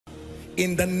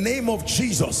in the name of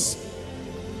Jesus.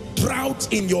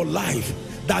 Drought in your life,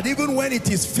 that even when it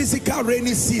is physical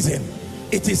rainy season,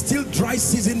 it is still dry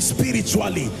season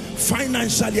spiritually,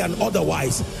 financially and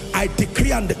otherwise. I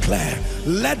decree and declare,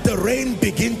 let the rain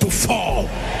begin to fall.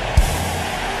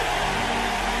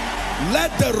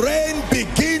 Let the rain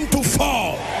begin to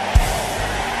fall.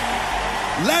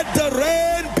 Let the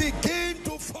rain begin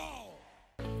to fall.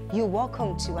 You're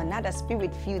welcome to another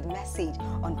spirit-filled message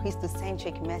on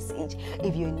Christocentric Message.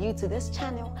 If you're new to this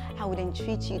channel, I would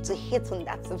entreat you to hit on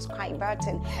that subscribe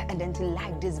button and then to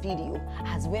like this video.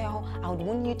 As well, I would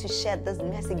want you to share this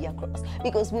message across,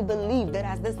 because we believe that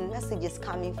as this message is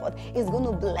coming forth, it's going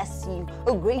to bless you.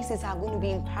 Graces are going to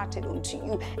be imparted unto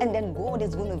you, and then God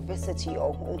is going to visit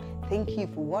your home. Thank you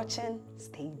for watching.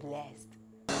 Stay blessed.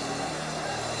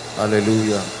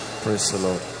 Hallelujah. Praise the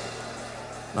Lord.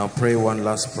 Now pray one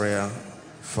last prayer.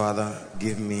 Father,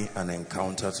 give me an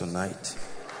encounter tonight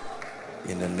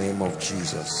in the name of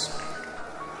Jesus.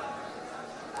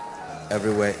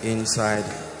 Everywhere, inside,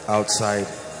 outside,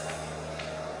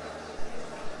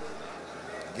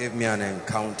 give me an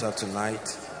encounter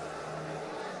tonight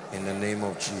in the name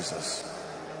of Jesus.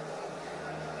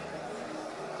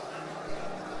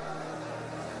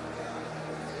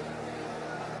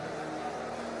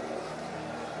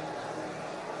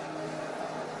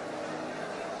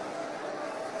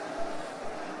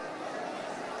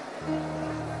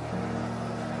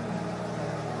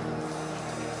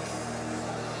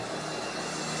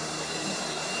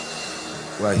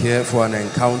 We're here for an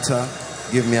encounter.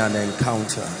 Give me an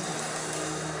encounter.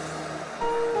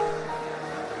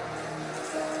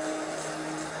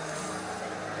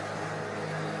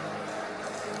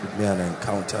 Give me an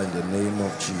encounter in the name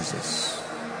of Jesus.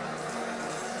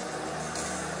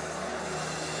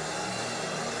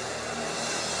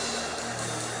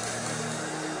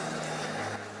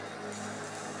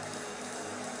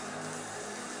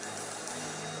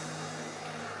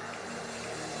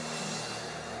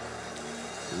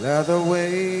 Let the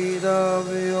weight of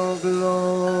your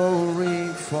glory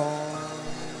fall.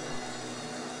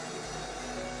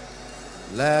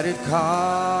 Let it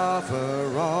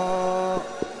cover all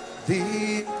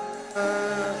the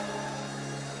earth.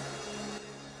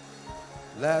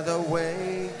 Let the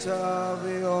weight of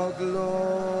your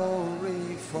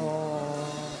glory fall.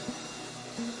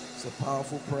 It's a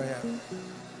powerful prayer.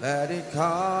 Let it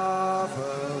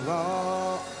cover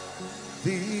all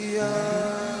the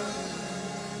earth.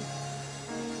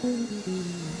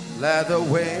 Let the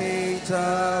weight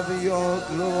of your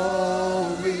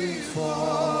glory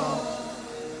fall.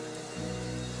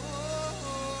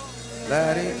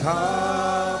 Let it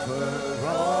cover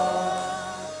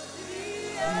all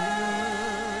the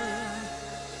earth.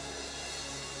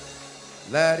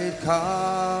 Let it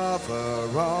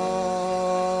cover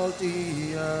all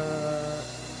the earth.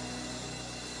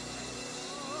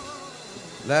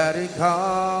 Let it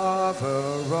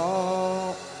cover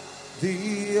all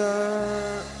the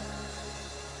earth.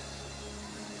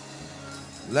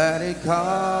 Let it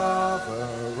cover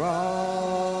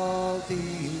all the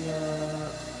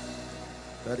earth.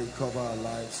 Let it cover our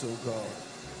lives, oh God.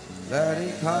 Let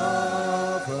it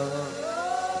cover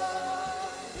all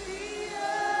the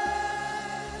earth.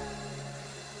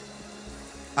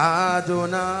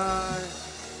 Adonai,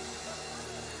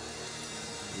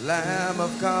 Lamb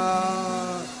of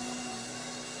God,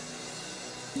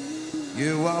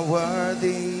 you are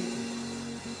worthy,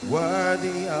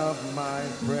 worthy of my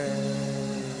praise.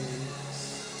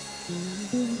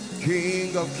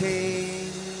 King of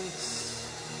kings,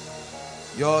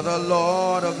 you're the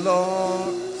Lord of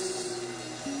lords.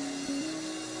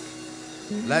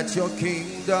 Let your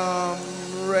kingdom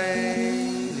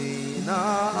reign in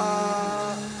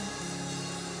us.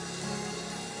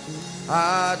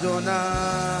 Adonai.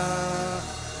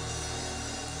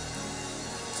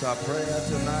 It's our prayer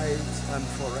tonight and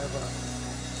forever.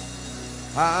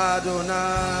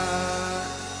 Adonai.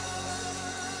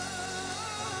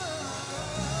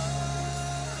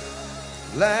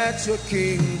 Let your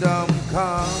kingdom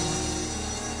come.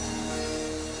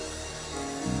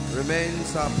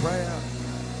 Remains our prayer.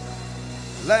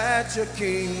 Let your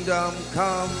kingdom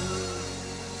come.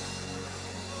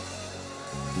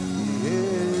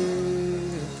 Yeah.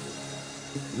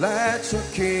 Let your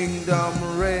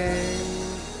kingdom reign.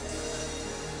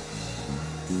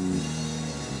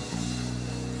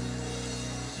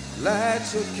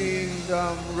 Let your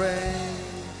kingdom reign.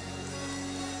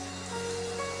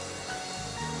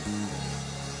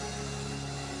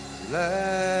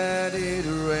 Let it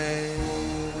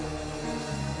rain.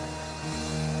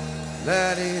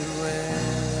 Let it rain.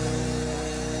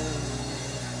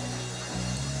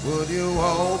 Would you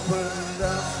open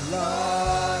the flood?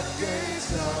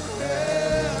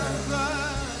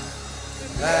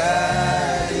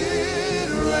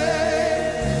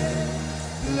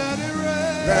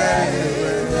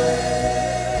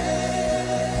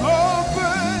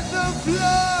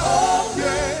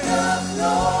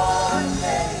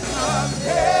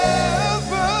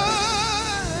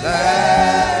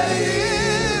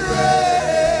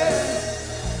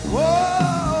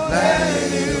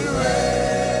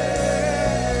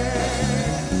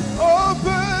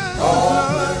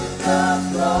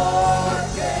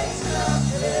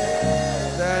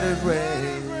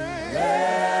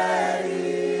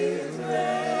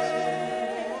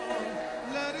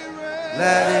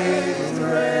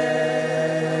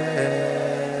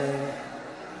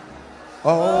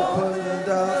 Open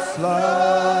the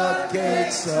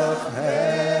floodgates of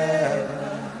heaven.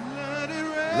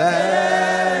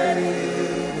 Let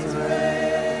it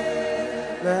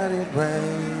rain. Let it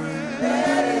rain.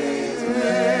 Let it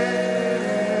rain.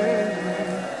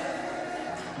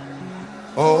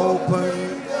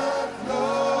 Open the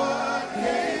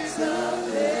floodgates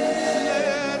of heaven.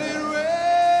 Let it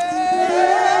rain.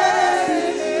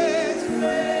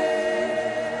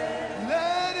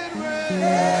 Let it rain.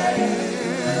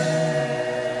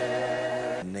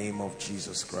 In the name of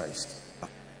Jesus Christ.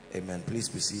 Amen. Please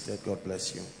be seated. God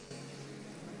bless you.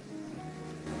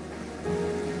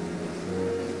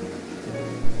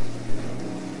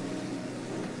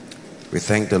 We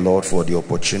thank the Lord for the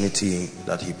opportunity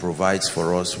that He provides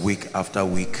for us week after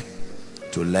week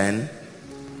to learn.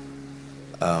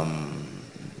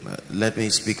 Let me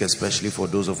speak especially for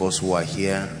those of us who are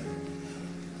here.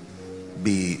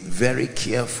 Be very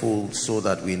careful so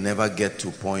that we never get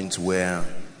to points where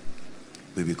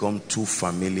we become too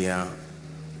familiar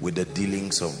with the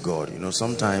dealings of God. You know,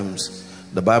 sometimes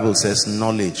the Bible says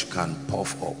knowledge can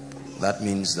puff up. That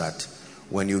means that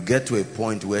when you get to a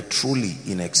point where truly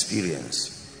in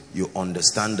experience you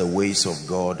understand the ways of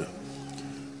God,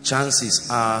 chances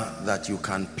are that you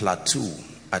can plateau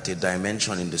at a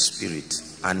dimension in the spirit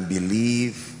and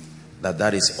believe that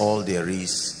that is all there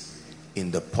is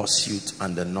in the pursuit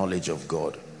and the knowledge of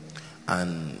God.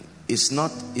 And it's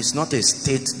not a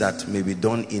state that may be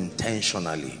done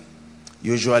intentionally.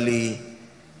 Usually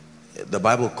the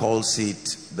Bible calls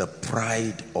it the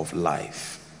pride of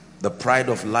life. The pride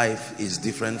of life is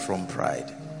different from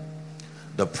pride.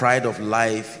 The pride of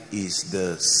life is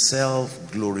the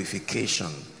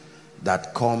self-glorification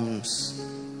that comes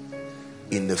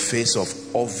in the face of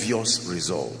obvious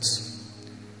results.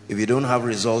 If you don't have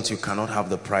results, you cannot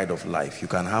have the pride of life. You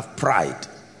can have pride,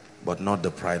 but not the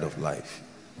pride of life.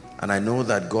 And I know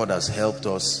that God has helped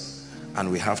us,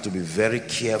 and we have to be very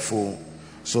careful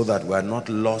so that we are not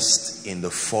lost in the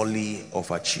folly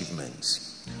of achievements.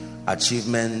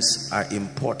 Achievements are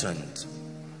important,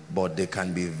 but they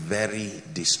can be very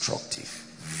destructive.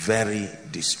 Very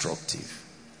destructive.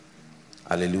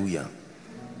 Hallelujah.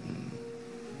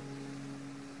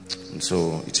 And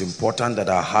so it's important that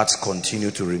our hearts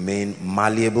continue to remain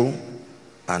malleable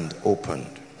and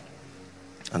opened.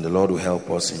 And the Lord will help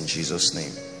us in Jesus'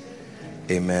 name.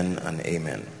 Amen and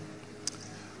amen.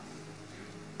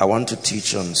 I want to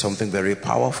teach on something very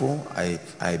powerful.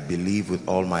 I believe with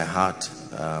all my heart.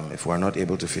 If we're not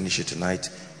able to finish it tonight,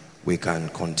 we can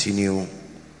continue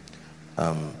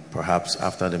perhaps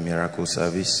after the miracle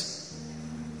service.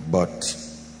 But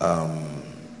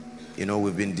you know,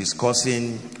 we've been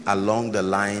discussing along the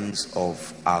lines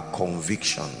of our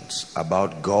convictions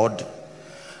about God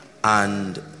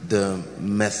and the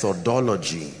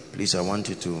methodology. Please, I want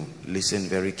you to listen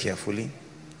very carefully.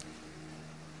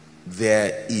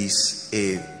 There is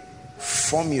a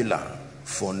formula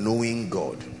for knowing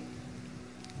God.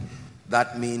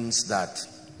 That means that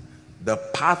the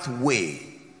pathway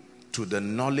to the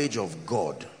knowledge of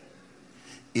God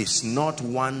is not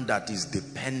one that is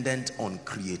dependent on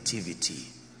creativity.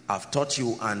 I've taught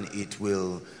you, and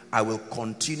I will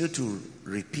continue to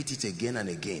repeat it again and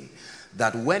again,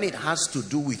 that when it has to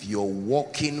do with your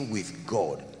walking with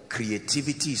God,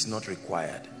 creativity is not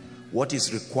required. What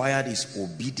is required is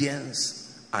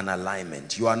obedience and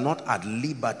alignment. You are not at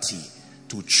liberty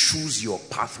to choose your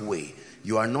pathway.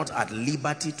 You are not at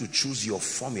liberty to choose your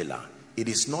formula. It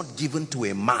is not given to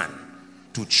a man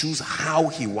to choose how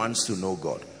he wants to know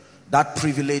God. That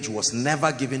privilege was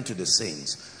never given to the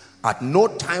saints. At no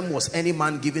time was any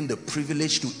man given the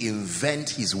privilege to invent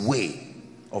his way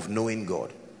of knowing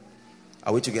God.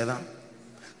 Are we together?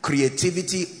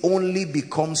 Creativity only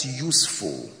becomes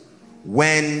useful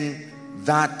when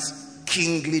that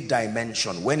kingly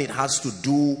dimension, when it has to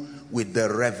do with the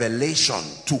revelation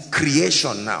to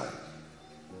creation now.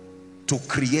 To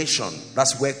creation,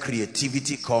 that's where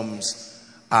creativity comes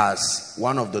as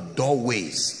one of the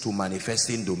doorways to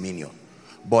manifesting dominion.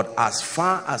 But as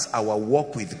far as our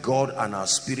walk with God and our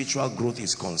spiritual growth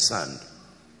is concerned,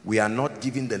 we are not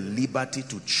given the liberty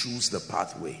to choose the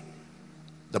pathway.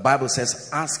 The Bible says,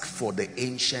 ask for the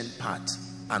ancient path,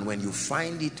 and when you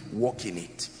find it, walk in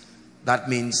it. That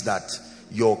means that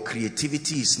your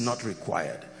creativity is not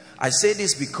required. I say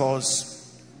this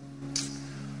because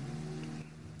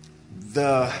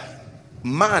the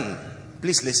man,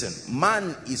 please listen,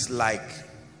 man is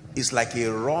like a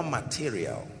raw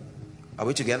material. Are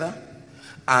we together?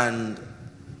 And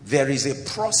there is a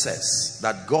process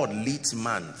that God leads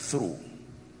man through.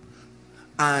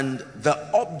 And the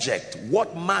object,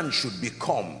 what man should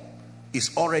become,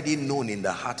 is already known in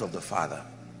the heart of the Father.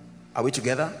 Are we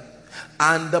together?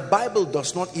 And the Bible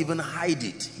does not even hide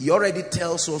it. He already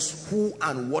tells us who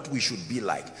and what we should be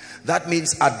like. That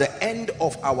means at the end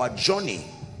of our journey,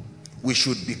 we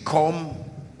should become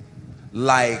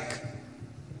like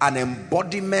an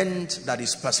embodiment that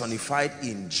is personified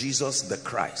in Jesus the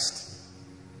Christ.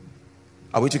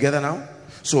 Are we together now?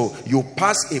 So you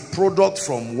pass a product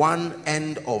from one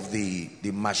end of the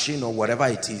machine or whatever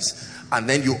it is, and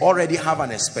then you already have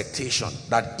an expectation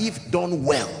that if done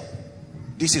well,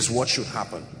 this is what should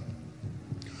happen.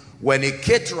 When a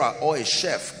caterer or a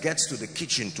chef gets to the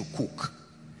kitchen to cook,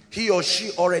 he or she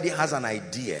already has an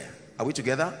idea, are we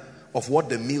together, of what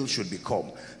the meal should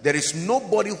become. There is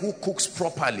nobody who cooks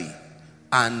properly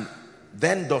and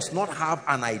then does not have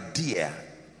an idea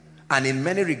and in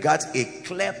many regards a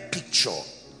clear picture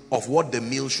of what the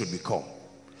meal should become.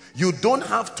 You don't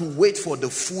have to wait for the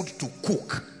food to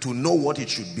cook to know what it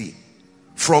should be.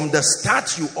 From the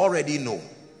start, you already know.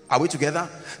 Are we together?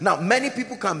 Now, many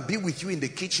people can be with you in the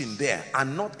kitchen there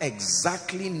and not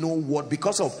exactly know what,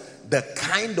 because of the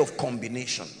kind of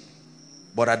combination.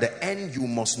 But at the end, you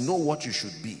must know what you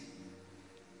should be.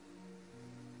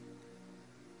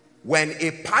 When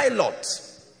a pilot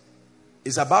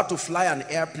is about to fly an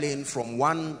airplane from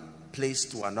one place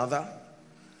to another,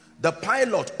 the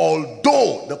pilot,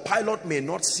 although the pilot may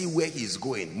not see where he's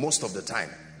going most of the time,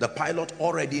 the pilot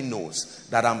already knows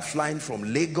that I'm flying from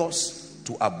Lagos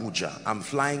to Abuja. I'm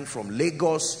flying from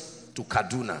Lagos to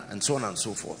Kaduna, and so on and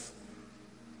so forth.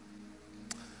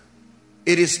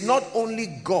 It is not only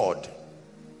God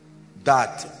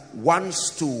that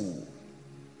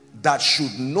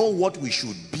should know what we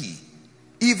should be.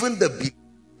 Even the believer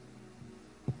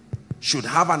should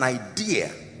have an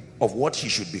idea of what he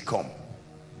should become.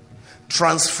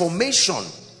 Transformation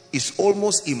is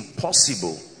almost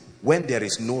impossible when there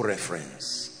is no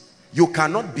reference. You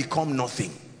cannot become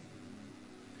nothing.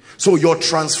 So your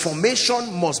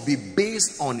transformation must be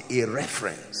based on a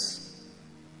reference.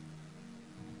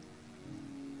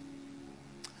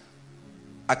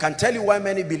 I can tell you why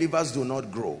many believers do not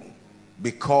grow.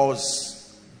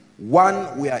 Because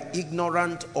one, we are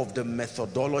ignorant of the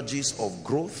methodologies of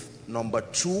growth. Number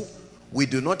two, we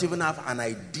do not even have an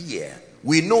idea.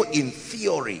 We know in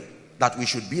theory that we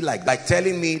should be like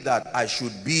telling me that I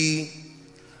should be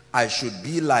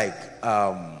like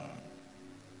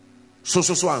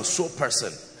so and so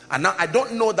person, and now I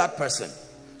don't know that person.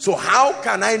 So how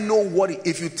can I know what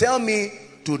if you tell me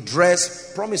to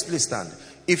dress, Promise, please stand.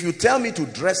 If you tell me to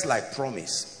dress like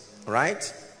Promise,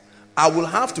 right, I will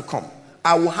have to come.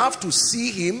 I will have to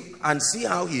see him and see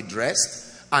how he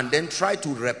dressed and then try to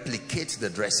replicate the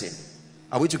dressing.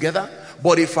 Are we together?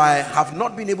 But if I have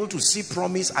not been able to see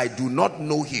Promise, I do not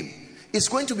know him, it's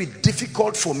going to be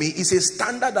difficult for me. It's a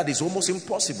standard that is almost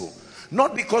impossible.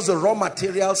 Not because the raw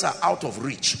materials are out of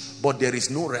reach, but there is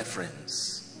no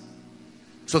reference.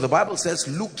 So the Bible says,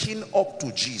 looking up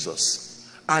to Jesus.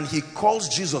 And he calls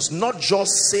Jesus not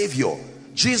just Savior.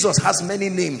 Jesus has many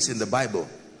names in the Bible.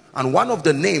 And one of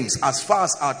the names, as far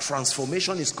as our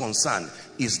transformation is concerned,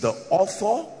 is the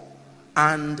author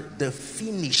and the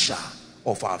finisher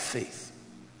of our faith.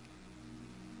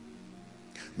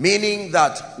 Meaning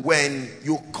that when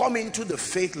you come into the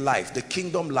faith life, the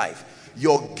kingdom life,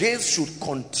 your gaze should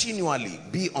continually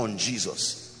be on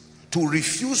Jesus. To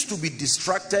refuse to be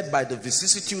distracted by the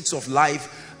vicissitudes of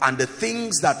life and the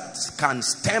things that can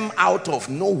stem out of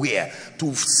nowhere,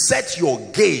 to set your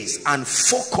gaze and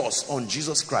focus on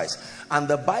Jesus Christ. And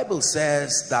the Bible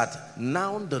says that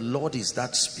now the Lord is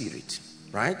that Spirit,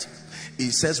 right?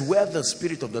 It says where the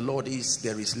Spirit of the Lord is,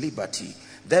 there is liberty.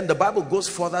 Then the Bible goes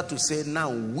further to say,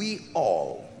 now we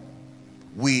all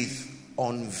with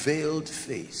unveiled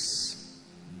face,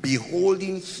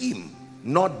 beholding him,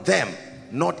 not them,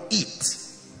 not it.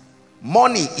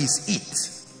 Money is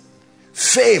it.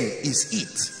 Fame is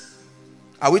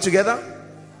it. Are we together?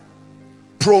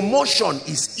 Promotion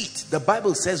is it. The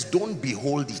Bible says don't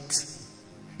behold it.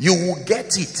 You will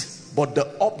get it, but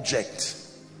the object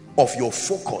of your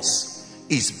focus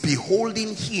is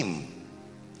beholding him.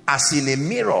 As in a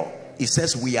mirror, it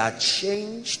says we are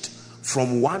changed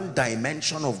from one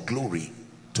dimension of glory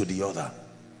to the other.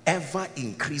 Ever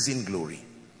increasing glory,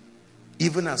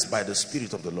 even as by the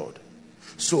Spirit of the Lord.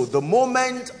 So the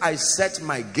moment I set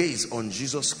my gaze on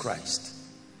Jesus Christ,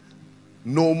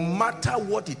 no matter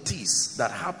what it is that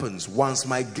happens, once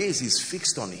my gaze is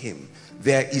fixed on him,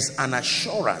 there is an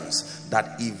assurance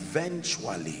that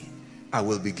eventually I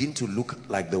will begin to look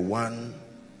like the one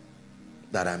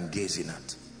that I'm gazing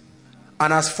at.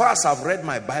 And as far as I've read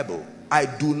my Bible, I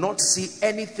do not see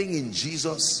anything in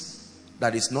Jesus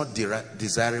that is not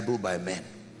desirable by men.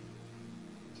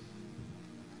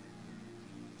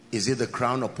 Is it the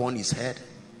crown upon his head?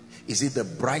 Is it the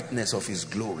brightness of his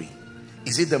glory?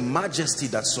 Is it the majesty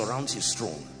that surrounds his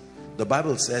throne? The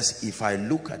Bible says, if I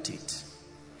look at it,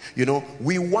 you know,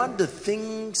 we want the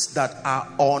things that are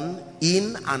on,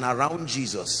 in and around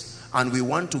Jesus, and we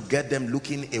want to get them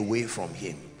looking away from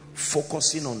him,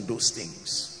 focusing on those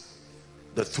things.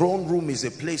 The throne room is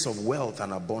a place of wealth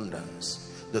and abundance.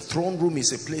 The throne room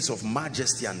is a place of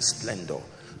majesty and splendor.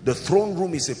 The throne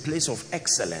room is a place of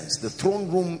excellence. The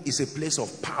throne room is a place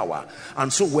of power.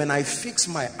 And so when I fix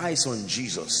my eyes on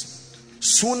Jesus,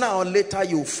 sooner or later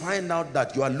you find out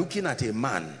that you are looking at a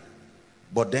man,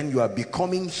 but then you are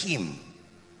becoming him.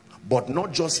 But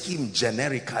not just him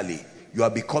generically. You are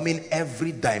becoming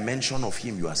every dimension of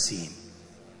him you are seeing.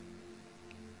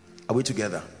 Are we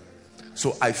together?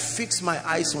 So I fix my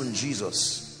eyes on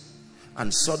Jesus,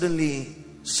 and suddenly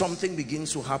something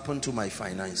begins to happen to my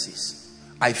finances.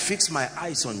 I fix my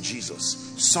eyes on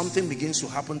Jesus, something begins to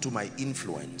happen to my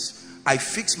influence. I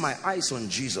fix my eyes on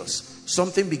Jesus,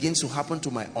 something begins to happen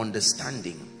to my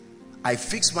understanding. I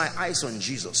fix my eyes on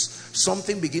Jesus,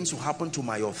 something begins to happen to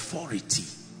my authority.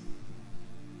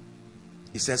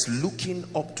 It says, looking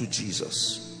up to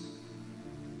Jesus.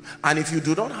 And if you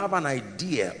do not have an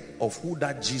idea of who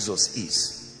that Jesus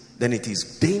is, then it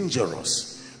is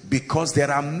dangerous, because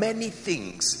there are many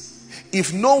things.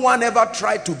 If no one ever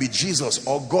tried to be Jesus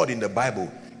or God in the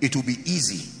Bible, it will be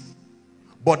easy.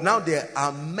 But now there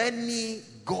are many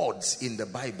gods in the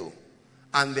Bible,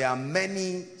 and there are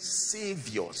many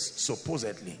saviors,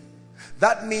 supposedly.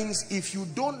 That means if you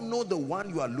don't know the one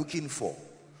you are looking for,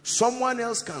 someone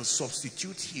else can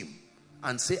substitute him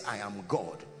and say, I am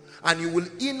God. And you will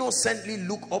innocently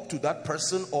look up to that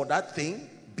person or that thing,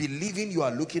 believing you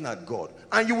are looking at God.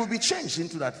 And you will be changed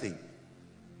into that thing.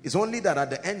 It's only that at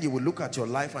the end you will look at your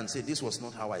life and say, this was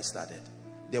not how I started.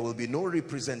 There will be no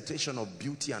representation of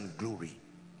beauty and glory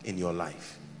in your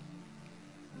life.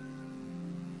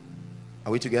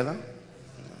 Are we together?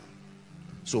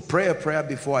 So pray a prayer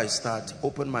before I start.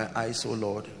 Open my eyes, oh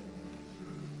Lord.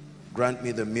 Grant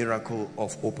me the miracle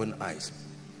of open eyes.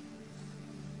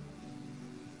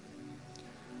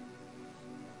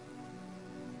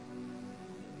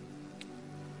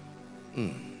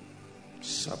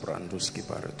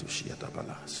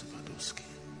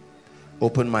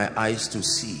 Open my eyes to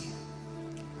see.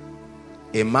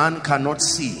 A man cannot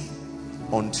see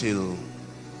until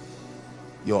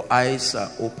your eyes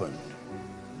are opened.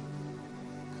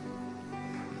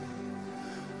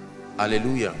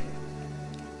 Hallelujah.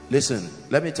 Listen,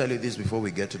 let me tell you this before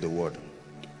we get to the word.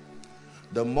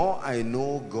 The more I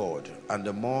know God and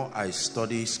the more I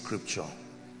study scripture,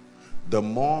 the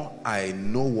more I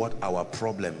know what our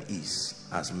problem is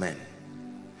as men.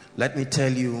 Let me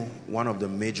tell you one of the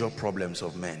major problems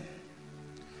of men.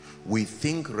 We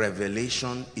think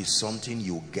revelation is something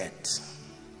you get.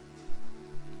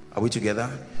 Are we together?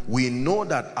 We know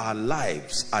that our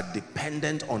lives are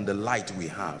dependent on the light we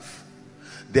have.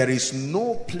 There is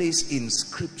no place in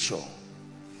scripture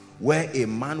where a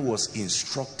man was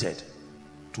instructed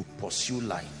to pursue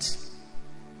light.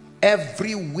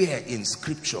 Everywhere in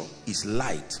scripture is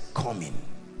light coming.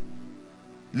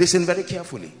 Listen very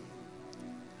carefully.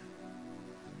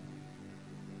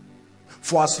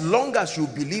 For as long as you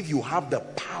believe you have the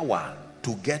power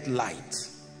to get light,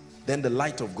 then the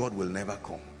light of God will never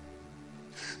come.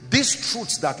 These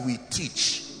truths that we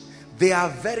teach, they are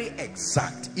very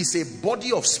exact. It's a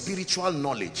body of spiritual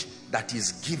knowledge that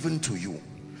is given to you.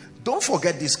 Don't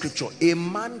forget this scripture. A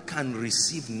man can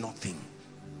receive nothing.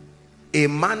 A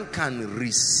man can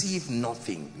receive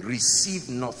nothing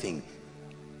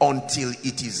until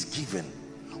it is given.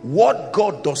 What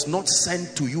God does not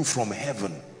send to you from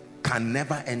heaven can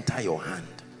never enter your hand.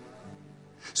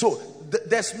 So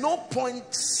there's no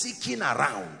point seeking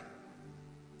around.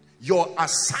 Your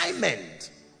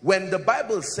assignment, when the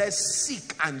Bible says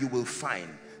seek and you will find,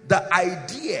 the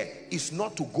idea is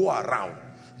not to go around.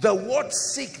 The word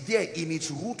seek there in its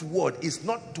root word is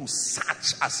not to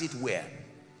search, as it were.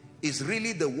 It's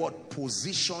really the word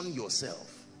position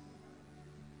yourself.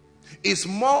 It's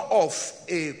more of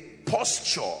a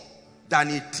posture than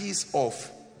it is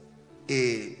of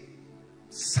a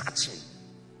searching.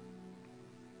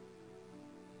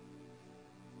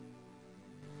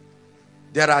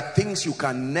 There are things you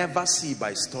can never see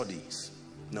by studies.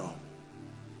 No.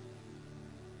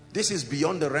 This is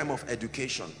beyond the realm of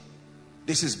education.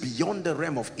 This is beyond the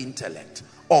realm of intellect.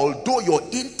 Although your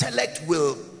intellect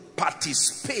will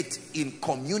participate in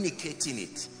communicating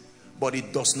it, but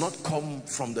it does not come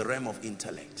from the realm of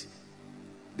intellect.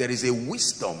 There is a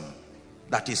wisdom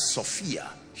that is Sophia.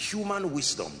 Human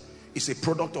wisdom is a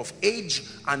product of age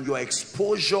and your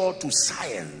exposure to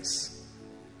science.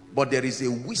 but there is a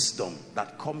wisdom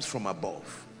that comes from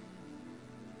above.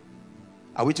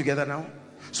 Are we together now?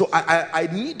 So I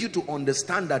need you to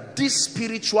understand that these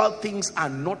spiritual things are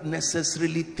not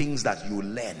necessarily things that you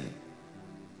learn.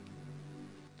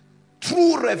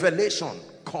 True revelation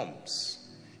comes.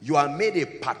 You are made a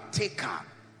partaker.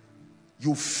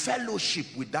 You fellowship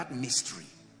with that mystery.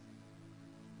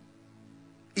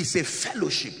 It's a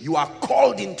fellowship. You are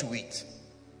called into it.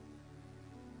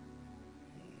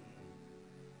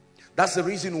 That's the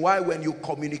reason why when you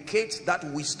communicate that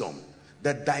wisdom,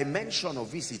 the dimension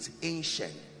of it is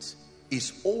ancient,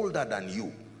 is older than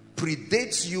you,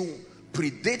 predates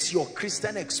your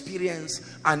Christian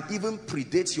experience, and even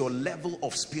predates your level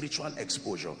of spiritual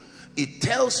exposure. It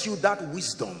tells you that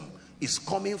wisdom is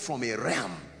coming from a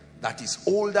realm that is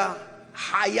older,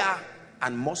 higher,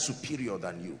 and more superior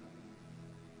than you.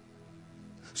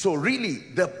 So really,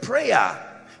 the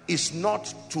prayer is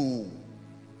not to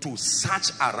search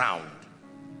around.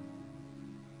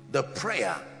 The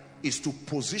prayer is to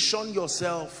position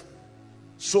yourself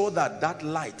so that that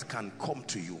light can come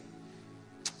to you.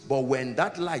 But when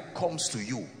that light comes to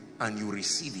you and you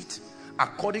receive it,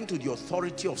 according to the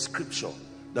authority of scripture,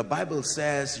 the Bible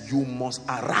says you must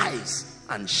arise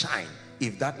and shine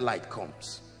if that light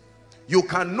comes. You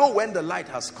can know when the light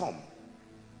has come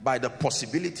by the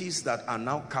possibilities that are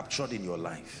now captured in your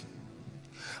life.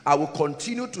 I will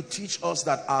continue to teach us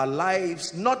that our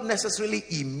lives, not necessarily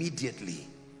immediately,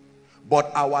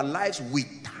 but our lives with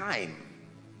time,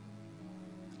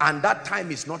 and that time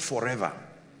is not forever,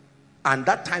 and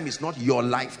that time is not your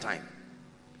lifetime.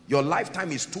 Your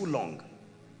lifetime is too long.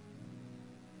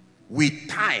 With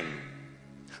time,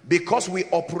 because we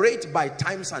operate by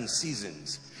times and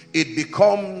seasons, it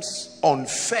becomes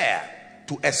unfair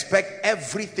to expect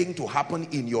everything to happen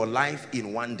in your life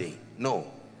in one day. No,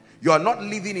 you are not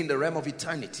living in the realm of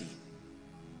eternity.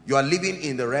 You are living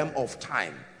in the realm of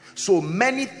time. So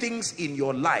many things in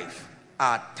your life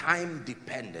are time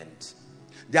dependent.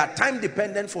 They are time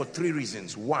dependent for three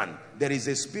reasons. One, there is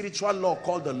a spiritual law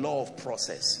called the law of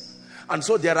process. And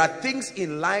so there are things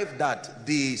in life that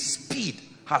the speed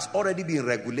has already been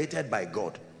regulated by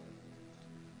God.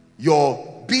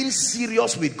 Your being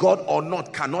serious with God or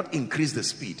not cannot increase the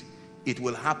speed. It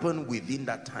will happen within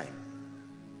that time.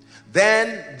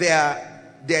 Then there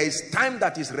is time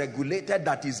that is regulated,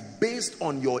 that is based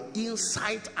on your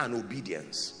insight and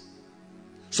obedience.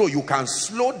 So you can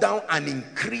slow down and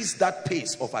increase that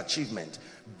pace of achievement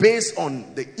based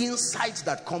on the insight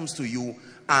that comes to you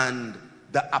and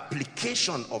the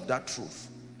application of that truth.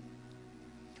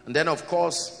 And then of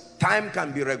course, time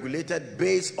can be regulated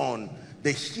based on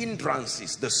the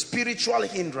hindrances, the spiritual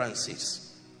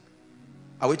hindrances.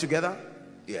 Are we together?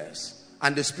 Yes.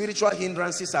 And the spiritual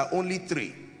hindrances are only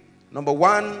three. Number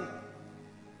one,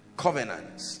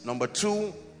 covenants. Number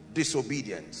two,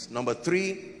 disobedience. Number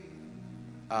three,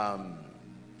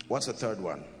 what's the third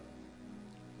one?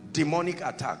 Demonic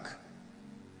attack.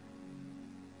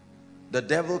 The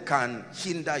devil can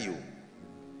hinder you.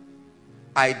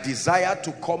 I desire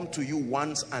to come to you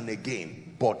once and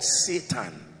again, but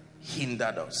Satan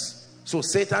hindered us. So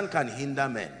Satan can hinder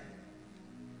men.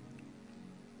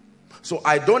 So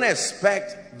I don't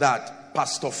expect that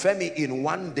Pastor Femi in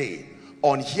one day,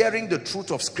 on hearing the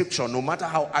truth of scripture, no matter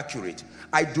how accurate,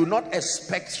 I do not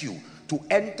expect you to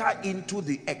enter into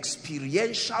the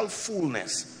experiential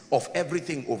fullness of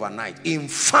everything overnight. In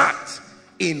fact,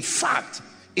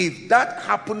 if that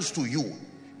happens to you,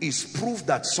 is proof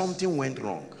that something went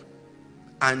wrong.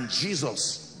 And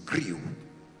Jesus grew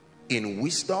in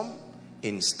wisdom,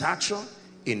 in stature,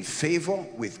 in favor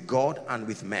with God and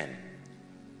with men.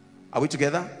 Are we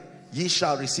together? Ye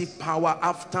shall receive power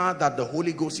after that the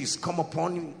Holy Ghost is come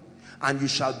upon you, and you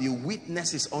shall be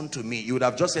witnesses unto me. You would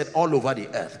have just said all over the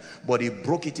earth, but he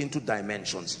broke it into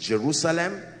dimensions.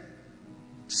 Jerusalem,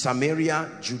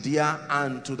 Samaria, Judea,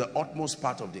 and to the utmost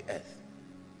part of the earth.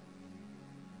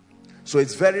 So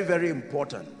it's very, very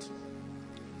important.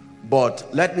 But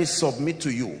let me submit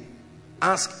to you.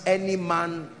 Ask any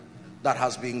man that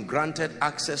has been granted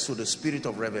access to the spirit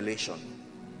of revelation.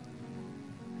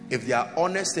 If they are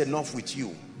honest enough with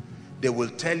you, they will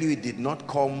tell you it did not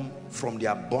come from the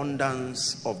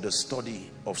abundance of the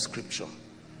study of scripture.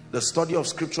 The study of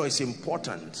scripture is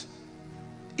important.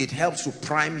 It helps to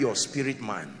prime your spirit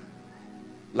man,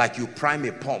 like you prime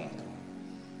a pump.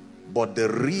 But the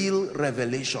real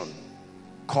revelation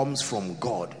comes from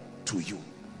God to you.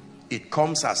 It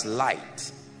comes as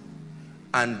light,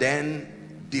 and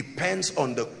then depends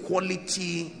on the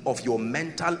quality of your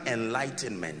mental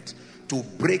enlightenment to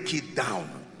break it down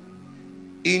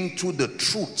into the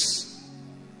truths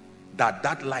that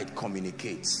that light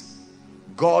communicates.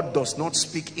 God does not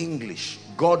speak English.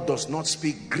 God does not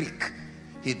speak Greek.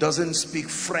 He doesn't speak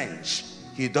French.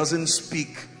 He doesn't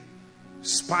speak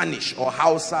Spanish or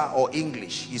Hausa or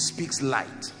English. He speaks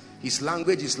light. His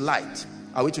language is light.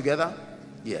 Are we together?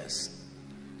 Yes.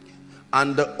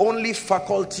 And the only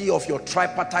faculty of your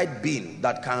tripartite being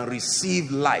that can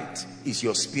receive light is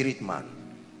your spirit man.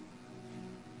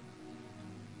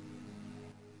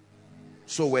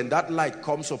 So when that light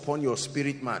comes upon your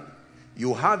spirit man,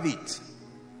 you have it,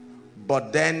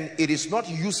 but then it is not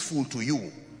useful to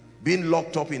you being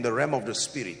locked up in the realm of the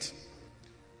spirit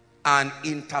and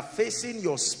interfacing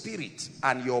your spirit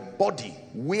and your body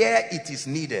where it is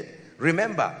needed.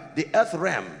 Remember, the earth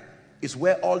realm is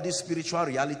where all these spiritual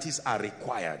realities are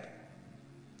required.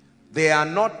 They are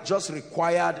not just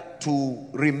required to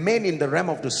remain in the realm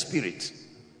of the spirit.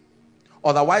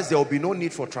 Otherwise, there will be no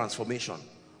need for transformation.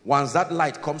 Once that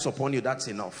light comes upon you, that's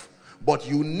enough. But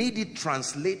you need it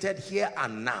translated here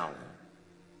and now.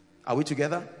 Are we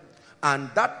together? And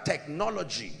that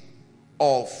technology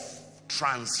of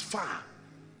transfer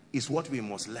is what we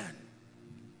must learn.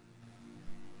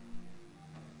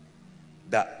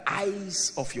 The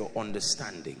eyes of your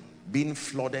understanding being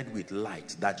flooded with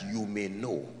light that you may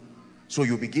know. So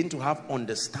you begin to have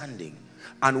understanding.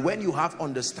 And when you have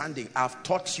understanding, I've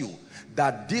taught you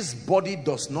that this body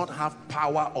does not have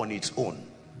power on its own.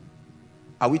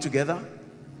 Are we together?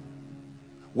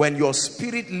 When your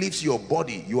spirit leaves your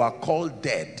body, you are called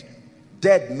dead.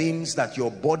 Dead means that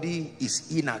your body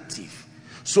is inactive.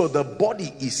 So the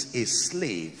body is a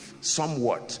slave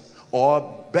somewhat.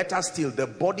 Or better still, the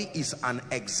body is an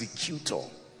executor.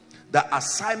 The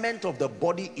assignment of the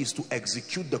body is to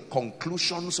execute the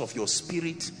conclusions of your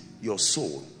spirit, your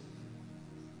soul.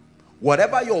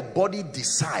 Whatever your body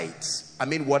decides, I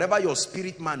mean whatever your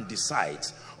spirit man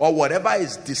decides, or whatever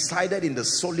is decided in the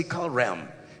soulical realm,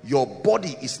 your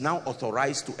body is now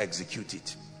authorized to execute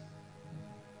it.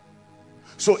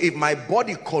 So if my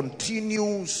body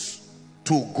continues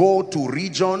to go to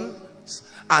regions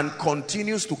and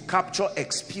continues to capture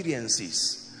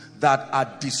experiences that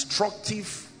are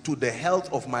destructive to the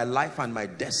health of my life and my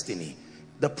destiny,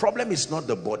 the problem is not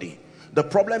the body. The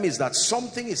problem is that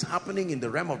something is happening in the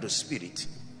realm of the spirit.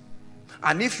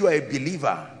 And if you are a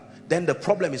believer, then the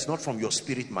problem is not from your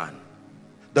spirit man.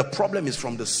 The problem is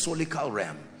from the soulical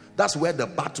realm. That's where the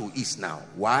battle is now.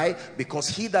 Why? Because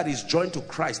he that is joined to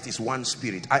Christ is one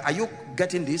spirit. Are you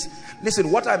getting this?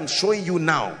 Listen, what I'm showing you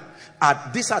now,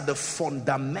 these are the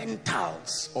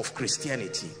fundamentals of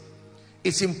Christianity.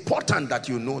 It's important that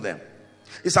you know them.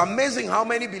 It's amazing how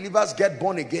many believers get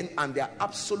born again and they are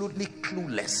absolutely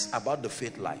clueless about the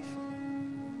faith life.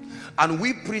 And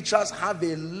we preachers have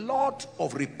a lot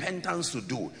of repentance to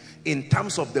do in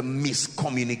terms of the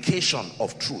miscommunication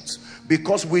of truths,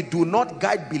 because we do not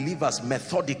guide believers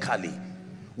methodically.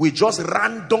 We just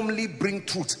randomly bring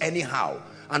truths anyhow,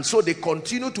 and so they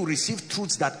continue to receive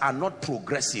truths that are not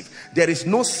progressive. There is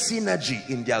no synergy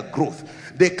in their growth.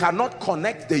 They cannot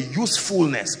connect the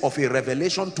usefulness of a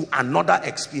revelation to another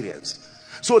experience.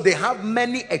 So they have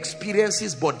many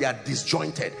experiences, but they are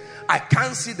disjointed. I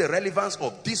can't see the relevance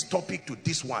of this topic to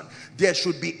this one. There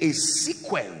should be a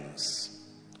sequence.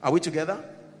 Are we together?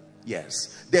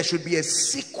 Yes. There should be a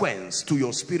sequence to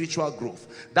your spiritual growth.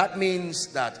 That means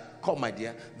that, come my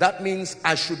dear, that means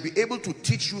I should be able to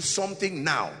teach you something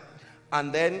now.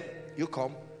 And then you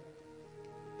come.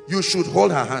 You should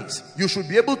hold her hands. You should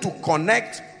be able to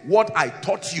connect what I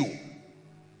taught you.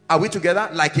 Are we together?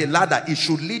 Like a ladder. It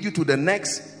should lead you to the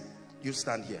next, you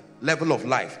stand here, level of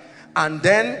life. And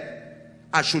then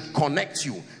I should connect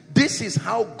you. This is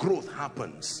how growth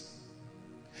happens.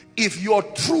 If your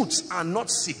truths are not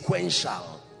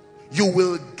sequential, you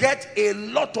will get a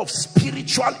lot of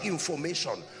spiritual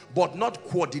information, but not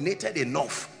coordinated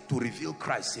enough to reveal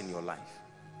Christ in your life.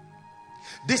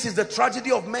 This is the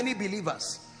tragedy of many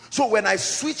believers. So when I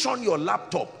switch on your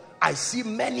laptop, I see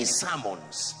many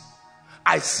sermons.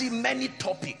 I see many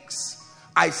topics.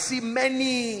 I see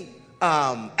many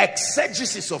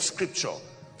exegesis of scripture,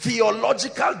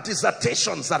 theological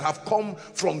dissertations that have come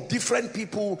from different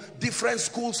people, different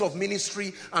schools of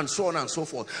ministry, and so on and so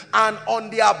forth. And on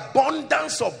the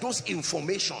abundance of those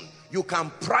information, you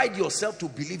can pride yourself to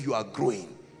believe you are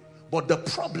growing. But the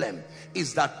problem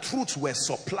is that truths were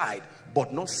supplied,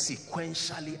 but not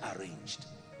sequentially arranged.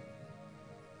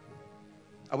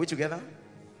 Are we together?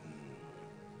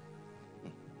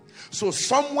 So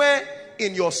somewhere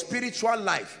in your spiritual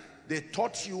life, they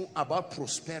taught you about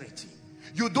prosperity.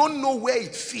 You don't know where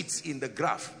it fits in the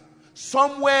graph.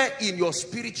 Somewhere in your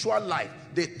spiritual life,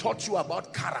 they taught you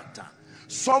about character.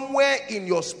 Somewhere in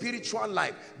your spiritual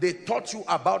life, they taught you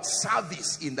about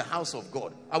service in the house of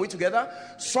God. Are we together?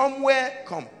 Somewhere,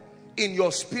 in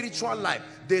your spiritual life,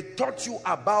 they taught you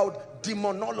about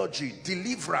demonology,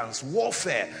 deliverance,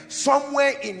 warfare.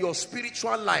 Somewhere in your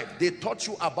spiritual life, they taught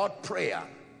you about prayer.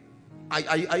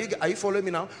 Are you following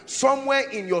me now? Somewhere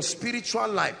in your spiritual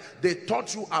life, they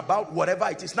taught you about whatever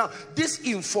it is. Now, these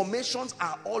informations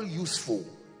are all useful,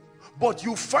 but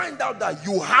you find out that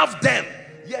you have them,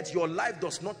 yet your life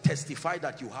does not testify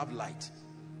that you have light.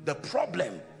 The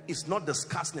problem is not the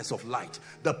scarceness of light.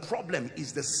 The problem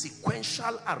is the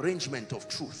sequential arrangement of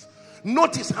truth.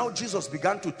 Notice how Jesus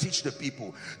began to teach the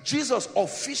people. Jesus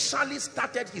officially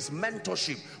started his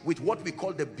mentorship with what we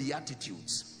call the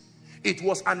Beatitudes. It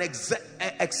was an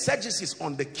exegesis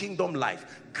on the kingdom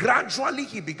life. Gradually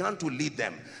he began to lead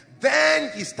them.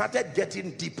 Then he started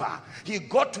getting deeper. He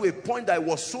got to a point that it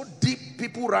was so deep,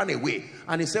 people ran away.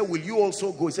 And he said, will you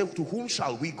also go? He said, to whom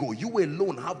shall we go? You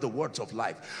alone have the words of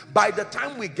life. By the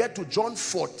time we get to John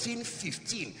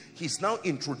 14:15, he's now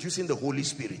introducing the Holy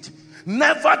Spirit.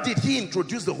 Never did he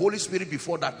introduce the Holy Spirit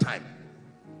before that time.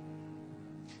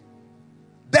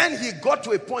 Then he got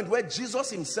to a point where Jesus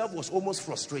himself was almost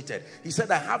frustrated. He said,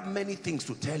 I have many things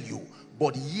to tell you,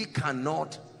 but ye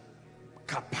cannot.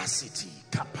 Capacity.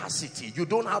 You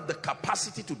don't have the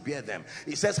capacity to bear them.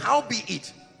 He says, how be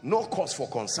it? No cause for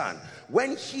concern.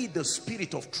 When he, the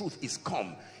Spirit of truth, is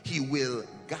come, he will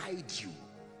guide you.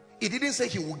 He didn't say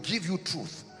he will give you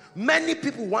truth. Many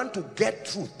people want to get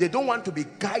truth. They don't want to be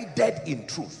guided in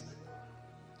truth.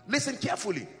 Listen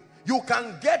carefully. You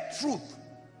can get truth,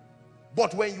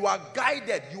 but when you are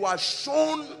guided, you are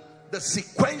shown the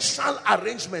sequential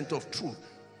arrangement of truth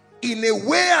in a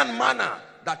way and manner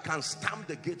that can stamp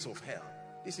the gates of hell.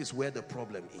 This is where the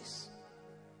problem is.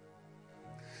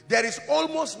 There is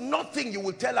almost nothing you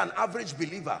will tell an average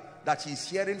believer that he's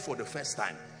hearing for the first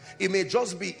time. It may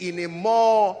just be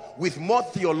with more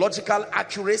theological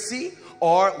accuracy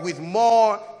or with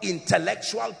more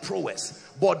intellectual prowess,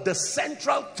 but the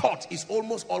central thought is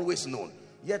almost always known.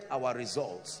 Yet our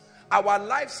results, our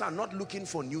lives are not looking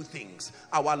for new things.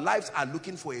 Our lives are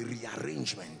looking for a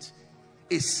rearrangement,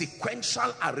 a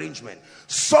sequential arrangement.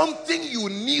 Something you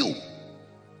knew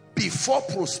before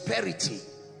prosperity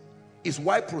is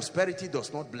why prosperity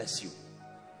does not bless you.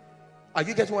 Are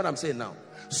you getting what I'm saying now?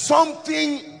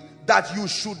 Something that you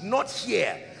should not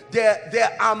hear.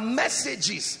 There are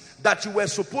messages that you were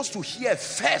supposed to hear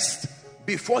first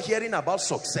before hearing about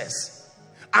success.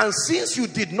 And since you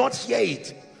did not hear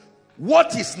it,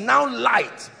 what is now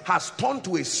light has turned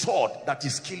to a sword that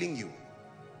is killing you.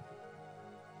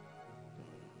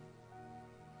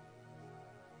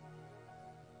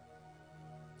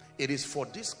 It is for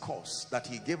this cause that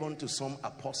he gave unto some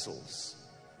apostles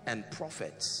and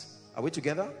prophets. Are we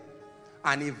together?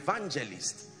 And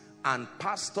evangelists and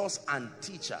pastors and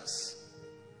teachers.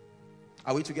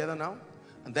 Are we together now?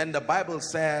 And then the Bible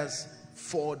says,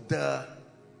 for the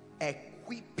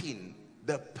equipping,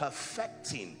 the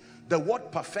perfecting. The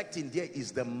word perfecting there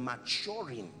is the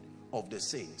maturing of the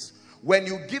saints. When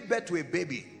you give birth to a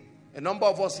baby, a number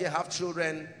of us here have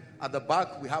children. At the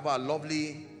back, we have our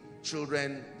lovely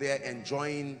children. They're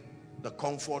enjoying the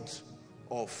comfort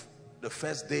of the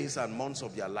first days and months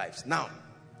of their lives. Now,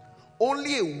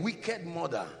 only a wicked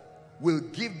mother will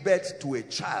give birth to a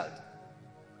child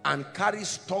and carry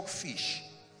stockfish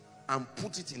and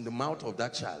put it in the mouth of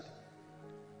that child,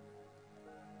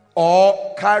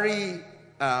 or carry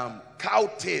cow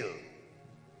tail.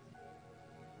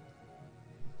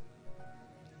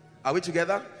 Are we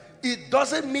together? It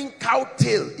doesn't mean cow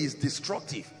tail is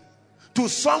destructive. To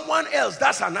someone else,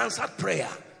 that's an answered prayer.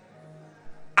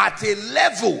 At a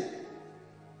level,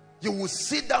 you will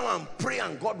sit down and pray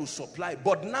and God will supply.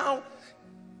 But now,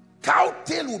 cow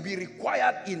tail will be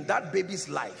required in that baby's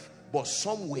life, but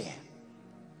somewhere.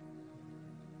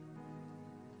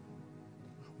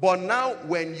 But now,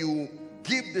 when you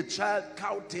give the child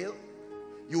cow tail,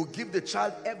 you give the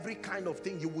child every kind of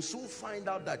thing, you will soon find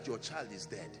out that your child is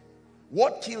dead.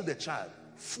 What killed the child?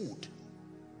 Food.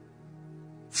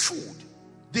 Food.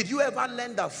 Did you ever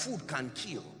learn that food can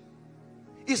kill?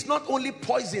 It's not only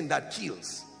poison that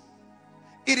kills.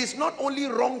 It is not only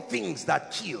wrong things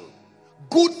that kill.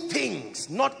 Good things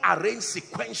not arranged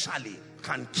sequentially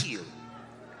can kill.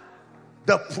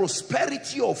 The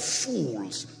prosperity of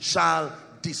fools shall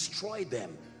destroy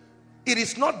them. It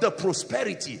is not the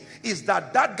prosperity, it's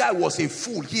that guy was a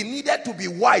fool. He needed to be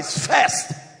wise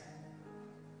first.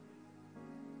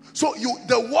 So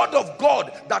the word of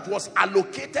God that was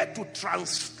allocated to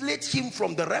translate him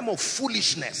from the realm of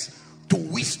foolishness to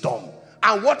wisdom.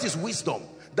 And what is wisdom?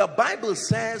 The Bible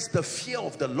says the fear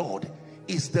of the Lord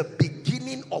is the beginning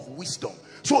beginning of wisdom.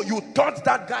 So you taught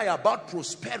that guy about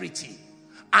prosperity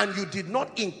and you did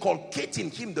not inculcate in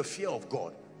him the fear of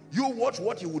God. You watch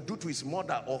what he would do to his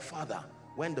mother or father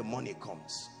when the money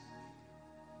comes.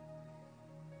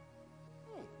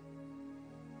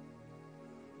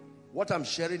 What I'm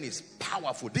sharing is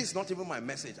powerful. This is not even my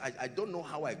message. I don't know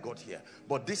how I got here,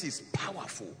 but this is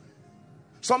powerful.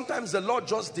 Sometimes the Lord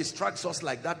just distracts us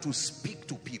like that to speak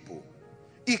to people.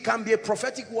 It can be a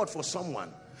prophetic word for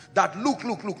someone that look,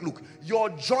 your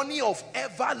journey of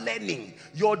ever learning,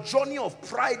 your journey of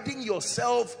priding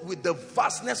yourself with the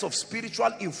vastness of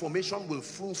spiritual information will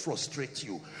soon frustrate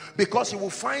you, because you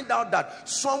will find out that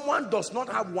someone does not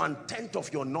have 1/10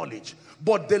 of your knowledge,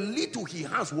 but the little he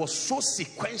has was so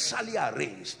sequentially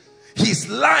arranged. His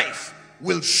life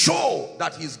will show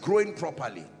that he's growing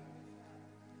properly.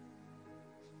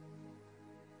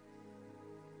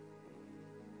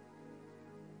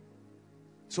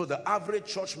 So the average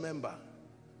church member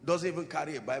doesn't even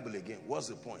carry a Bible again. What's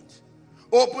the point?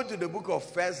 Open to the book of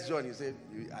 1 John. He said,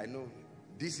 I know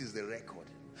this is the record.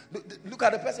 Look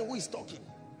at the person who is talking.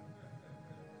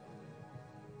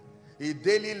 He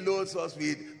daily loads us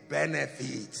with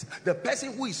benefits. The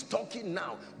person who is talking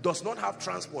now does not have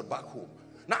transport back home.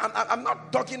 Now, I'm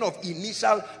not talking of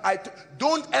initial.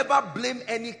 Don't ever blame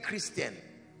any Christian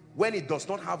when it does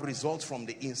not have results from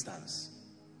the instance.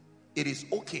 It is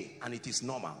okay and it is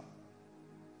normal.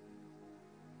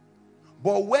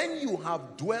 But when you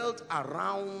have dwelt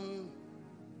around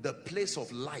the place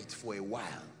of light for a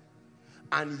while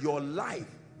and your life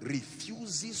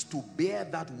refuses to bear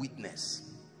that witness,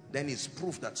 then it's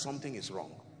proof that something is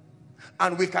wrong.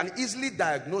 And we can easily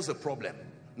diagnose the problem.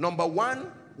 Number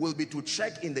one will be to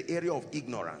check in the area of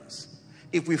ignorance.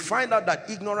 If we find out that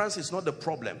ignorance is not the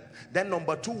problem, then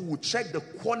number two, we'll check the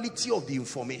quality of the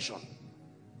information.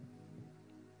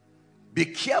 Be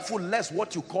careful lest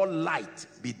what you call light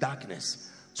be darkness.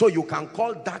 So you can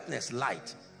call darkness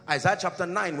light. Isaiah chapter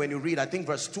 9, when you read, I think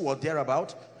verse 2 or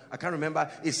thereabout, I can't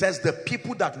remember, it says the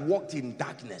people that walked in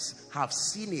darkness have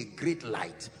seen a great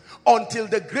light. Until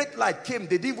the great light came,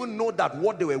 they didn't even know that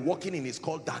what they were walking in is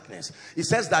called darkness. It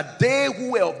says that they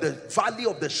who were of the valley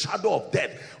of the shadow of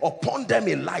death, upon them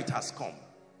a light has come.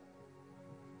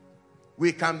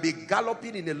 We can be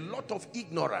galloping in a lot of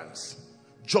ignorance,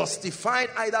 justified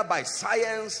either by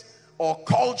science or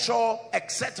culture,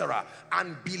 etc.,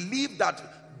 and believe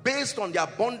that based on the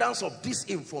abundance of this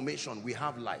information we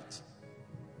have light.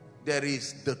 There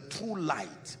is the true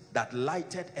light that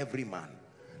lighted every man.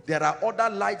 There are other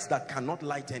lights that cannot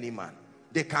light any man.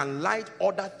 They can light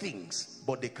other things,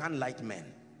 but they can't light men.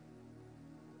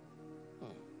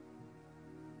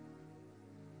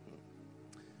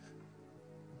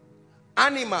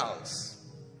 Animals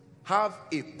have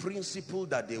a principle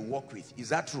that they work with. Is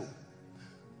that true?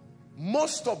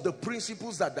 Most of the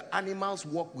principles that the animals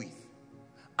work with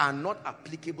are not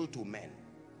applicable to men.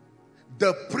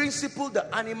 The principle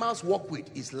the animals work with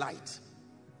is light.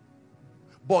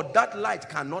 But that light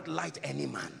cannot light any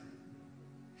man.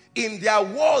 In their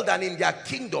world and in their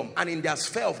kingdom and in their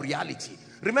sphere of reality.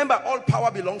 Remember, all power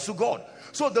belongs to God.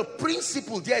 So the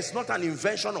principle there is not an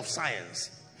invention of science.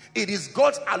 It is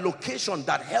God's allocation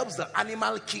that helps the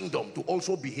animal kingdom to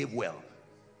also behave well.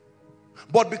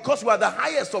 But because we are the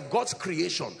highest of God's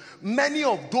creation, many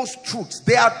of those truths,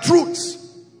 they are truths,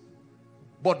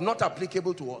 but not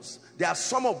applicable to us. There are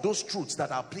some of those truths that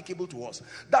are applicable to us.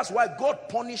 That's why God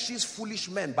punishes foolish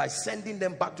men by sending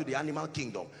them back to the animal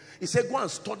kingdom. He said, go and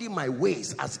study my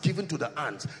ways as given to the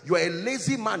ants. You are a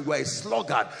lazy man, you are a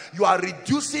sluggard. You are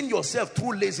reducing yourself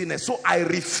through laziness. So I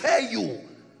refer you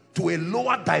to a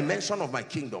lower dimension of my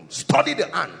kingdom. Study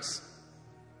the ants.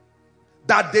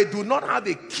 That they do not have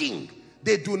a king.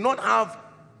 They do not have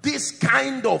this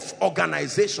kind of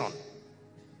organization.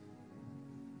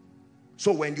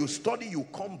 So when you study, you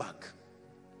come back.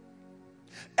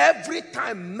 Every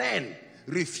time men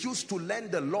refused to learn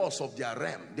the laws of their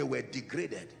realm, they were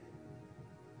degraded.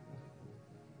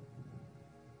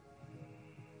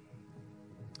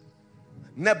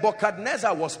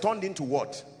 Nebuchadnezzar was turned into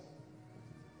what?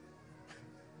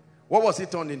 What was he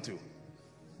turned into?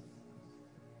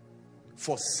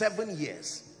 For 7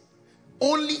 years.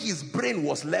 Only his brain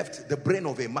was left, the brain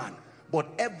of a man. But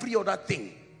every other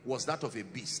thing was that of a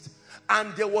beast.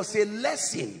 And there was a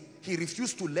lesson he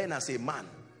refused to learn as a man.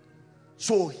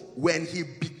 So when he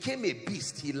became a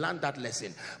beast, he learned that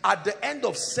lesson. At the end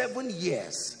of 7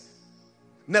 years,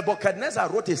 Nebuchadnezzar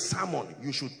wrote a sermon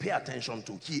you should pay attention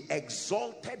to. He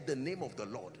exalted the name of the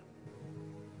Lord.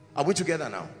 Are we together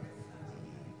now?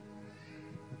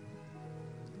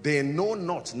 They know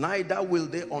not, neither will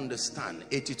they understand.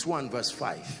 82 and verse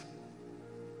 5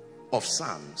 of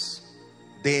Psalms.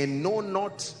 They know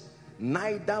not,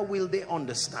 neither will they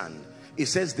understand. It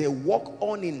says they walk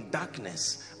on in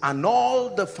darkness, and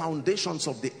all the foundations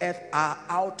of the earth are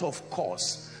out of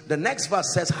course. The next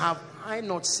verse says, have I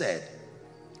not said,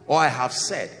 or I have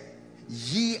said,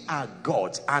 ye are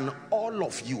gods, and all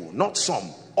of you, not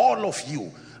some, all of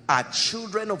you are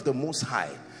children of the Most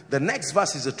High. The next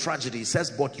verse is a tragedy. It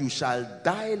says, but you shall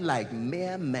die like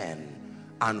mere men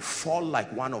and fall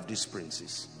like one of these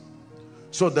princes.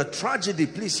 So the tragedy,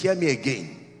 please hear me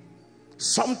again.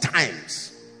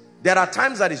 Sometimes, there are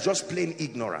times that it's just plain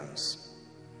ignorance.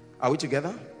 Are we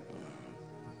together?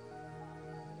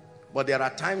 But there are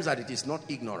times that it is not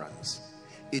ignorance.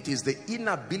 It is the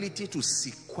inability to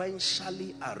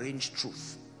sequentially arrange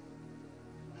truth.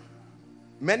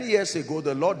 Many years ago,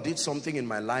 the Lord did something in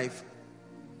my life.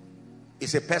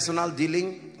 It's a personal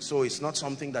dealing, so it's not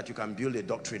something that you can build a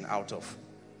doctrine out of.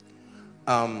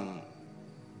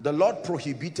 The Lord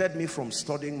prohibited me from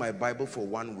studying my Bible for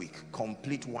 1 week,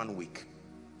 complete 1 week.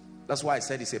 That's why I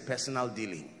said it's a personal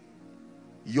dealing.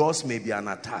 Yours may be an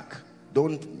attack.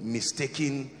 Don't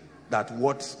mistaken that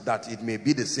it may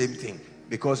be the same thing,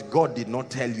 because God did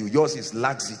not tell you. Yours is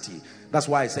laxity. That's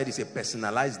why I said it's a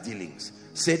personalized dealings.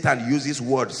 Satan uses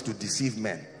words to deceive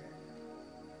men.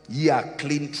 Ye are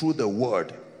clean through the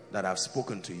word that I've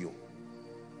spoken to you.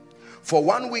 For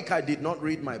 1 week I did not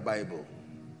read my Bible.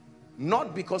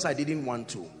 Not because I didn't want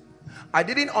to. I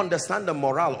didn't understand the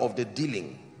morale of the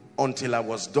dealing until I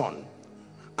was done.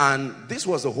 And this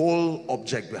was the whole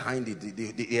object behind it.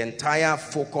 The entire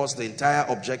focus, the entire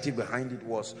objective behind it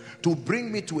was to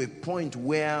bring me to a point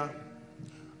where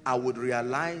I would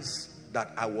realize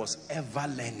that I was ever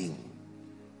learning,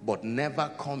 but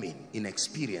never coming in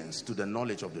experience to the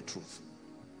knowledge of the truth.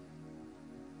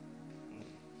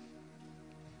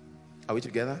 Are we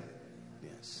together?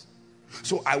 Yes.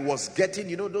 So I was getting,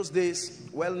 you know, those days,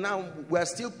 well, now we're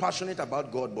still passionate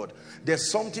about God, but there's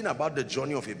something about the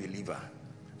journey of a believer.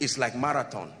 It's like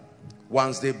marathon.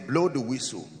 Once they blow the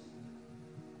whistle,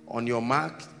 on your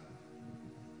mark,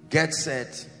 get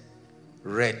set,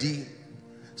 ready.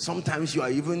 Sometimes you are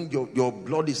even, your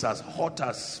blood is as hot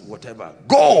as whatever.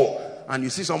 Go! And you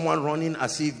see someone running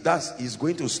as if that is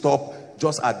going to stop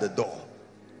just at the door.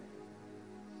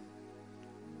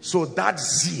 So that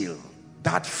zeal,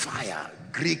 that fire,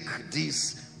 Greek,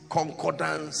 this,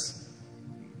 concordance,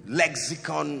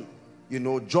 lexicon, you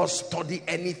know, just study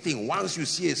anything. Once you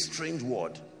see a strange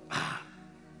word,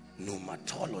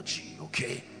 pneumatology,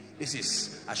 okay? This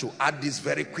is, I should add this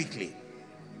very quickly.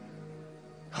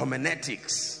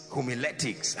 Homiletics.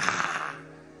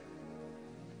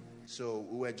 So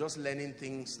we were just learning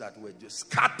things that were just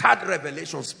scattered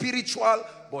revelation, spiritual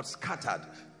but scattered.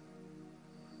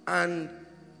 And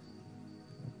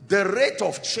the rate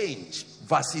of change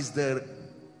versus the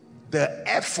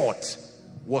effort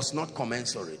was not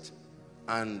commensurate.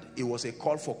 And it was a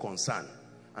call for concern.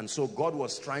 And so God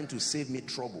was trying to save me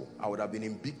trouble. I would have been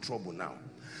in big trouble now.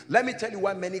 Let me tell you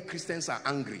why many Christians are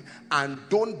angry and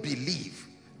don't believe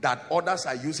that others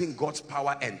are using God's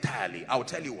power entirely. I'll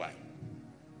tell you why.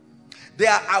 They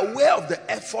are aware of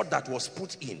the effort that was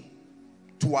put in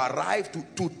to arrive,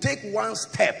 to take one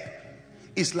step.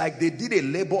 It's like they did a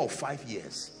labor of 5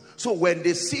 years. So when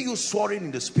they see you soaring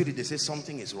in the spirit, they say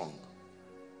something is wrong.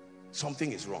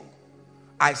 Something is wrong.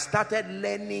 I started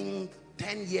learning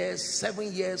 10 years,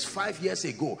 7 years, 5 years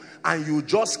ago, and you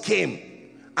just came,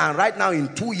 and right now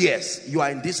in 2 years you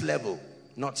are in this level.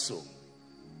 Not so.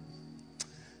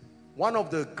 One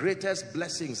of the greatest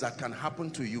blessings that can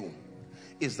happen to you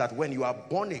is that when you are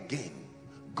born again,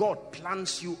 God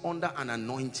plants you under an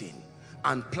anointing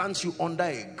and plants you under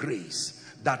a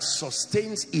grace that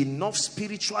sustains enough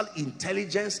spiritual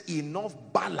intelligence, enough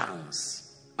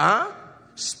balance.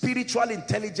 Spiritual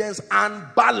intelligence and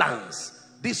balance.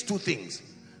 These two things.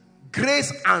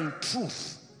 Grace and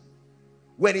truth.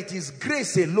 When it is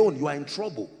grace alone, you are in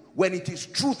trouble. When it is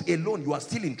truth alone, you are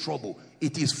still in trouble.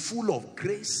 It is full of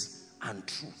grace and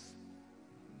truth.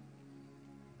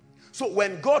 So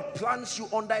when God plants you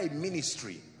under a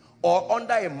ministry or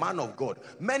under a man of God,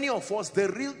 many of us, the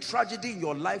real tragedy in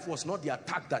your life was not the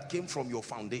attack that came from your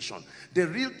foundation. The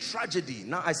real tragedy,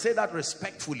 now I say that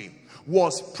respectfully,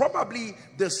 was probably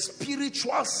the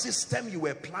spiritual system you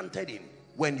were planted in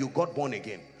when you got born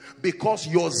again. Because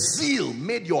your zeal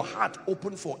made your heart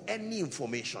open for any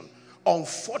information.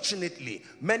 Unfortunately,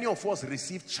 many of us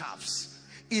received chaffs.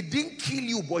 It didn't kill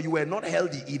you, but you were not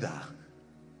healthy either.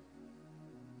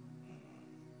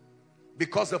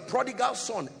 Because the prodigal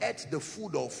son ate the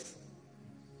food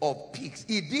of pigs.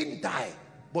 He didn't die,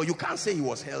 but you can't say he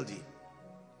was healthy.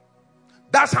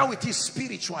 That's how it is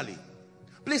spiritually.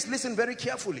 Please listen very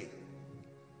carefully.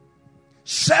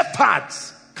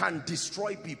 Shepherds can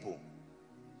destroy people.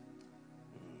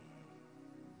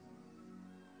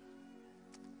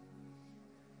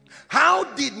 How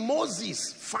did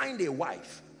Moses find a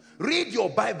wife? Read your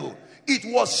Bible. It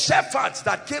was shepherds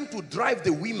that came to drive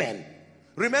the women.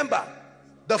 Remember,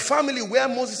 the family where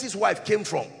Moses' wife came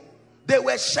from, they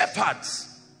were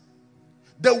shepherds.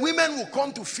 The women will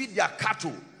come to feed their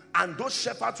cattle, and those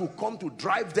shepherds will come to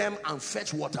drive them and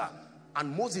fetch water.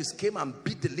 And Moses came and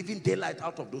beat the living daylight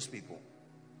out of those people.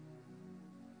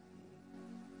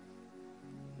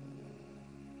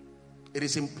 It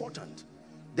is important.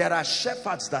 There are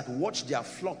shepherds that watch their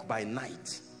flock by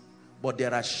night, but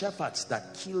there are shepherds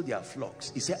that kill their flocks.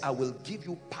 He said, I will give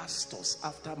you pastors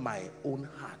after my own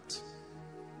heart.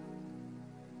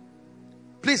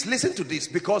 Please listen to this,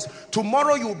 because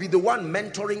tomorrow you will be the one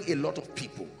mentoring a lot of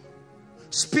people.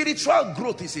 Spiritual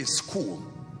growth is a school.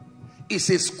 It's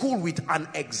a school with an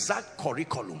exact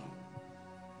curriculum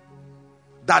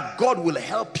that God will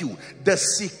help you. The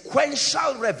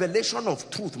sequential revelation of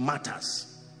truth matters.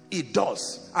 It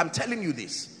does. I'm telling you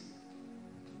this.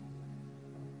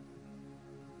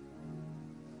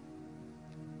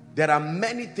 There are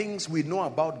many things we know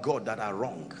about God that are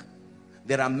wrong.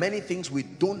 There are many things we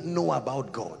don't know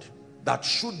about God that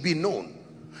should be known.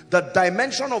 The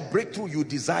dimension of breakthrough you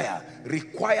desire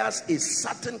requires a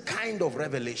certain kind of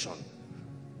revelation.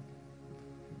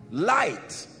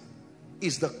 Light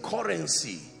is the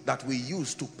currency that we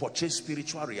use to purchase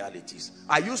spiritual realities.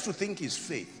 I used to think it's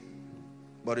faith.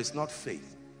 But it's not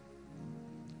faith.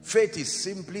 Faith is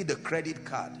simply the credit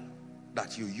card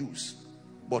that you use.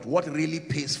 But what really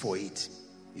pays for it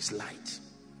is light.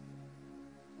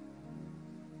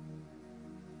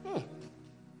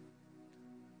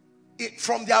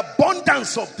 From the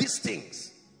abundance of these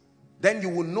things, then you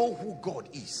will know who God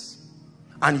is.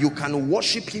 And you can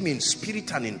worship him in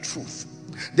spirit and in truth.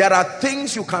 There are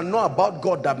things you can know about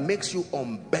God that makes you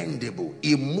unbendable,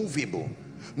 immovable.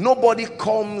 Nobody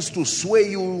comes to sway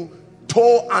you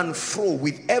to and fro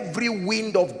with every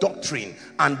wind of doctrine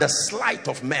and the sleight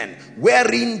of men,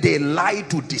 wherein they lie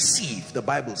to deceive, the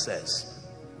Bible says.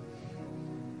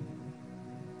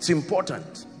 It's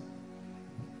important.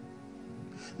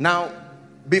 Now,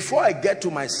 before I get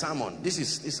to my sermon,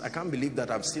 I can't believe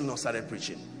that I've still not started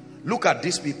preaching. Look at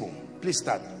these people. Please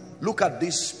start. Look at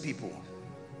these people.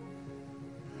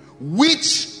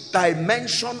 Which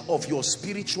dimension of your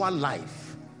spiritual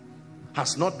life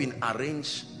has not been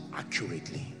arranged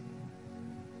accurately?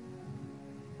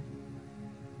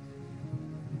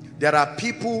 There are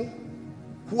people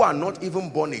who are not even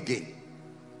born again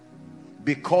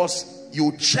because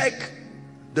you check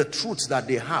the truths that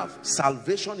they have.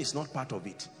 Salvation is not part of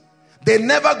it. They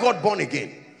never got born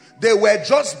again. They were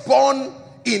just born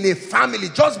in a family.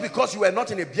 Just because you were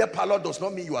not in a beer parlor does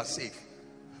not mean you are safe.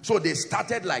 So they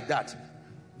started like that.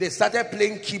 They started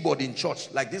playing keyboard in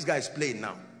church like this guy is playing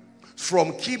now.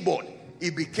 From keyboard, he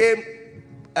became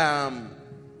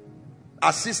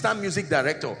assistant music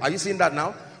director. Are you seeing that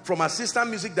now? From assistant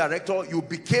music director, you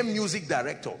became music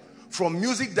director. From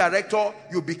music director,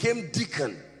 you became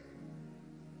deacon.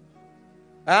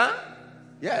 Huh?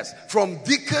 Yes. From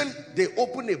deacon, they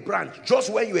opened a branch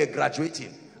just when you were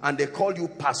graduating. And they call you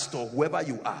pastor, whoever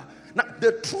you are. Now,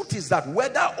 the truth is that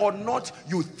whether or not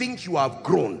you think you have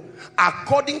grown,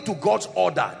 according to God's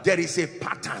order, there is a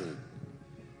pattern.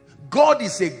 God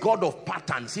is a God of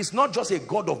patterns. He's not just a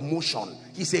God of motion.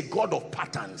 He's a God of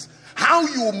patterns. How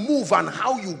you move and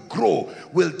how you grow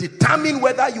will determine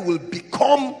whether you will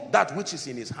become that which is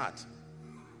in his heart.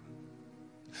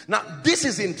 Now, this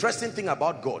is the interesting thing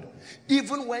about God.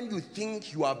 Even when you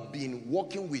think you have been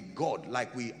walking with God,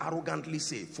 like we arrogantly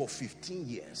say, for 15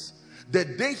 years, the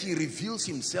day he reveals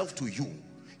himself to you,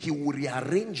 he will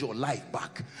rearrange your life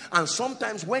back. And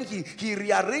sometimes when he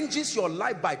rearranges your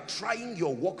life by trying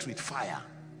your works with fire,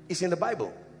 it's in the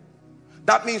Bible.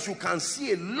 That means you can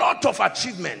see a lot of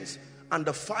achievements and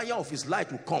the fire of his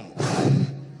light will come.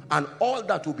 And all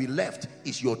that will be left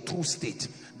is your true state.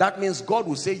 That means God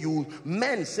will say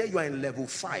men say you are in level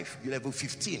 5, level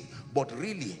 15, but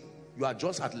really you are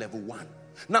just at level 1.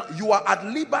 Now you are at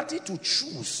liberty to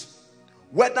choose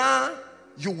whether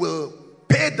you will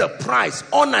pay the price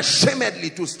unashamedly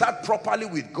to start properly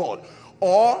with God,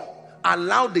 or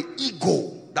allow the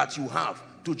ego that you have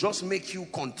to just make you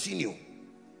continue.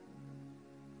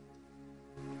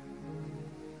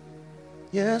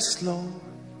 Yes, Lord.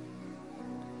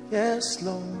 Yes,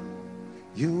 Lord.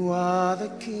 You are the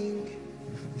King.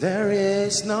 There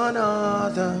is none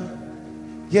other.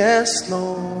 Yes,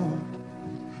 Lord.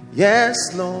 Yes,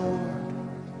 Lord.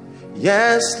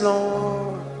 Yes,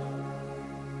 Lord.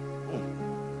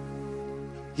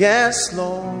 Yes,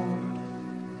 Lord.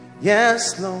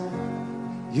 Yes, Lord,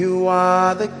 you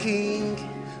are the King.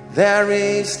 There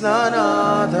is none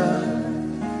other.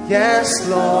 Yes,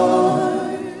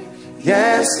 Lord.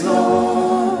 Yes,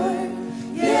 Lord.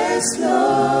 Yes,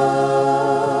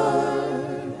 Lord.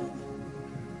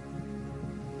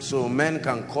 So men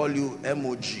can call you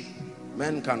MOG.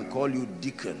 Men can call you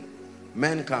deacon.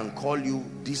 Men can call you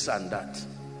this and that.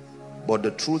 But the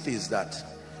truth is that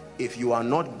if you are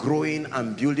not growing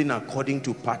and building according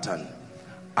to pattern,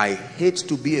 I hate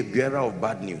to be a bearer of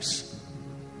bad news,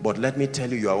 but let me tell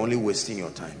you, you are only wasting your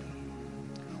time.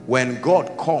 When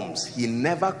God comes, he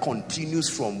never continues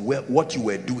from what you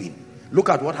were doing. Look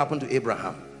at what happened to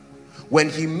Abraham. When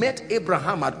he met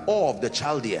Abraham at Ur of the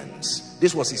Chaldeans,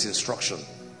 this was his instruction.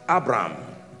 Abraham,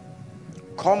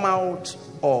 come out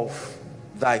of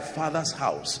thy father's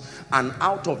house and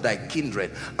out of thy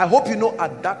kindred. I hope you know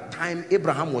at that time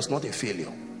Abraham was not a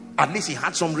failure. At least he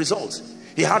had some results.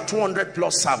 He had 200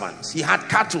 plus servants. He had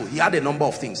cattle. He had a number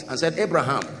of things. And said,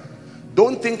 Abraham,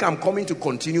 don't think I'm coming to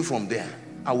continue from there.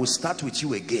 I will start with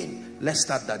you again. Let's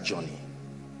start that journey.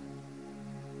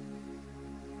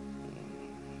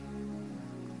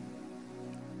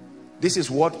 This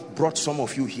is what brought some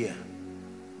of you here.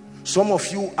 Some of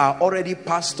you are already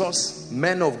pastors,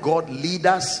 men of God,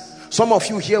 leaders. Some of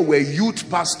you here were youth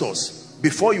pastors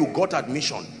before you got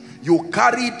admission. You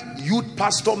carried youth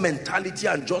pastor mentality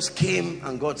and just came,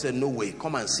 and God said, no way,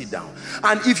 come and sit down.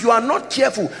 And if you are not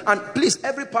careful, and please,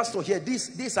 every pastor here,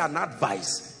 this is an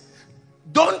advice.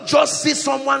 Don't just see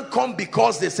someone come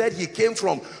because they said he came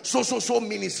from so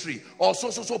ministry or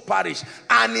so parish,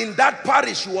 and in that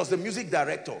parish he was the music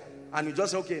director, and you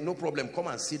just say, okay, no problem, come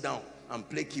and sit down and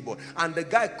play keyboard. And the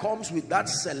guy comes with that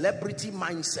celebrity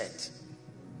mindset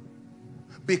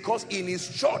because in his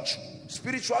church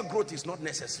spiritual growth is not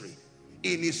necessary.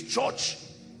 In his church,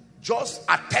 just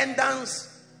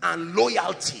attendance and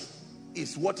loyalty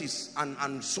is what is,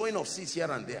 and sowing of seeds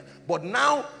here and there. But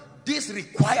now, this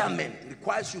requirement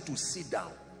requires you to sit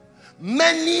down.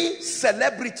 Many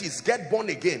celebrities get born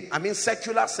again. I mean,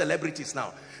 secular celebrities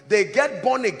now. They get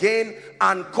born again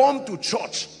and come to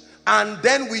church, and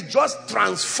then we just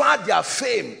transfer their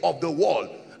fame of the world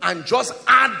and just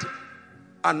add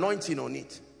anointing on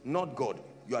it. Not God.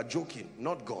 You are joking.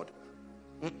 Not God.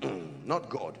 Not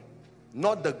God.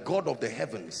 Not the God of the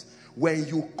heavens. When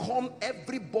you come,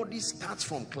 everybody starts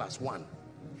from class 1.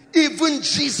 Even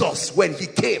Jesus, when he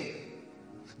came,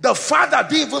 the Father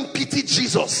didn't even pity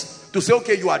Jesus to say,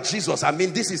 okay, you are Jesus. I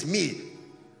mean, this is me.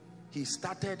 He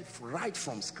started right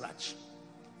from scratch.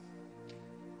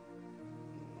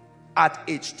 At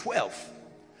age 12,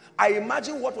 I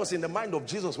imagine what was in the mind of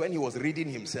Jesus when he was reading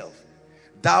himself.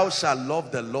 Thou shalt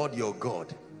love the Lord your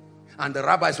God. And the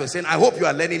rabbis were saying, I hope you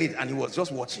are learning it. And he was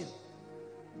just watching.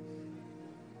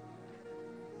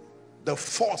 The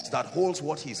force that holds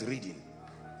what he's reading.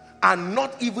 And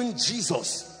not even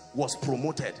Jesus was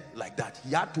promoted like that.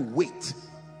 He had to wait.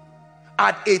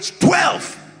 At age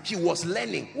 12, he was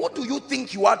learning. What do you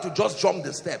think you are to just jump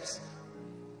the steps?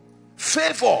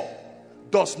 Favor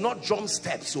does not jump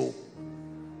steps. So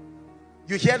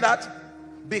you hear that?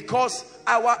 Because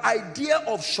our idea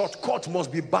of shortcut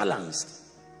must be balanced.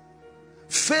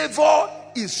 Favor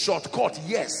is shortcut,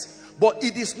 yes, but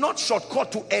it is not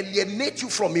shortcut to alienate you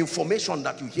from information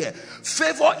that you hear.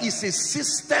 Favor is a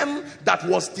system that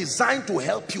was designed to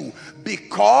help you,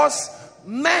 because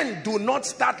men do not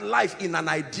start life in an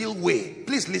ideal way.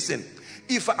 Please listen.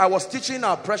 If I was teaching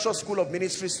our precious School of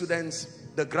Ministry students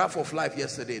the graph of life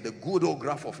yesterday, the good old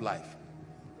graph of life.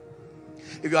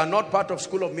 If you are not part of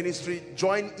School of Ministry,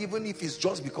 join, even if it's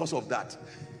just because of that.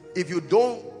 If you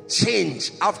don't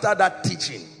change after that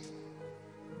teaching,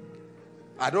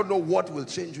 I don't know what will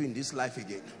change you in this life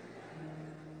again.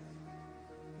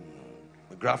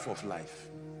 The graph of life.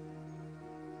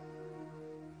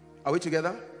 Are we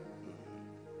together?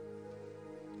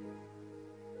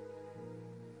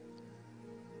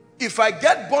 If I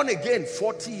get born again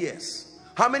 40 years,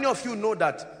 how many of you know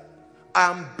that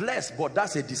I'm blessed, but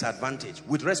that's a disadvantage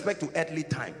with respect to earthly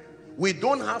time? We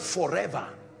don't have forever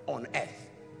on earth.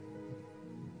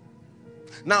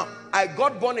 Now, I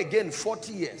got born again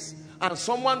 40 years, and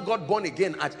someone got born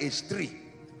again at age 3.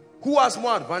 Who has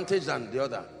more advantage than the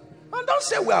other? And don't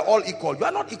say we are all equal. You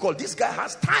are not equal. This guy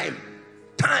has time.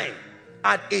 Time.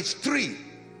 At age 3,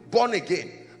 born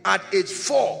again. At age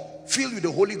 4, filled with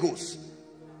the Holy Ghost.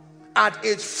 At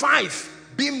age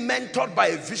 5, being mentored by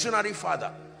a visionary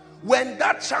father. When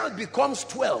that child becomes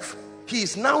 12, he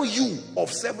is now you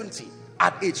of 70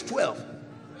 at age 12.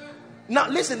 Now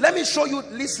listen, let me show you,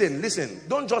 listen,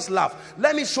 don't just laugh.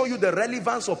 Let me show you the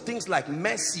relevance of things like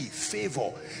mercy,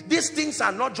 favor. These things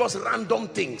are not just random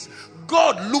things.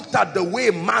 God looked at the way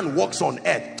man walks on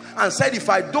earth and said, if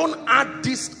I don't add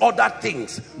these other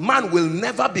things, man will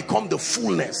never become the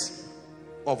fullness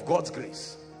of God's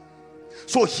grace.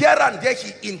 So here and there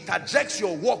he interjects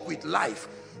your walk with life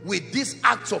with these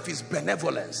acts of his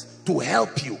benevolence to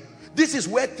help you. This is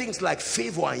where things like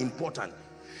favor are important.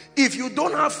 If you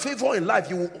don't have favor in life,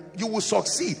 you will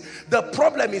succeed. The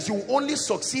problem is you will only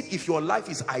succeed if your life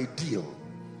is ideal.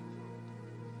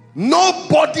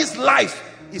 Nobody's life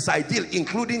is ideal,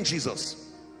 including Jesus.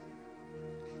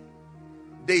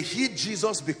 They hid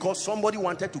Jesus because somebody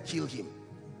wanted to kill him.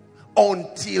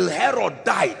 Until Herod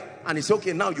died and he said,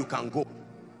 okay, now you can go.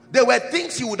 There were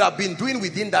things he would have been doing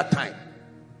within that time.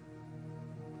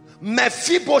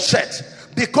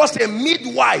 Mephibosheth, because a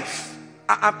midwife,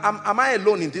 am I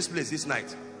alone in this place this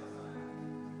night?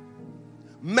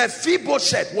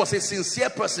 Mephibosheth was a sincere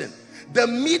person. The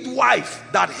midwife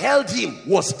that held him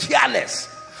was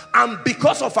careless, and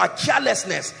because of her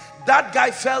carelessness, that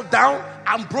guy fell down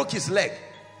and broke his leg.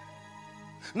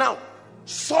 Now,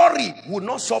 sorry would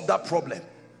not solve that problem,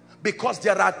 because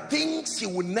there are things he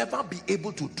will never be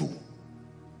able to do.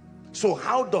 So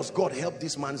how does God help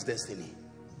this man's destiny?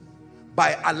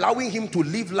 By allowing him to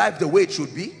live life the way it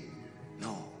should be?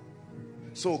 No.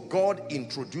 So God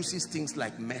introduces things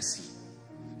like mercy.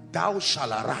 Thou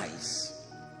shalt arise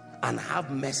and have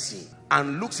mercy.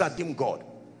 And looks at him, God,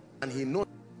 and he knows.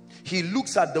 He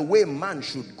looks at the way man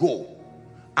should go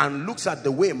and looks at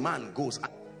the way man goes.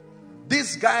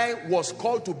 This guy was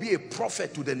called to be a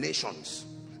prophet to the nations.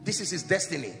 This is his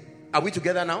destiny. Are we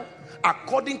together now?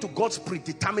 According to God's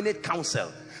predeterminate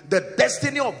counsel, the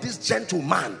destiny of this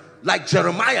gentleman, like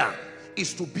Jeremiah,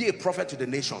 is to be a prophet to the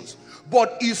nations.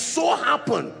 But it so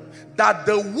happened that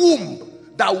the womb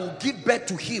that will give birth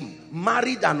to him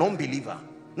married an unbeliever.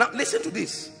 Now listen to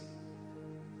this.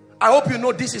 I hope you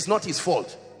know this is not his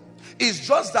fault. It's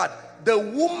just that the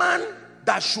woman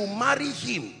that should marry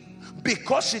him,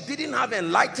 because she didn't have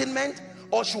enlightenment,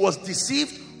 or she was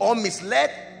deceived or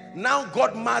misled, now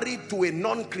got married to a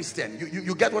non-Christian.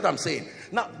 You get what I'm saying?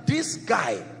 Now this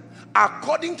guy,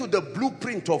 according to the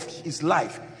blueprint of his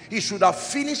life, he should have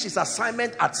finished his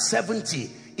assignment at 70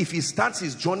 if he starts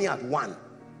his journey at 1.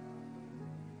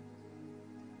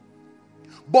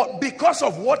 But because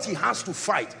of what he has to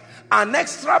fight, an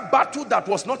extra battle that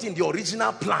was not in the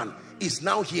original plan is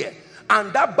now here.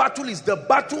 And that battle is the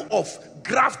battle of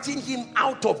grafting him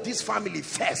out of this family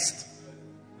first.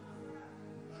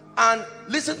 And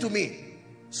listen to me,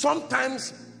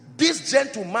 sometimes this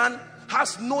gentleman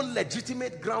has no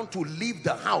legitimate ground to leave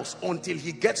the house until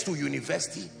he gets to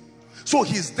university. So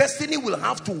his destiny will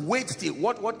have to wait till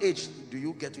what age do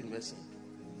you get to university?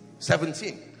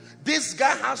 17. This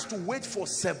guy has to wait for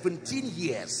 17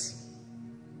 years.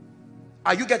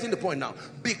 Are you getting the point now?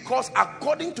 Because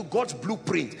according to God's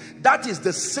blueprint, that is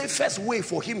the safest way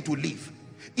for him to live.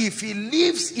 If he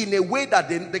lives in a way that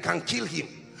they can kill him,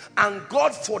 and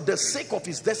God, for the sake of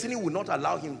his destiny, will not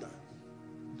allow him that.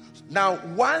 Now,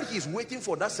 while he's waiting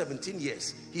for that 17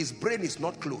 years, his brain is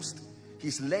not closed.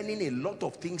 He's learning a lot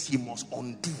of things he must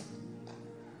undo.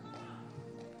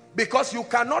 Because you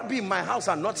cannot be in my house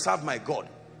and not serve my God.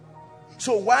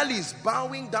 So while he's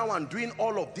bowing down and doing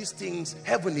all of these things,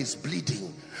 heaven is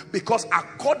bleeding. Because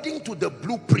according to the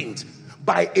blueprint,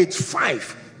 by age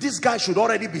 5, this guy should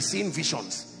already be seeing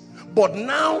visions. But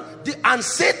now, and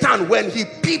Satan, when he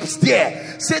peeps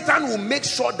there, Satan will make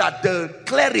sure that the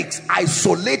clerics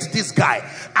isolate this guy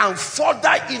and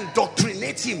further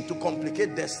indoctrinate him to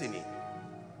complicate destiny.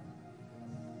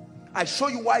 I show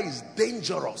you why it's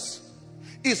dangerous.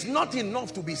 It's not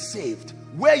enough to be saved.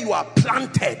 Where you are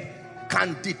planted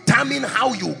can determine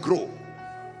how you grow.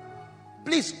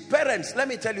 Please, parents, let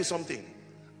me tell you something.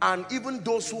 And even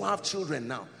those who have children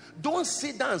now, don't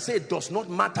sit down and say it does not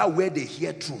matter where they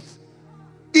hear truth.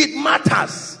 It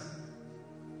matters.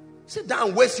 Sit down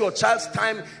and waste your child's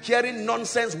time hearing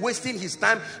nonsense, wasting his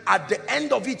time. At the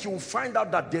end of it, you will find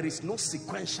out that there is no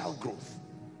sequential growth.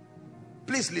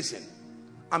 Please listen.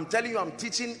 I'm telling you, I'm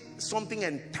teaching something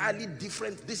entirely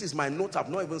different. This is my note. I've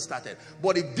not even started.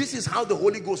 But if this is how the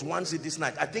Holy Ghost wants it this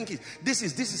night, I think this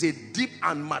is a deep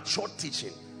and mature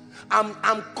teaching.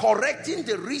 I'm correcting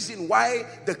the reason why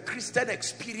the Christian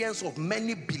experience of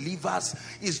many believers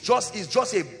is just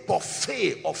a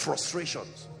buffet of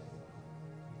frustrations.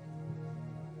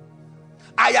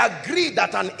 I agree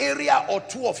that an area or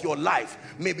two of your life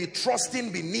may be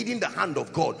trusting, be needing the hand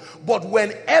of God. But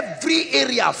when every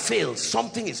area fails,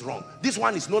 something is wrong. This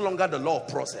one is no longer the law of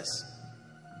process.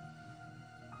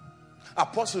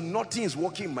 Apostle, nothing is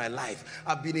working in my life.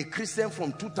 I've been a Christian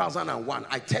from 2001.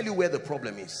 I tell you where the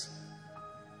problem is.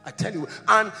 I tell you.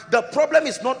 And the problem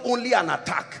is not only an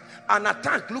attack. An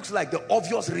attack looks like the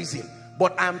obvious reason.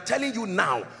 But I'm telling you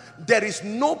now, there is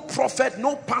no prophet,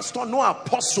 no pastor, no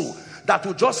apostle that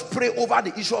will just pray over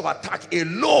the issue of attack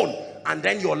alone and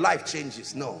then your life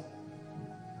changes. No.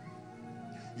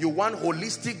 You want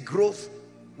holistic growth,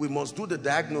 we must do the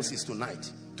diagnosis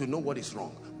tonight to know what is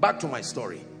wrong. Back to my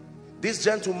story. This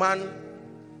gentleman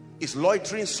is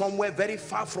loitering somewhere very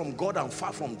far from God and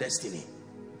far from destiny.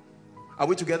 Are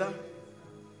we together?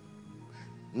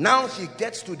 Now he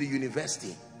gets to the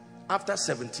university after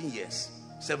 17 years.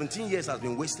 17 years has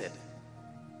been wasted.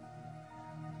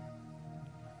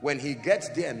 When he gets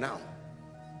there now,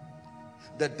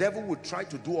 the devil will try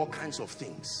to do all kinds of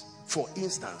things. For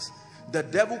instance, the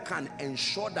devil can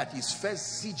ensure that his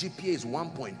first CGPA is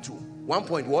 1.2. 1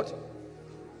 point what?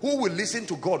 Who will listen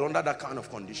to God under that kind of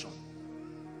condition?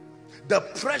 The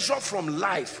pressure from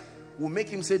life will make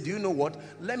him say, do you know what?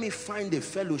 Let me find a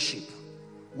fellowship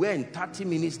where in 30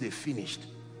 minutes they finished.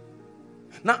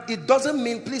 Now, it doesn't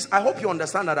mean, please, I hope you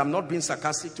understand that I'm not being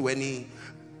sarcastic to any.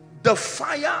 The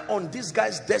fire on this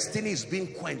guy's destiny is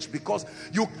being quenched because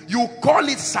you call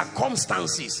it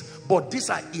circumstances, but these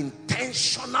are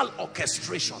intentional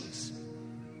orchestrations.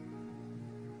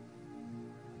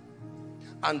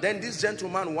 And then this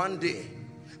gentleman one day,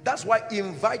 that's why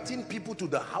inviting people to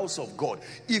the house of God,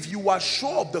 if you are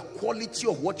sure of the quality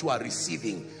of what you are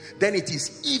receiving, then it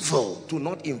is evil to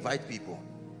not invite people.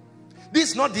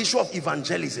 This is not the issue of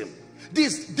evangelism.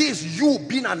 This is you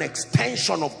being an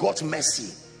extension of God's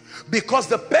mercy. Because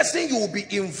the person you will be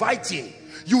inviting,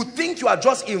 you think you are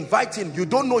just inviting, you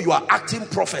don't know you are acting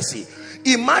prophecy.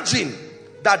 Imagine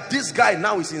that this guy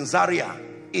now is in Zaria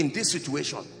in this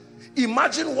situation.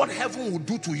 Imagine what heaven would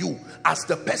do to you as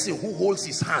the person who holds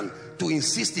his hand to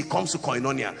insist he comes to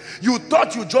Koinonia. You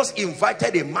thought you just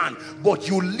invited a man, but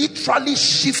you literally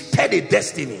shifted a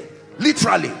destiny.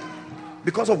 Literally.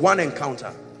 Because of one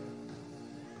encounter.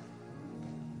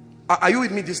 Are you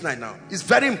with me this night now? It's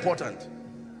very important.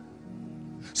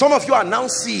 Some of you are now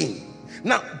seeing.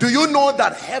 Now, do you know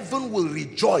that heaven will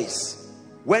rejoice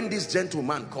when this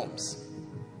gentleman comes?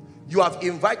 You have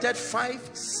invited 5,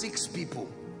 6 people,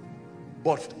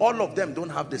 but all of them don't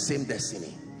have the same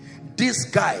destiny. This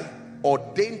guy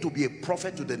ordained to be a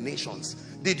prophet to the nations.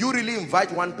 Did you really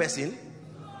invite one person?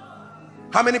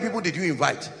 How many people did you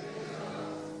invite?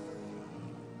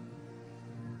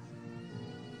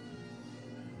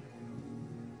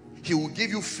 He will give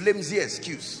you flimsy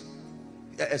excuses.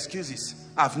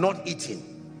 I've not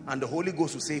eaten, and the Holy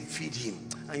Ghost will say feed him,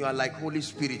 and you are like, Holy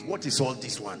Spirit, what is all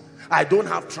this one? I don't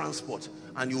have transport,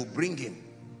 and you bring him.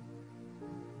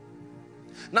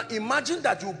 Now imagine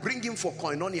that you bring him for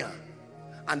Koinonia,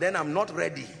 and then I'm not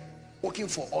ready, working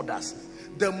for others.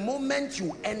 The moment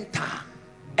you enter,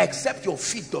 except your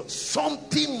feet don't,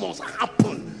 something must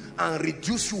happen and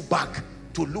reduce you back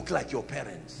to look like your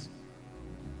parents.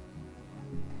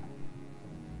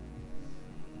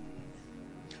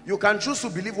 You can choose to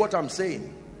believe what I'm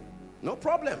saying. No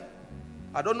problem.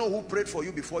 I don't know who prayed for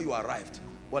you before you arrived.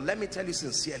 But let me tell you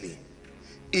sincerely.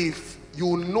 If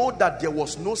you know that there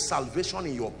was no salvation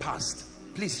in your past,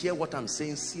 please hear what I'm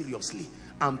saying seriously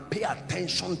and pay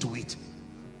attention to it.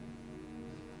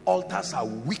 Altars are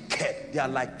wicked. They are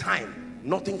like time.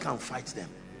 Nothing can fight them.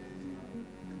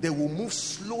 They will move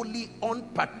slowly,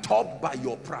 unperturbed by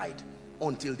your pride,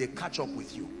 until they catch up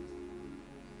with you.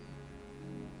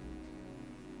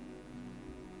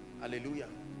 Hallelujah.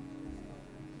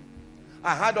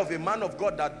 I heard of a man of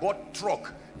God that bought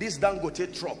truck, this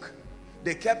Dangote truck.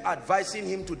 They kept advising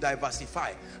him to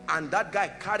diversify, and that guy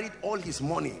carried all his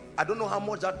money. I don't know how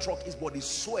much that truck is, but it's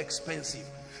so expensive.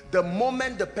 The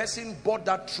moment the person bought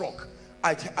that truck,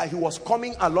 he was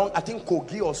coming along, I think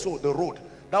Kogi or so, the road.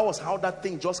 That was how that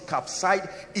thing just capsized.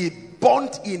 It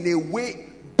burnt in a way,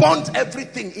 burnt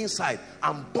everything inside,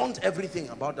 and burnt everything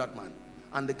about that man.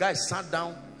 And the guy sat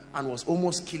down and was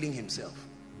almost killing himself.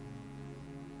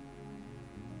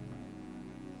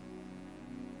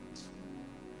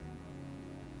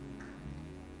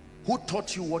 Who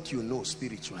taught you what you know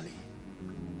spiritually?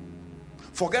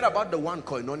 Forget about the one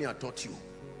Koinonia taught you.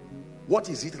 What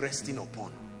is it resting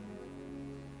upon?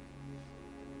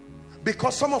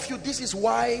 Because some of you, this is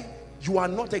why you are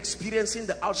not experiencing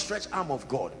the outstretched arm of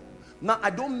God. Now,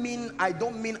 I don't mean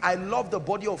I love the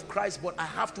body of Christ, but I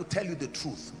have to tell you the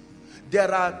truth.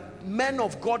 There are men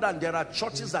of God and there are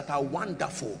churches that are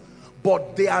wonderful,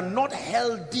 but they are not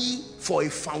healthy for a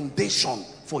foundation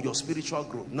for your spiritual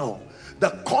growth. No. The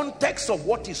context of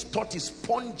what is taught is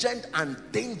pungent and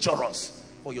dangerous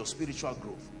for your spiritual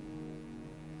growth.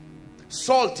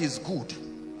 Salt is good.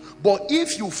 But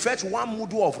if you fetch 1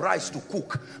 mudu of rice to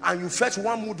cook and you fetch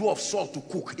 1 mudu of salt to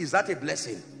cook, is that a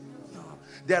blessing? No.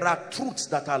 There are truths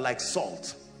that are like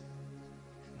salt.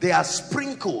 They are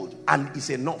sprinkled and it's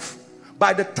enough.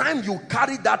 By the time you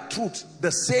carry that truth,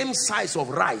 the same size of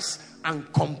rice,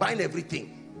 and combine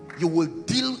everything, you will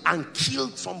deal and kill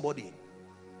somebody.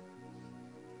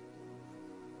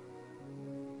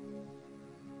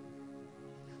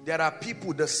 There are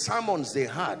people, the sermons they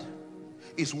had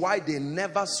is why they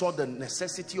never saw the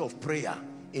necessity of prayer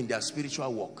in their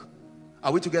spiritual walk.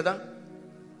 Are we together?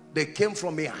 They came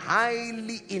from a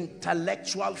highly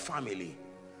intellectual family.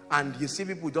 And you see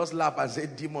people just laugh and say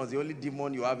demons. The only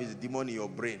demon you have is a demon in your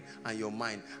brain and your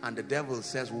mind. And the devil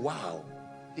says, wow,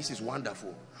 this is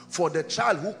wonderful. For the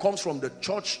child who comes from the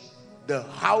church, the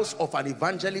house of an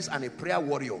evangelist and a prayer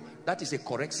warrior, that is a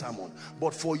correct sermon.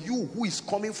 But for you who is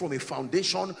coming from a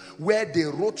foundation where they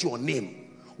wrote your name,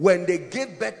 when they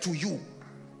gave birth to you,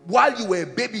 while you were a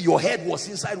baby, your head was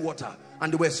inside water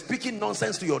and they were speaking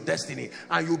nonsense to your destiny,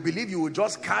 and you believe you will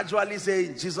just casually say,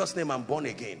 in Jesus' name, I'm born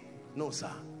again. No,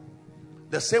 sir.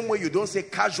 The same way you don't say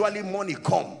casually, money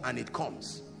come, and it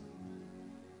comes.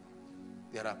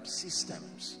 There are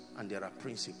systems and there are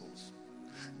principles.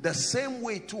 The same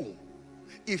way too,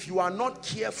 if you are not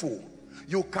careful,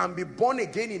 you can be born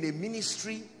again in a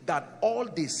ministry that all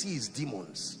they see is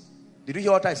demons. Did you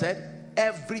hear what I said?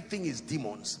 Everything is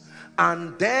demons.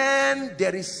 And then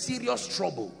there is serious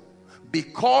trouble,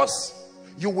 because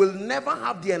you will never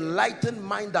have the enlightened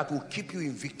mind that will keep you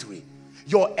in victory.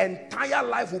 Your entire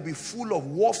life will be full of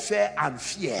warfare and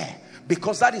fear,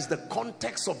 because that is the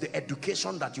context of the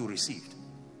education that you received.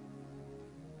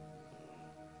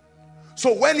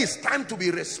 So when it's time to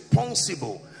be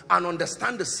responsible and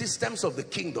understand the systems of the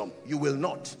kingdom, you will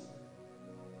not.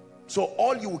 So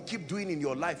all you will keep doing in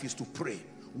your life is to pray.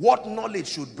 What knowledge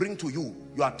should bring to you,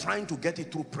 you are trying to get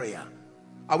it through prayer.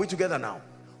 Are we together now?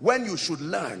 When you should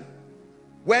learn,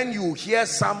 when you hear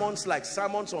sermons like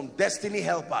sermons on destiny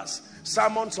helpers,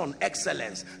 sermons on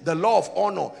excellence, the law of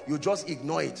honor, you just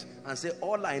ignore it and say,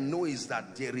 all I know is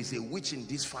that there is a witch in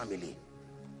this family.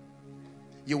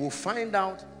 You will find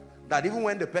out that even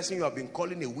when the person you have been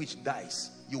calling a witch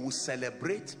dies, you will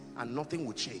celebrate and nothing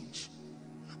will change,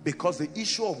 because the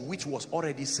issue of witch was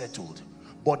already settled.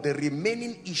 But the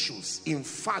remaining issues, in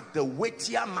fact the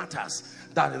weightier matters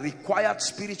that required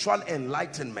spiritual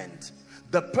enlightenment,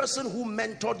 the person who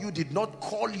mentored you did not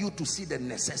call you to see the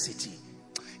necessity.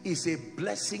 It's a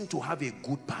blessing to have a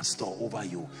good pastor over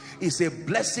you. It's a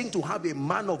blessing to have a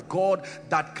man of God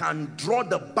that can draw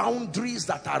the boundaries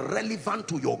that are relevant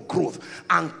to your growth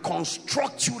and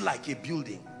construct you like a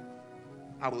building.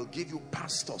 I will give you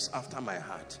pastors after my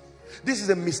heart. This is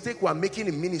a mistake we are making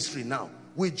in ministry now.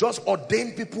 We just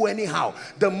ordain people anyhow.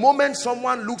 The moment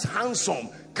someone looks handsome,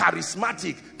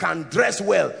 charismatic, can dress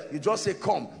well, you just say,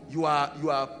 come, you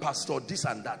are pastor this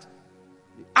and that.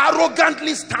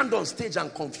 Arrogantly stand on stage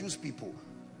and confuse people.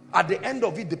 At the end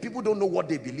of it, the people don't know what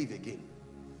they believe again.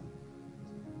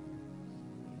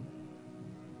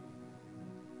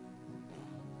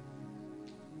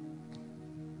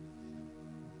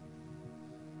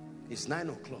 It's 9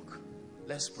 o'clock.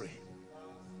 Let's pray.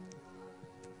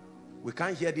 We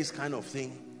can't hear this kind of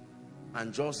thing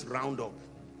and just round up.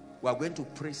 We are going to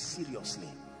pray seriously.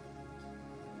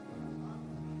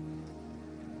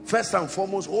 First and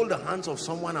foremost, hold the hands of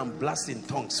someone and blast in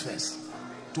tongues first,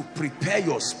 to prepare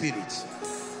your spirit.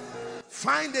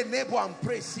 Find a neighbor and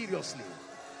pray seriously.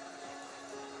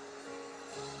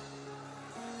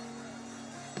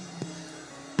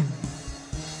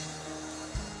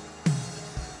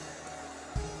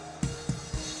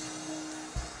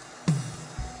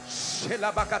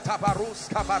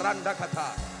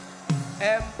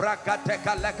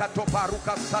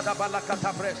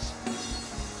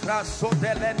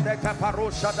 Rasodelende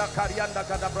kaparosha da karianda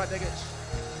kada bradegesh.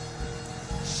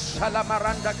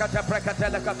 Shalamaranda kata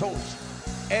prekatele katosh.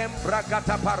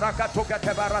 Embrakata parakato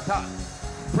katebarata.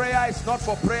 Prayer is not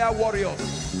for prayer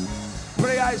warriors.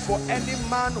 Prayer is for any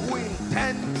man who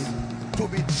intends to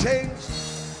be changed,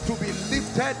 to be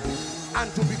lifted,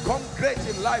 and to become great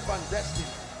in life and destiny.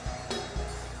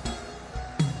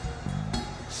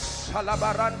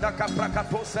 Shalabaranda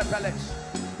kaprakato sepelesh.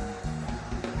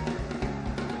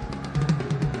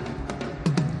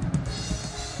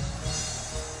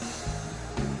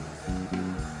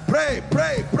 Pray,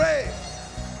 pray, pray.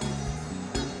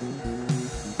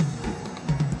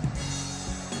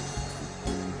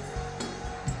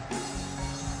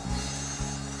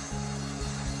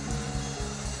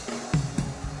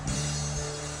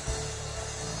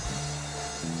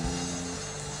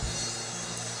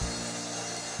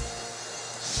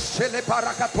 Shele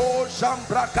parakato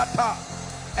jambrakata.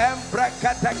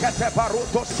 Embrakata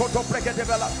baruto soto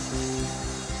breketebela.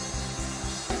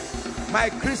 My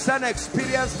Christian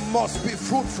experience must be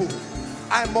fruitful.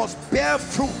 I must bear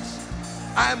fruit.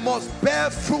 I must bear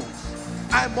fruit.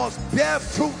 I must bear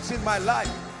fruits in my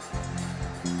life.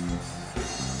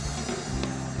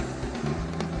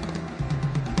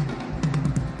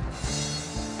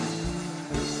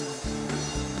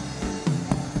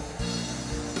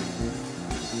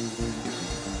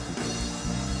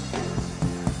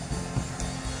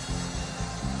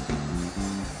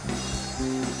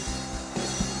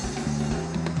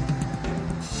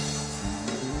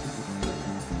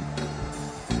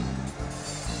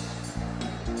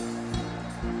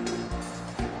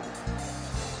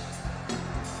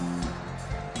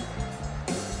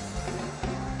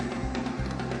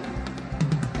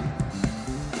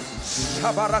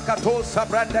 Barakato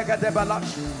sabrandega de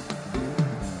balash.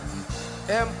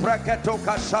 Empreketo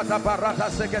kashata barata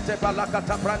segete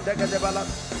balakata brandega de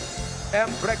balash.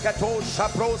 Empreketo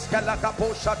shabros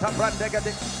kalakapo shata brandega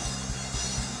de.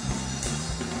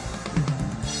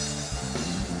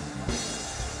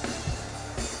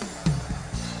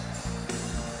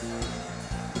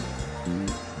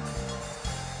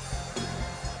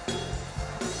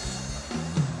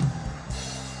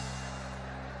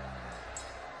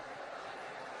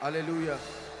 Hallelujah.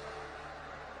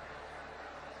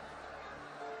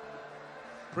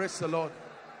 Praise the Lord.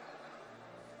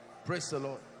 Praise the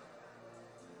Lord.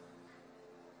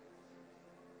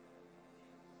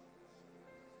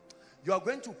 You are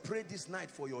going to pray this night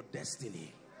for your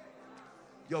destiny.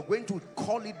 You are going to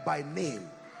call it by name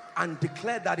and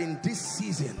declare that in this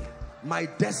season, my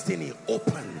destiny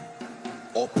open,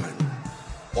 open,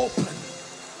 open,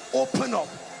 open up.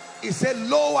 He said,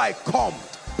 lo, I come.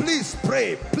 Please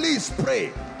pray, please pray.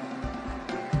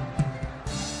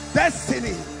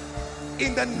 Destiny,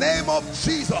 in the name of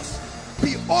Jesus,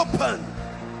 be open.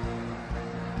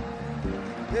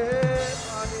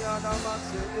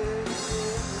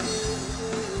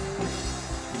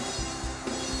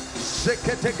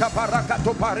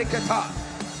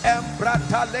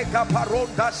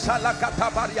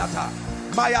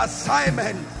 My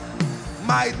assignment,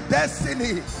 my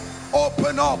destiny,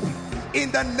 open up. In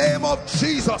the name of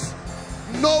Jesus,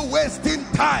 no wasting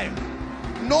time,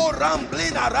 no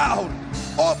rambling around.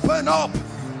 Open up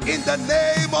in the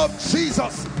name of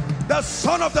Jesus, the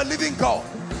Son of the living God.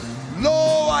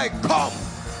 Lo, I come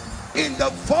in the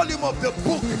volume of the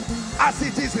book as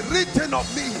it is written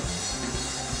of me.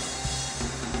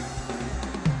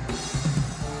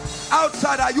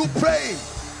 Outside, are you praying?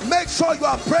 Make sure you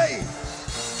are praying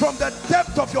from the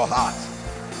depth of your heart.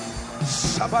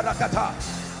 Shabarakata.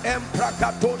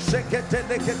 Emprakato shekete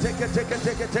lekete kete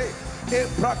kete kete.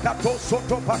 Emprakato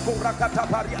soto pakurakata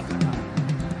pariakata.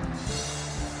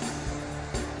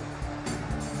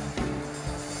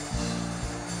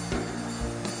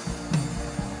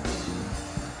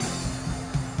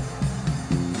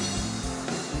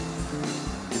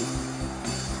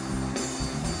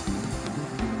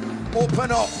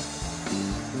 Open up,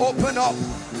 open up,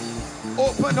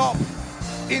 open up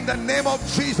in the name of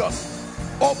Jesus.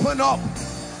 Open up,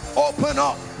 open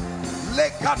up.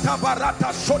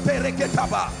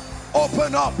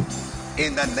 Open up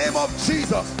in the name of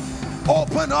Jesus.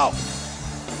 Open up.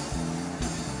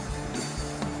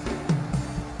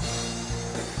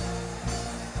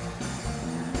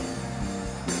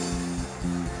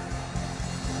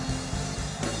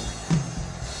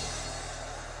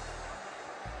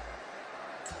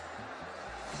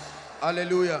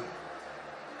 Hallelujah.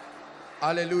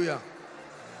 Hallelujah.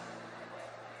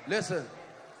 Listen.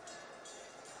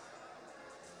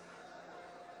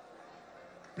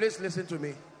 Please listen to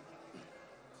me.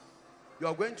 You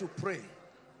are going to pray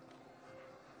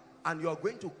and you are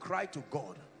going to cry to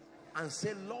God and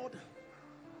say, Lord,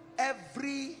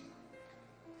 every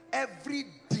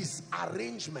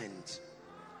disarrangement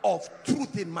of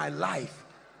truth in my life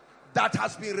that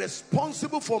has been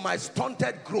responsible for my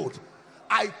stunted growth,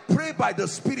 I pray by the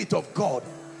Spirit of God,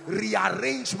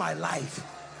 rearrange my life,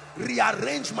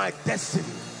 rearrange my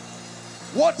destiny.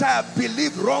 What I have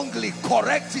believed wrongly,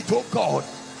 correct it, oh God.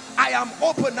 I am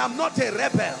open, I'm not a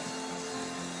rebel.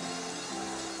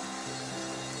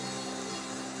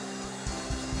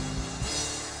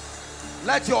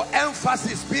 Let your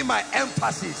emphasis be my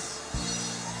emphasis.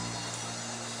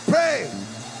 Pray.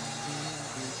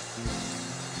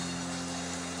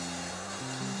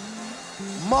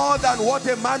 More than what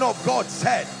a man of God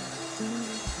said.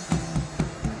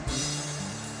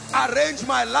 Arrange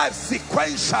my life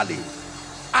sequentially.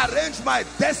 Arrange my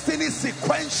destiny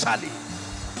sequentially.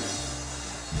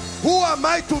 Who am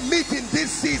I to meet in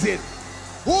this season?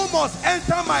 Who must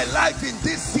enter my life in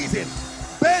this season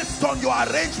based on your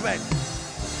arrangement?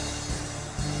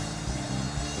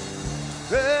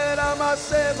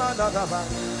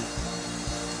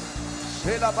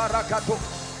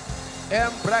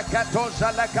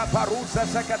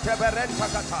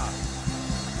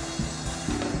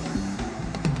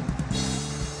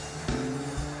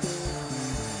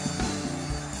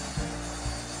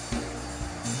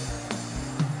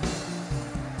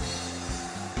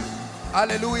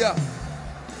 Hallelujah.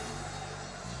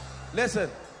 Listen,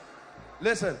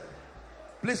 listen.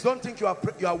 Please don't think you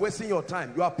are wasting your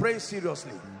time. You are praying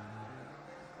seriously.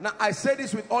 Now, I say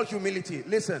this with all humility.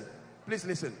 Listen, please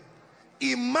listen.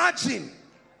 Imagine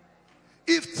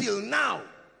if till now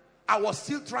I was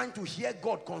still trying to hear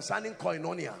God concerning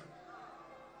koinonia.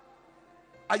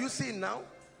 Are you seeing now?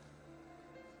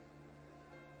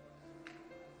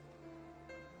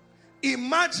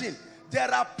 Imagine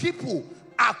there are people,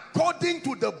 according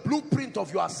to the blueprint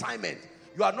of your assignment,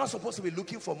 you are not supposed to be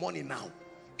looking for money now.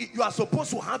 You are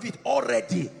supposed to have it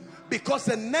already, because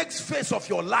the next phase of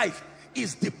your life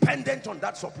is dependent on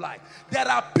that supply. There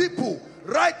are people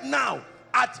right now,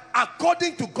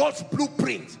 according to God's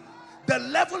blueprint, the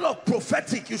level of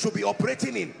prophetic you should be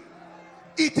operating in,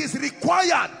 it is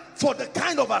required for the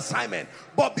kind of assignment,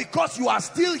 but because you are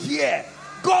still here,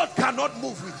 God cannot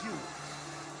move with you.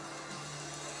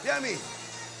 Hear me.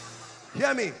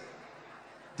 Hear me.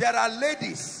 There are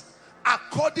ladies,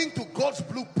 according to God's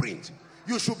blueprint,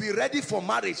 you should be ready for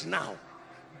marriage now,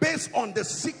 based on the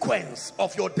sequence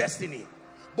of your destiny.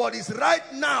 But it's right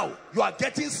now you are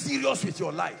getting serious with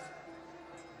your life.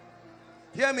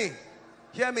 Hear me.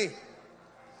 Hear me.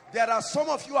 There are some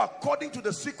of you, according to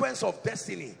the sequence of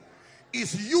destiny,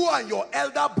 it's you and your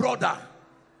elder brother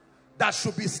that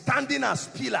should be standing as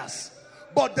pillars,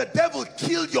 but the devil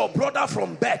killed your brother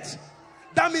from birth.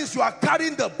 That means you are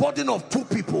carrying the burden of two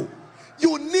people.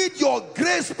 You need your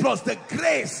grace plus the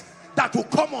grace that will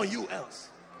come on you else.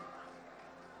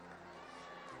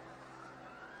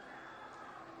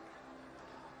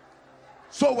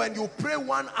 So when you pray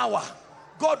 1 hour,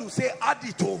 God will say add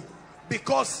it all,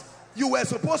 because you were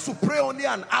supposed to pray only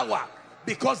an hour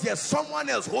because there's someone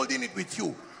else holding it with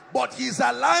you, but he's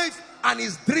alive and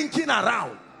he's drinking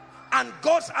around, and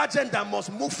God's agenda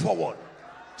must move forward.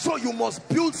 So you must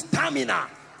build stamina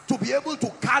to be able to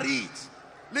carry it.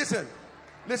 Listen,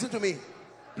 listen to me.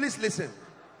 Please listen.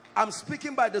 I'm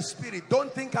speaking by the Spirit.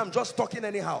 Don't think I'm just talking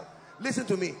anyhow. Listen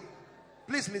to me.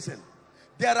 Please listen.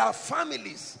 There are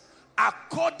families,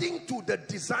 according to the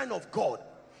design of God,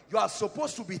 you are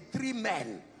supposed to be 3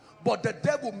 men, but the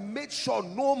devil made sure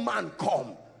no man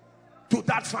come to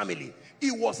that family.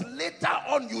 It was later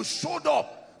on you showed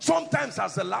up, sometimes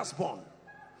as the last born,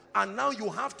 and now you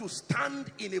have to stand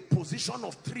in a position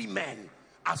of 3 men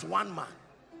as 1 man.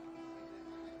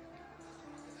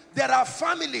 There are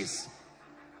families,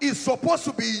 it's supposed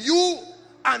to be you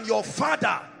and your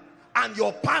father and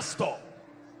your pastor,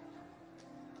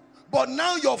 but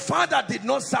now your father did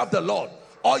not serve the Lord,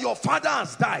 or your father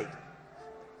has died.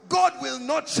 God will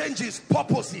not change his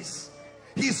purposes.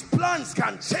 His plans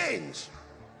can change,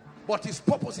 but his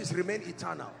purposes remain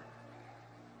eternal.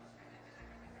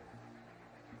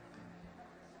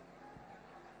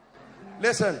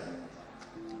 Listen,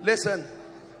 listen.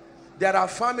 There are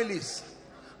families,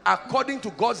 according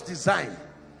to God's design,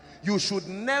 you should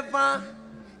never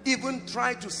even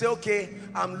try to say, okay,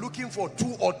 I'm looking for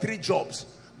 2 or 3 jobs,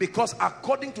 because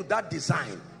according to that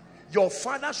design, your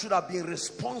father should have been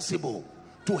responsible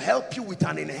to help you with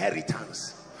an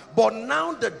inheritance. But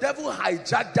now the devil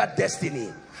hijacked that destiny,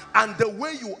 and the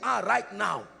way you are right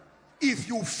now, if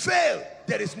you fail,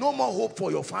 there is no more hope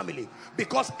for your family,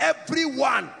 because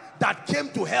everyone that came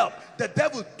to help, the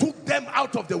devil took them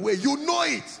out of the way. You know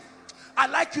it. I'd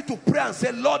like you to pray and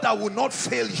say, Lord, I will not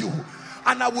fail you,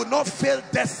 and I will not fail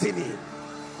destiny.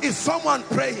 Is someone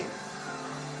praying?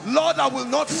 Lord, I will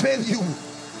not fail you,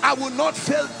 I will not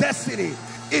fail destiny.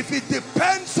 If it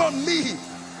depends on me,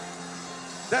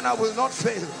 then I will not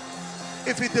fail.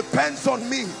 If it depends on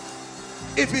me,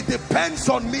 if it depends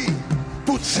on me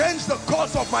to change the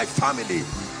course of my family,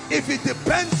 if it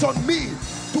depends on me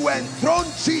to enthrone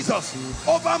Jesus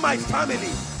over my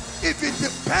family, if it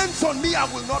depends on me, I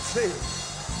will not fail.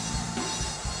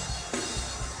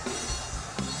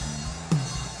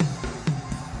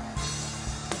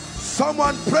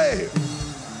 Someone pray.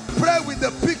 Pray with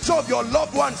the picture of your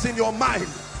loved ones in your mind.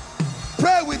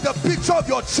 Pray with the picture of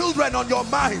your children on your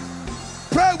mind.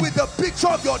 Pray with the picture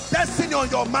of your destiny on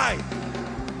your mind.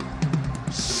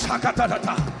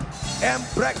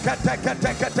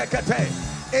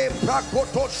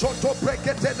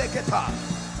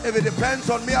 If it depends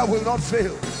on me, I will not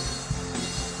fail.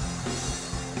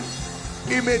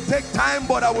 It may take time,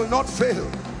 but I will not fail.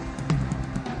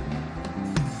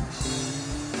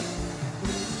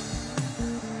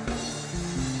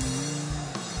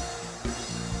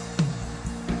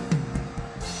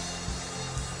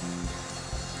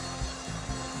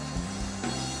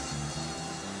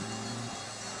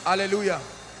 Hallelujah.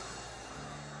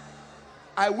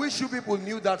 I wish you people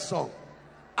knew that song.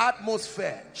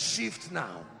 Atmosphere, shift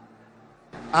now.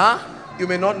 You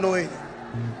may not know it.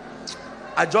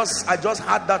 I just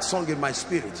had that song in my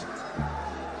spirit.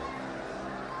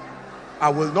 I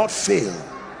will not fail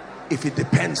if it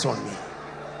depends on me.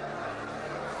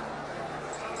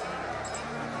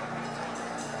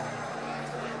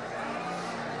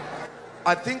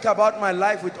 I think about my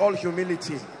life with all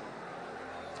humility.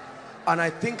 And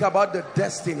I think about the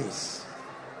destinies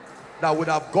that would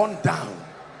have gone down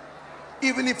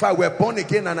even if I were born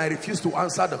again and I refused to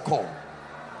answer the call.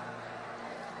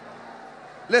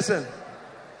 Listen,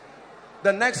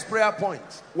 the next prayer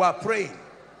point, we are praying.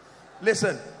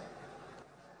 Listen,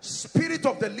 Spirit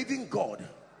of the living God,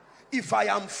 if I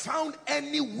am found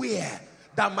anywhere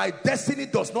that my destiny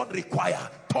does not require,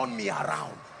 turn me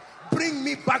around. Bring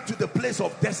me back to the place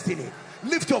of destiny.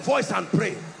 Lift your voice and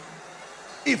pray.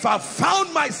 If I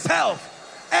found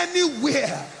myself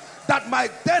anywhere that my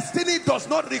destiny does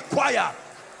not require,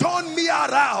 turn me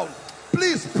around.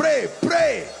 Please pray,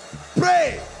 pray,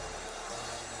 pray.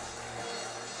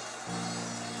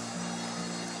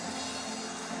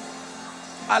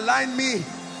 Align me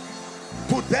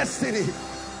to destiny.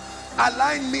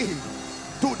 Align me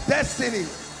to destiny.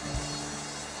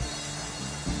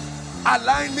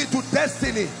 Align me to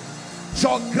destiny.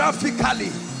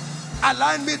 Geographically,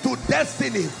 align me to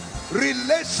destiny.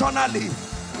 Relationally,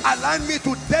 align me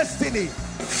to destiny.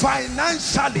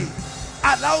 Financially,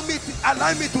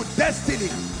 align me to destiny.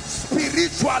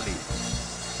 Spiritually.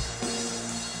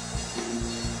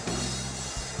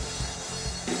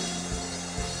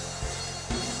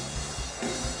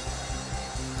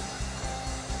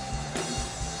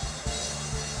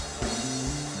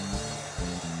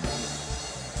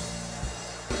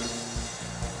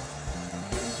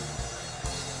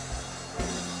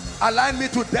 Align me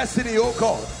to destiny, oh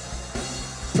God.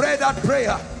 Pray that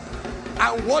prayer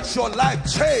and watch your life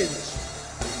change.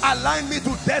 Align me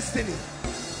to destiny.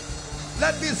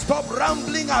 Let me stop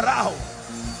rambling around.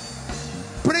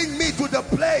 Bring me to the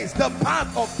place, the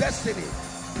path of destiny.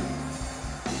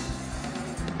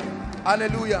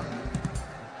 Hallelujah.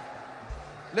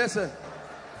 Listen,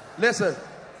 listen.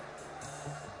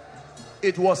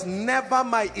 It was never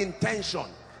my intention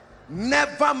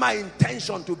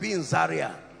to be in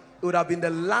Zaria. It would have been the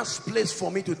last place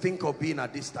for me to think of being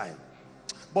at this time.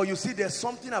 But you see, there's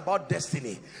something about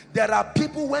destiny. There are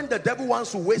people, when the devil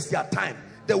wants to waste their time,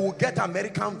 they will get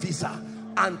American visa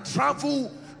and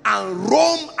travel and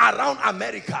roam around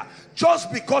America.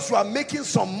 Just because you are making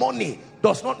some money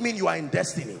does not mean you are in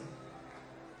destiny.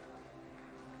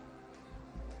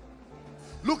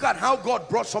 Look at how God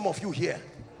brought some of you here.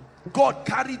 God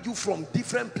carried you from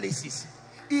different places.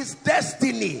 It's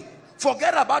destiny.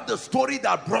 Forget about the story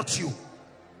that brought you.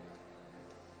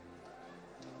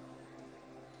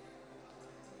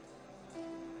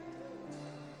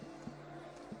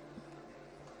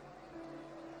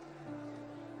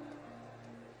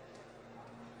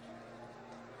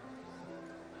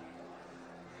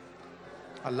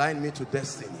 Align me to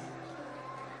destiny.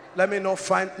 Let me not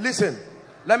find, listen,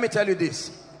 let me tell you this.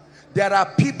 There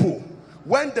are people,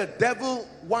 when the devil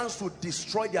wants to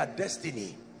destroy their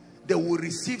destiny, they will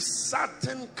receive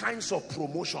certain kinds of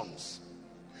promotions.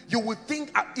 You would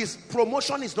think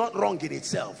promotion is not wrong in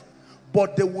itself,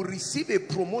 but they will receive a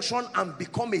promotion and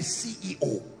become a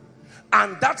CEO.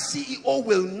 And that CEO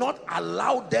will not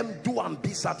allow them do and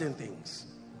be certain things.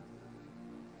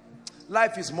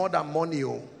 Life is more than money.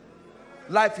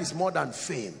 Life is more than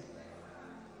fame.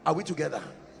 Are we together?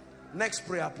 Next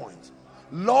prayer point.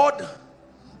 Lord,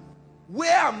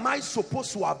 where am I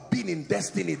supposed to have been in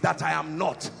destiny that I am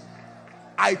not?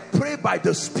 I pray by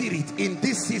the Spirit in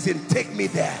this season, take me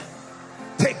there.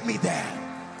 Take me there.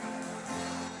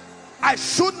 I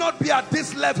should not be at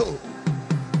this level.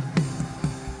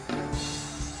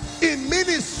 In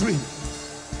ministry,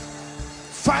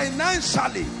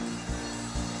 financially,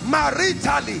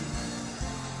 maritally,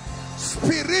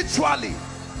 spiritually.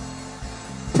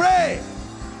 Pray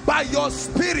by your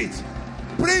Spirit.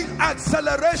 Bring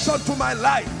acceleration to my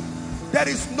life. There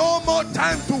is no more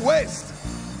time to waste.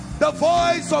 The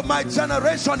voice of my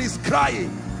generation is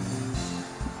crying.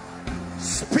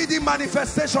 Speedy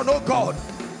manifestation, oh God,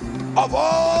 of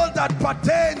all that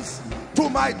pertains to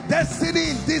my destiny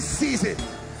in this season.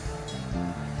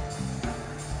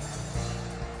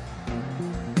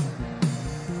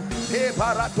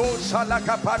 Ebarato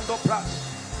Shalakapando Pras.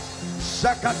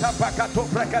 Shakata Pakato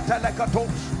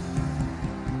Prakatalakatos.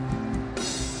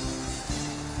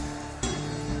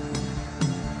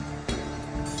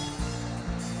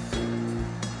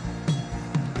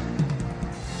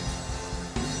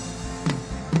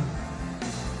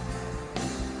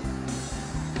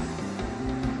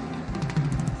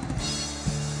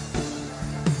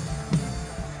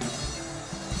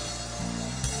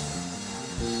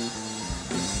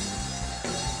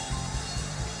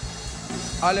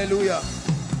 Hallelujah.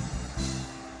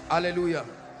 Hallelujah.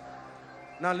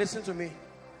 Now listen to me.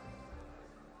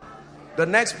 The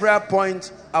next prayer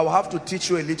point, I will have to teach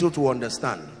you a little to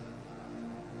understand.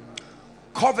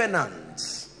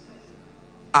 Covenants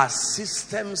are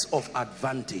systems of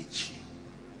advantage.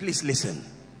 Please listen.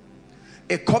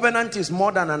 A covenant is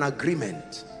more than an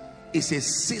agreement. It's a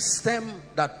system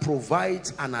that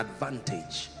provides an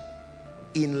advantage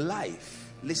in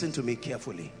life. Listen to me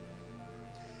carefully.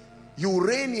 You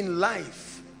reign in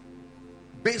life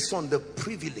based on the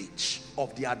privilege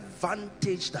of the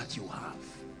advantage that you have.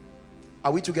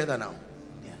 Are we together now?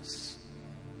 Yes.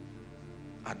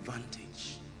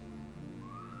 Advantage.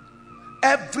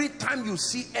 Every time you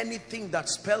see anything that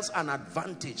spells an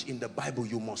advantage in the Bible,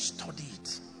 you must study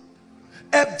it.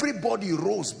 Everybody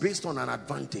rose based on an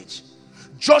advantage.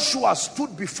 Joshua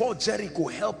stood before Jericho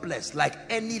helpless like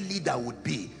any leader would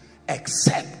be,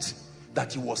 except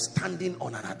that he was standing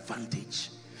on an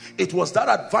advantage. It was that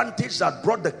advantage that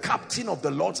brought the captain of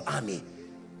the Lord's army.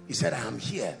 He said, I am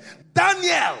here.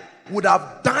 Daniel would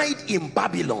have died in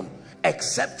Babylon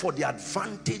except for the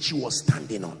advantage he was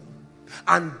standing on.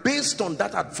 And based on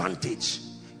that advantage,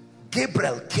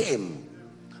 Gabriel came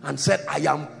and said, I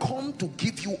am come to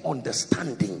give you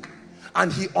understanding.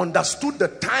 And he understood the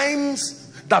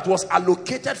times that was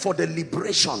allocated for the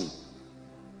liberation.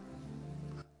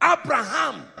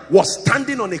 Abraham was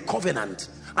standing on a covenant,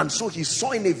 and so he saw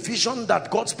in a vision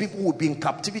that God's people would be in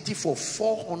captivity for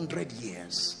 400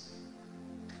 years.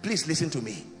 Please listen to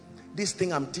me. This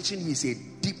thing I'm teaching you is a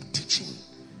deep teaching.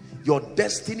 Your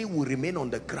destiny will remain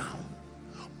on the ground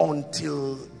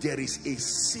until there is a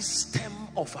system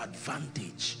of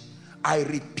advantage. I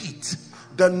repeat,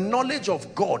 the knowledge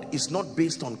of God is not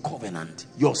based on covenant,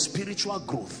 your spiritual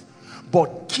growth,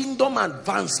 but kingdom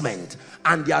advancement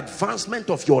and the advancement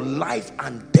of your life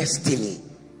and destiny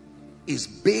is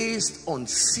based on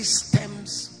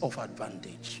systems of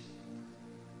advantage.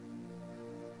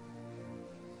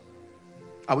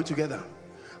 Are we together?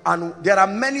 And there are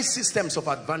many systems of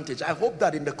advantage. I hope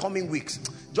that in the coming weeks,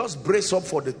 just brace up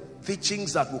for the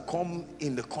teachings that will come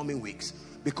in the coming weeks,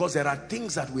 because there are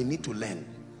things that we need to learn.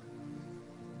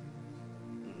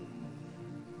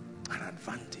 An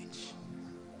advantage.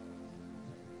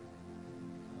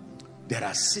 There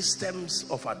are systems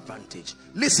of advantage.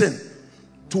 Listen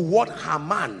to what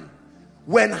Haman,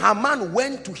 when Haman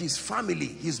went to his family,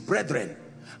 his brethren,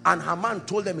 and Haman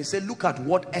told them, he said, look at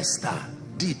what Esther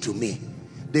did to me.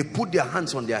 They put their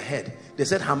hands on their head. They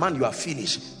said, Haman, you are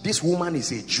finished. This woman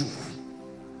is a Jew.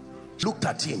 Looked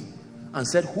at him and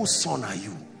said, whose son are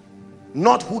you?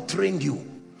 Not who trained you.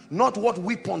 Not what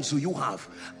weapons do you have.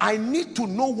 I need to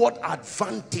know what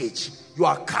advantage you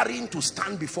are carrying to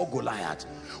stand before Goliath.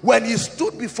 When he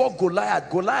stood before Goliath,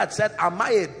 Goliath said, am I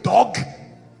a dog?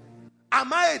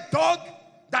 Am I a dog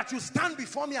that you stand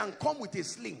before me and come with a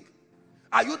sling?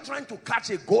 Are you trying to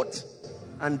catch a goat?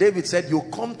 And David said, you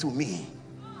come to me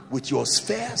with your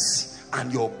spears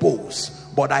and your bows,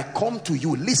 but I come to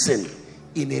you, listen,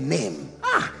 in a name.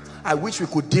 I wish we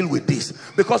could deal with this,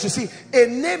 because you see, a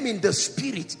name in the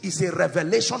spirit is a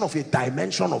revelation of a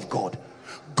dimension of God.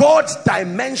 God's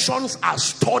dimensions are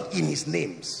stored in his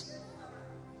names.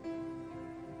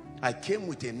 I came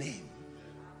with a name.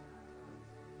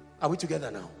 Are we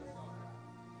together now?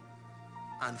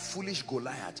 And foolish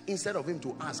Goliath, instead of him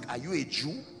to ask, are you a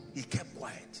Jew? He kept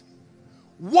quiet.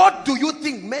 What do you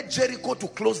think made Jericho to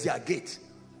close their gate?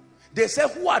 They said,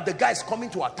 who are the guys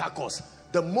coming to attack us?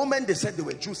 The moment they said they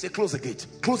were Jews, say, close the gate.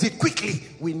 Close it quickly.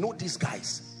 We know these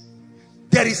guys.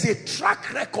 There is a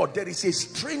track record. There is a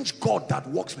strange God that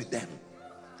works with them.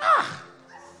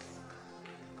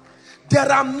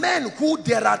 There are men who,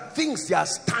 there are things they are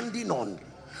standing on.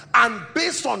 And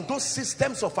based on those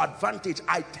systems of advantage,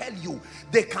 I tell you,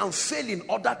 they can fail in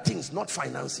other things, not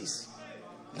finances.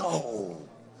 No.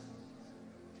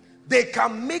 They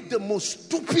can make the most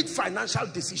stupid financial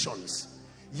decisions,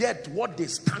 yet what they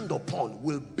stand upon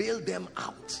will bail them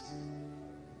out.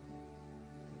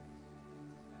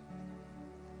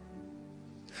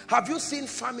 Have you seen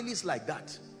families like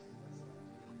that?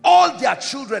 All their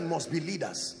children must be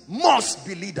leaders. Must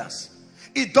be leaders.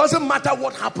 It doesn't matter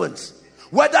what happens.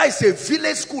 Whether it's a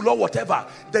village school or whatever,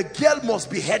 the girl must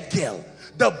be head girl.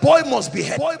 The boy must be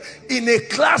head boy. In a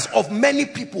class of many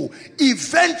people,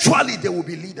 eventually they will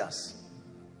be leaders.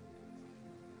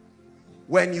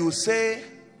 When you say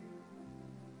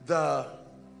the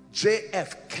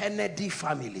J.F. Kennedy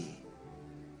family,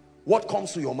 what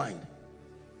comes to your mind?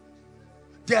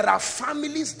 There are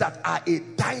families that are a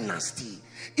dynasty.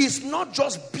 It's not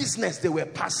just business they were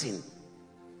passing.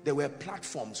 There were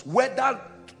platforms, whether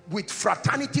with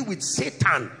fraternity with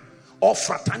Satan or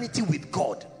fraternity with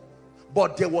God.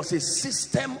 But there was a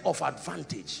system of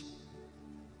advantage.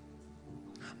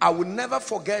 I will never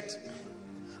forget,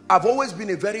 I've always been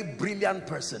a very brilliant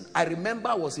person. I remember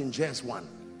I was in JS1.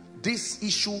 This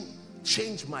issue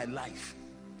changed my life.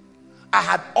 I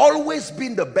had always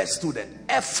been the best student,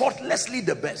 effortlessly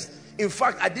the best. In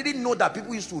fact, I didn't know that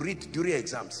people used to read during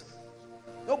exams.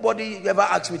 Nobody ever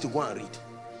asked me to go and read.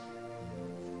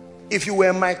 If you were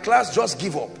in my class, just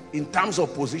give up. In terms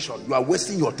of position, you are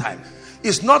wasting your time.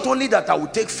 It's not only that I will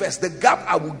take first, the gap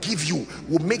I will give you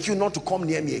will make you not to come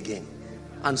near me again.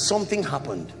 And something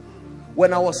happened.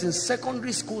 When I was in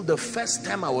secondary school, the first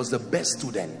term I was the best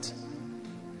student.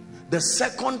 The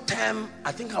second term,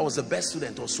 I think I was the best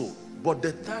student or so. But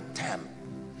the third term,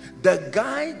 the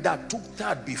guy that took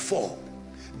third before,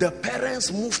 the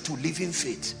parents moved to Living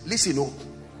Faith. Listen, oh,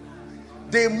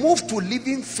 they moved to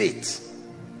Living Faith.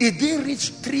 It didn't reach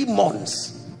 3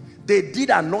 months. They did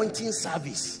anointing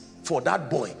service for that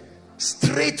boy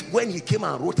straight when he came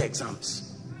and wrote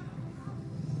exams.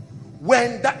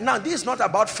 When that, now this is not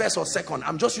about first or second,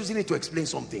 I'm just using it to explain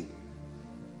something.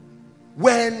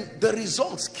 When the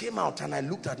results came out and I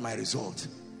looked at my result,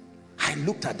 I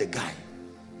looked at the guy.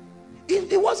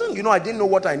 It wasn't, you know, I didn't know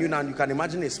what I knew now. You can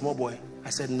imagine a small boy. I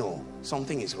said, no,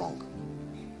 something is wrong.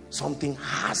 Something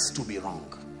has to be wrong.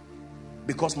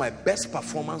 Because my best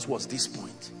performance was this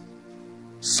point.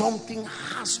 Something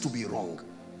has to be wrong.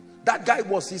 That guy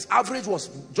was, his average was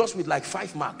just with like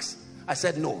 5 marks. I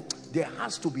said, no, there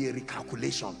has to be a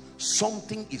recalculation.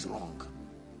 Something is wrong.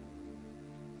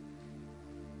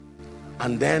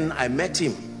 And then I met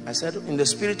him. I said, in the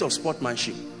spirit of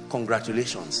sportsmanship,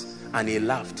 congratulations. And he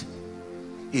laughed.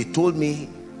 He told me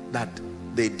that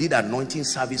they did anointing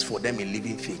service for them in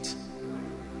Living Faith.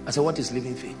 I said, what is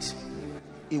Living Faith?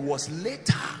 It was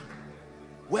later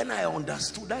when I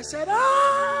understood. I said,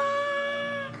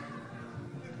 ah!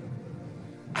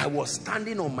 I was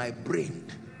standing on my brain.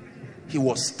 He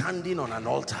was standing on an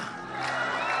altar.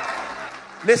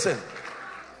 Listen,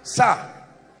 sir,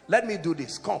 let me do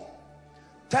this. Come.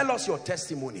 Tell us your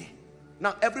testimony.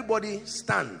 Now, everybody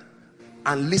stand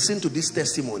and listen to this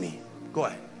testimony. Go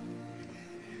ahead.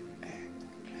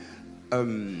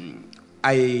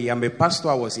 I am a pastor.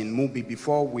 I was in Mubi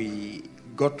before we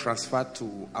got transferred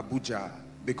to Abuja.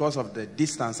 Because of the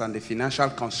distance and the financial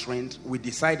constraint, we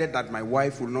decided that my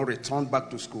wife will not return back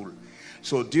to school.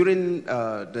 So during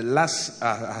the last,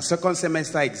 her second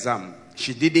semester exam,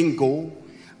 she didn't go.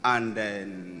 And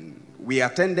then we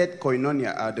attended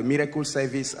Koinonia, the miracle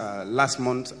service last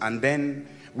month. And then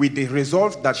we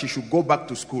resolved that she should go back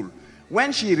to school.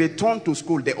 When she returned to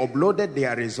school, they uploaded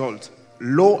their results.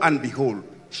 Lo and behold,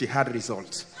 she had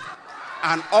results.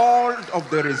 And all of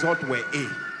the results were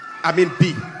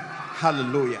B.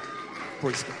 Hallelujah.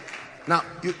 Praise God. Now,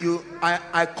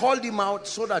 I called him out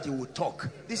so that he would talk.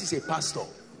 This is a pastor.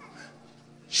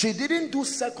 She didn't do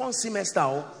second semester.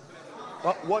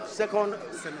 What second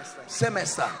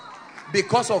semester?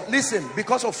 Because of, listen,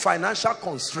 because of financial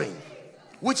constraint,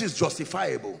 which is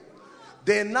justifiable.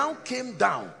 They now came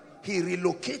down. He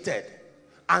relocated.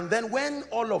 And then when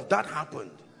all of that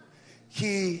happened,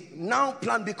 he now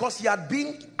planned, because I've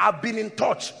been in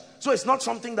touch. So it's not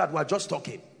something that we're just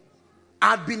talking.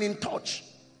 I've been in touch.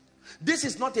 This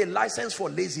is not a license for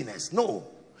laziness. No.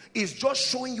 It's just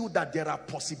showing you that there are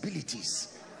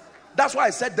possibilities. That's why I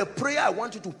said the prayer I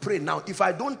want you to pray now. If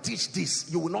I don't teach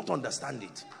this, you will not understand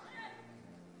it.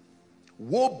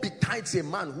 Woe betides a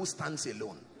man who stands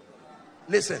alone.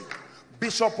 Listen.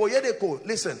 Bishop Oyedeko,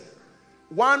 listen.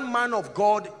 One man of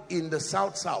God in the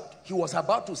South, he was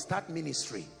about to start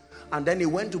ministry. And then he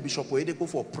went to Bishop Oyedeko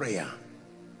for prayer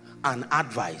and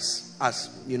advice,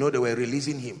 as you know, they were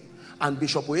releasing him. And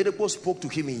Bishop Oyedeko spoke to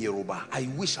him in Yoruba. I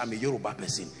wish I'm a Yoruba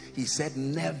person. He said,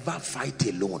 never fight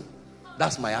alone.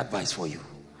 That's my advice for you.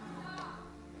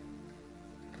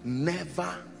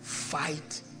 Never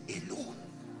fight alone.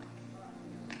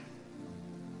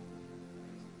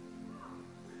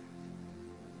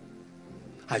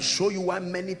 I show you why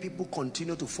many people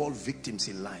continue to fall victims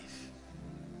in life.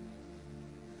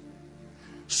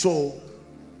 So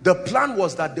the plan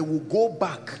was that they will go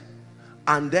back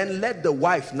And then let the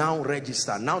wife now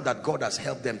register. Now that God has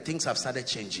helped them, things have started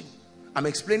changing. I'm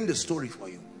explaining the story for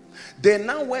you. They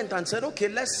now went and said, okay,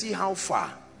 let's see how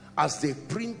far. As they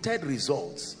printed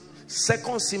results,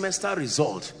 second semester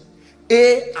result,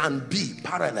 A and B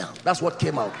parallel. That's what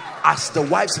came out as the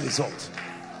wife's result.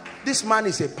 This man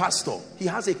is a pastor. He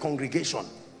has a congregation.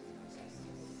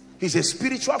 He's a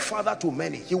spiritual father to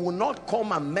many. He will not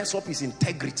come and mess up his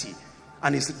integrity.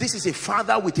 And this is a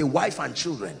father with a wife and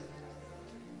children.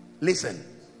 Listen,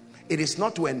 it is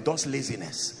not to endorse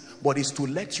laziness, but it's to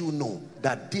let you know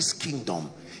that this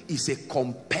kingdom is a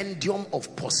compendium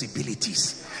of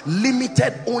possibilities,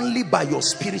 limited only by your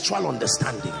spiritual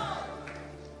understanding.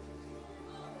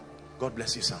 God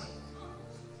bless you, sir.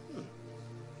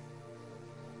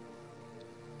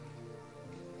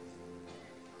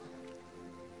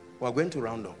 We are going to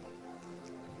round up,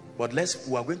 but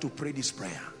we are going to pray this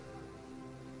prayer.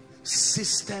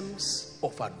 Systems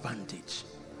of advantage.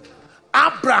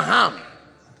 Abraham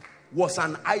was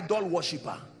an idol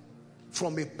worshiper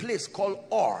from a place called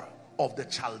Ur of the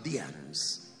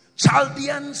Chaldeans.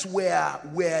 Chaldeans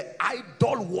were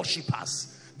idol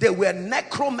worshippers. They were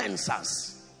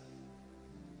necromancers.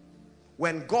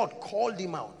 When God called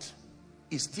him out,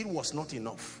 it still was not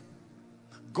enough.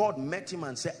 God met him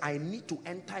and said, I need to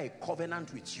enter a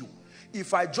covenant with you.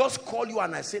 If I just call you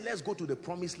and I say, let's go to the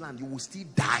promised land, you will still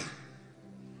die.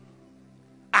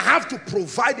 I have to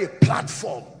provide a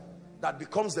platform that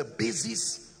becomes the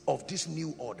basis of this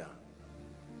new order.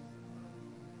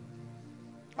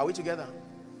 Are we together?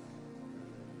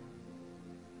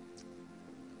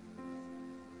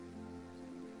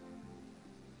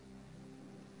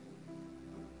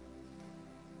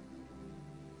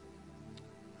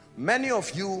 Many of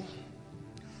you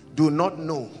do not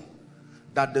know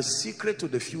that the secret to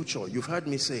the future, you've heard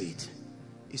me say it,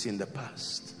 is in the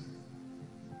past.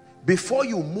 Before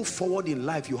you move forward in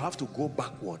life, you have to go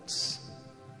backwards.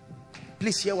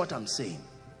 Please hear what I'm saying.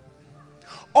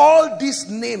 All these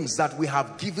names that we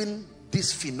have given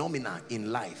this phenomena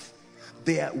in life,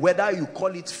 whether you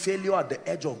call it failure at the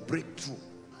edge of breakthrough,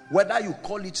 whether you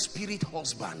call it spirit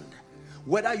husband,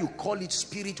 whether you call it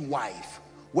spirit wife,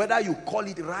 whether you call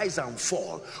it rise and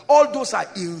fall, all those are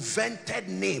invented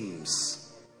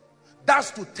names.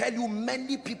 That's to tell you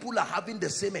many people are having the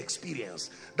same experience.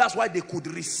 That's why they could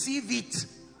receive it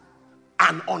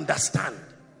and understand.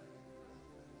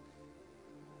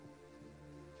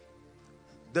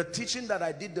 The teaching that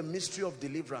I did, the mystery of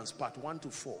deliverance, part 1 to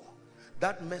 4,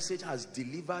 that message has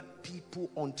delivered people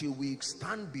until we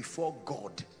stand before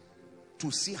God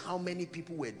to see how many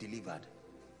people were delivered.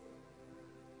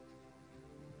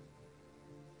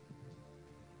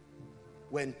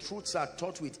 When truths are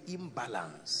taught with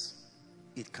imbalance,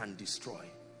 it can destroy.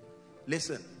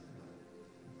 Listen,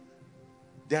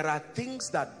 there are things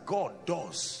that God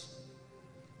does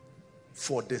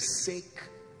for the sake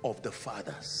of the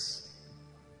fathers.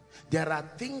 There are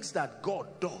things that God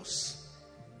does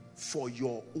for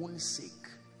your own sake.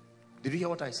 Did you hear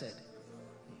what I said?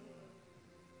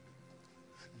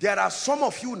 There are some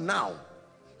of you now,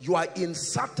 you are in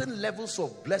certain levels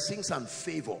of blessings and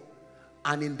favor,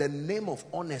 and in the name of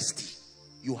honesty,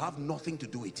 you have nothing to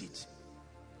do with it.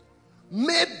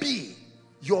 Maybe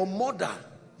your mother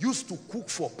used to cook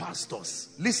for pastors.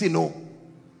 Listen, no.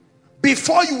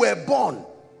 Before you were born,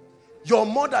 your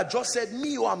mother just said,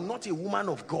 me, I'm not a woman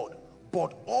of God,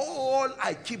 but all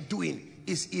I keep doing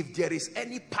is if there is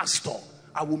any pastor,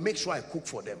 I will make sure I cook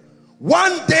for them.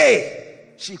 One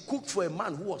day, she cooked for a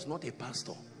man who was not a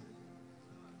pastor.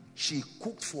 She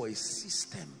cooked for a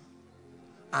system.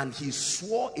 And he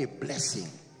swore a blessing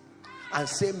and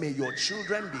said, may your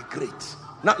children be great.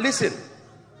 Now listen,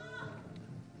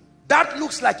 that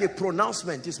looks like a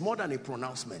pronouncement. It's more than a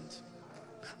pronouncement.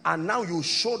 And now you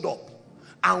showed up.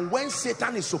 And when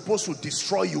Satan is supposed to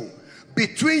destroy you,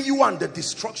 between you and the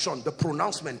destruction, the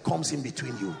pronouncement comes in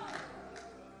between you.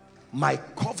 My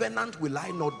covenant will I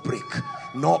not break,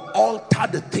 nor alter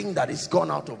the thing that is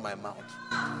gone out of my mouth.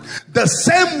 The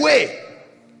same way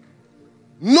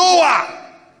Noah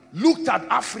looked at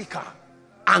Africa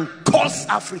and cursed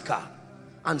Africa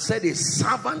and said, a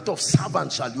servant of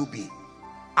servants shall you be.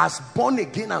 As born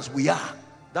again as we are,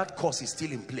 that curse is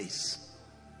still in place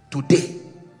today.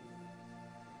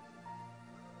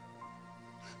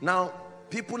 Now,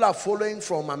 people are following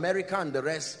from America and the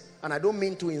rest, and I don't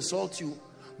mean to insult you,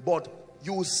 but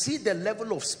you see the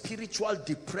level of spiritual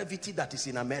depravity that is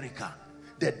in America,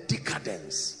 the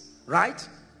decadence, right?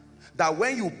 That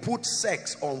when you put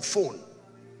sex on phone,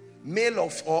 male or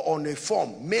on a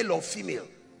form, male or female,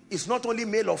 it's not only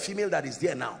male or female that is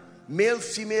there now, male,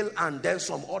 female, and then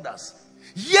some others.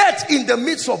 Yet in the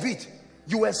midst of it,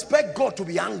 You expect God to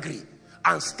be angry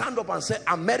and stand up and say,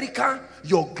 America,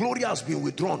 your glory has been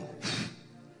withdrawn.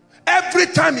 Every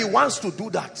time he wants to do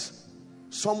that,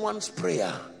 someone's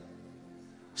prayer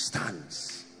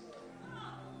stands.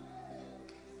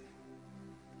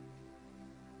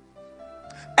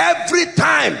 Every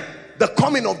time the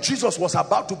coming of Jesus was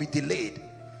about to be delayed,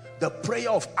 the prayer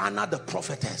of Anna the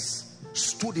prophetess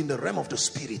stood in the realm of the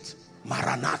spirit.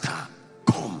 Maranatha,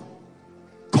 come,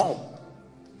 come,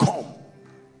 come.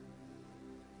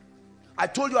 I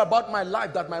told you about my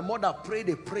life, that my mother prayed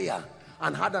a prayer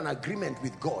and had an agreement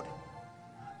with God.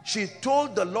 She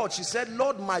told the Lord, she said,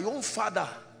 Lord, my own father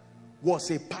was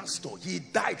a pastor. He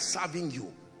died serving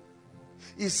you.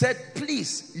 He said,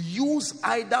 please use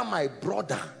either my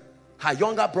brother, her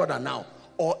younger brother now,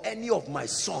 or any of my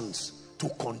sons to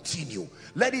continue.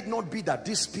 Let it not be that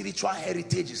this spiritual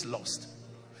heritage is lost.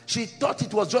 She thought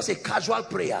it was just a casual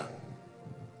prayer.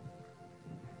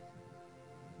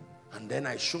 And then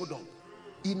I showed up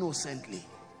innocently.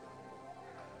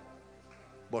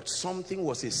 But something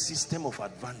was a system of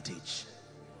advantage.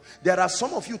 There are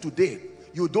some of you today,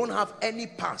 you don't have any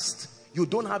past. You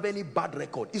don't have any bad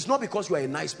record. It's not because you are a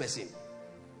nice person.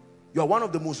 You are one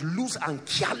of the most loose and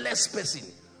careless person.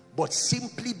 But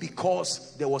simply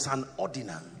because there was an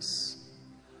ordinance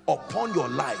upon your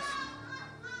life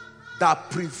that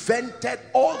prevented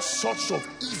all sorts of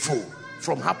evil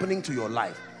from happening to your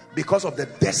life because of the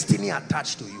destiny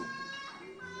attached to you.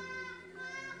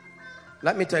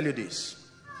 Let me tell you this.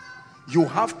 You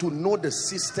have to know the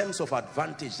systems of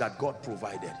advantage that God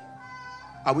provided.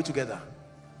 Are we together?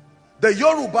 The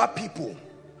Yoruba people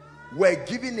were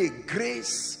given a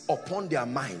grace upon their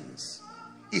minds.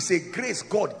 It's a grace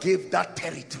God gave that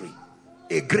territory.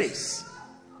 A grace.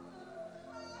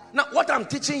 Now, what I'm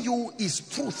teaching you is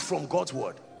truth from God's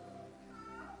word.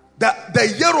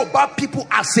 The Yoruba people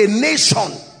as a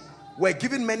nation were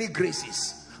given many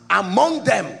graces. Among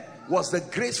them was the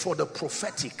grace for the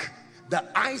prophetic. The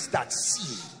eyes that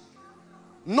see.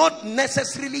 Not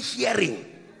necessarily hearing,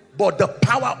 but the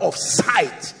power of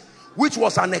sight, which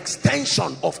was an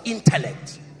extension of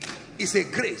intellect, is a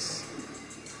grace.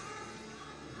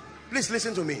 Please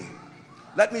listen to me.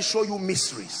 Let me show you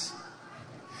mysteries.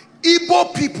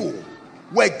 Igbo people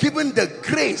were given the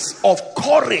grace of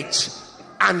courage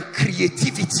and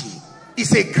creativity.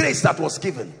 It's a grace that was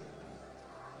given.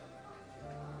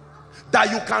 That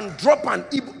you can drop an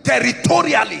Igbo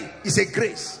territorially is a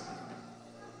grace.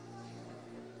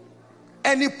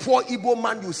 Any poor Igbo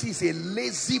man you see is a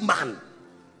lazy man,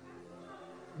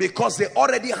 because they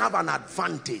already have an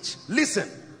advantage. Listen,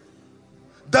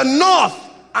 the north,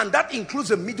 and that includes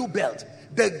the middle belt,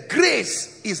 the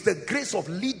grace is the grace of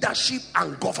leadership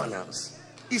and governance.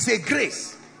 It's a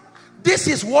grace. This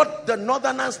is what the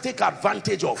northerners take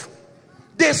advantage of.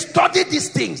 They study these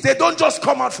things. They don't just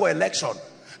come out for election.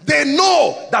 They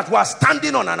know that we are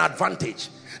standing on an advantage.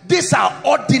 These are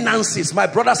ordinances, my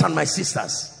brothers and my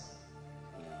sisters.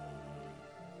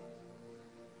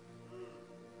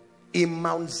 In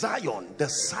Mount Zion, the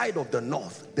side of the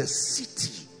north, the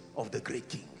city of the great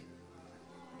king.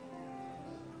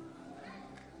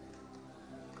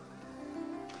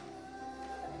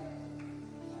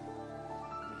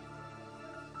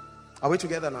 Are we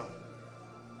together now?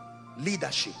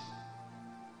 Leadership.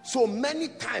 So many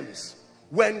times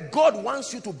when God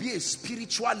wants you to be a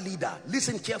spiritual leader,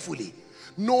 listen carefully.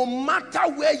 No matter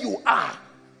where you are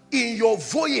in your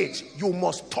voyage, you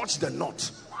must touch the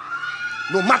north.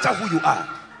 No matter who you are.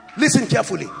 Listen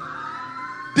carefully.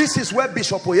 This is where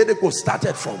Bishop Oyedepo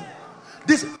started from.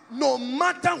 This, no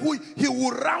matter who, he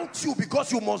will route you,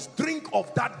 because you must drink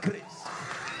of that grace.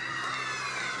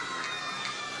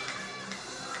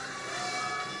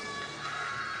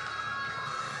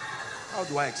 How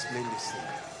do I explain this thing?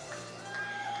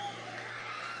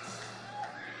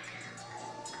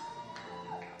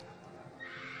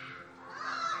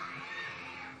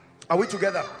 Are we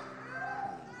together?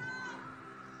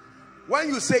 When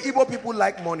you say Igbo people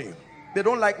like money, they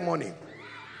don't like money.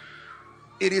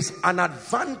 It is an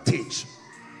advantage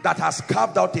that has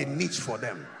carved out a niche for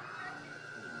them.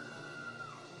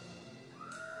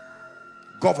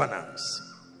 Governance.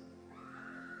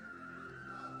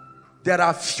 There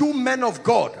are few men of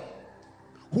God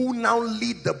who now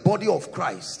lead the body of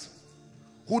Christ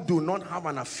who do not have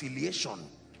an affiliation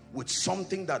with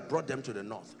something that brought them to the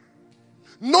north.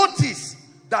 Notice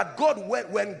that God,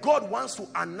 when God wants to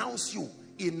announce you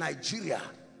in Nigeria,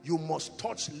 you must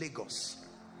touch Lagos.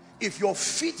 If your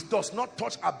feet does not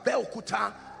touch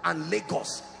Abeokuta and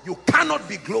Lagos, you cannot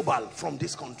be global from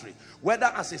this country. Whether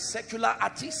as a secular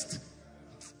artist.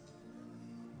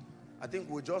 I think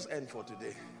we'll just end for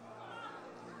today.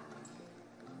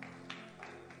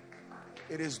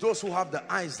 It is those who have the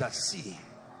eyes that see,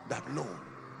 that know.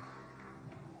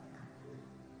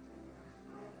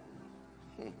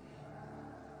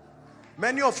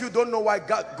 Many of you don't know why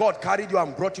God carried you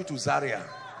and brought you to Zaria.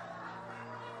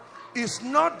 It's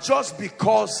not just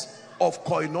because of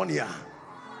koinonia.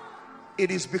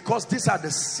 It is because these are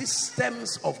the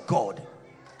systems of God.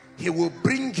 He will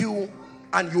bring you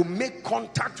and you make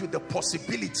contact with the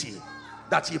possibility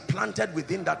that he planted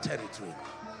within that territory.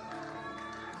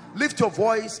 Lift your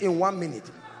voice in 1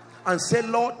 minute and say,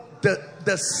 Lord,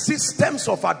 the systems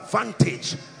of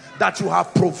advantage that you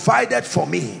have provided for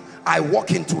me, I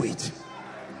walk into it.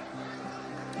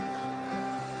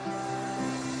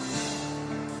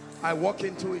 I walk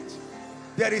into it.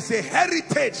 There is a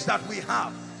heritage that we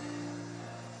have.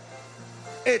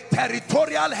 A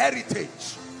territorial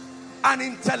heritage, an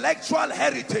intellectual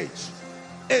heritage,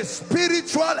 a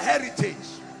spiritual heritage.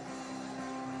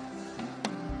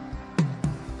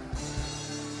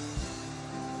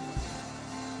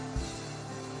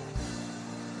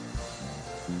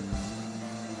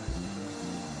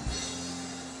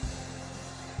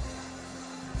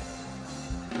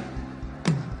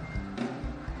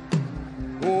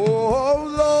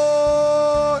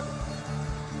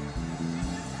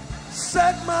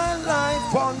 Set my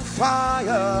life on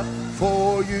fire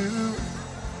for you,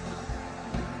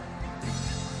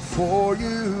 for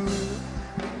you.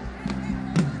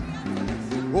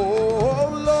 Oh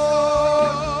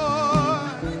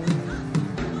Lord,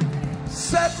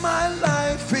 set my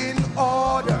life in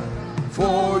order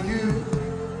for you.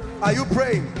 Are you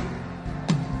praying?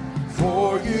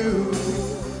 For you,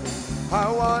 I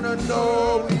want to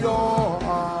know your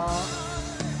heart.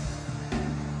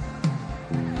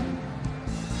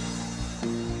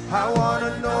 I want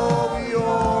to know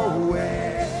your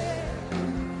way.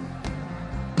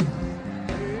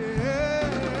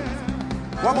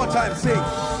 Yeah. One more time, sing.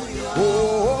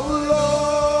 Oh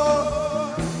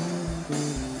Lord,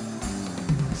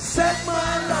 set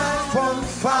my life on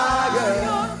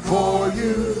fire for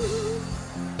you.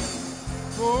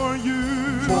 For you.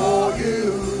 For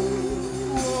you.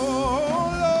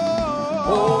 Oh Lord.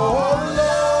 Oh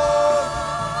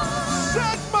Lord,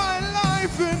 set my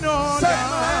life in order. Set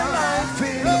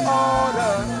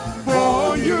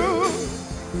for you,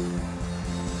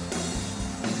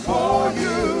 for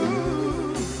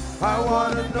you, I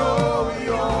want to know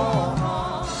your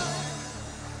heart.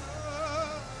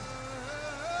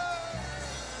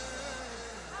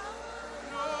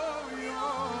 Know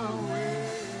your way.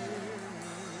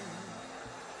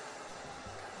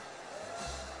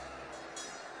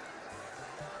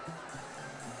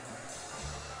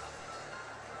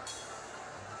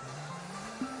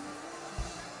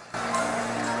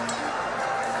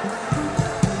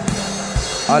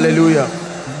 Hallelujah.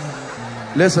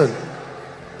 Listen.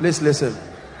 Please listen.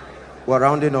 We're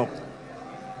rounding up.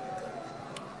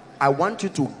 I want you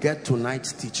to get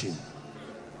tonight's teaching.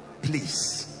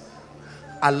 Please.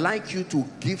 I'd like you to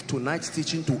give tonight's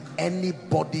teaching to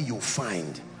anybody you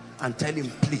find and tell him,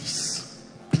 please,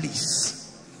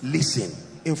 please, listen.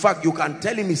 In fact, you can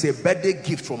tell him it's a birthday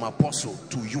gift from Apostle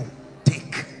to you.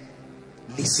 Take.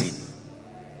 Listen.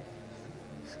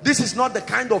 This is not the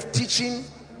kind of teaching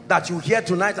that you hear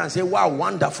tonight and say, wow,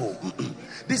 wonderful.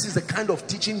 This is the kind of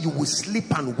teaching you will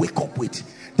sleep and wake up with.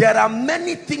 There are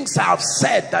many things I have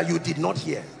said that you did not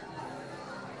hear.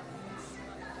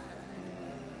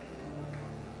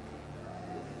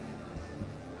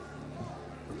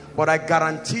 But I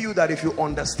guarantee you that if you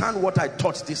understand what I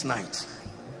taught this night,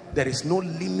 there is no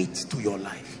limit to your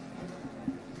life.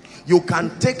 You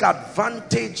can take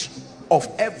advantage of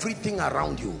everything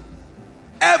around you.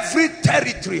 Every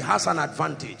territory has an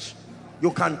advantage. You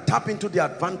can tap into the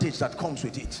advantage that comes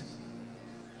with it.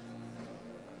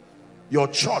 Your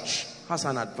church has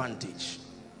an advantage.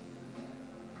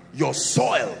 Your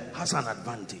soil has an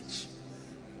advantage.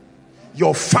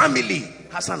 Your family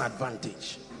has an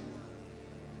advantage.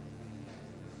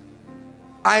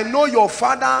 I know your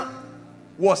father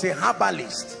was a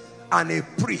herbalist and a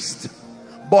priest,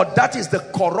 but that is the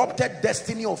corrupted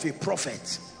destiny of a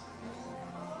prophet.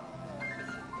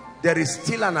 There is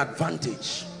still an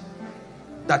advantage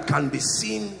that can be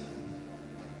seen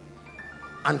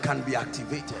and can be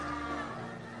activated.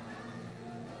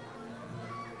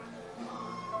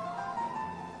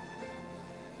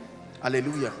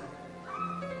 Hallelujah.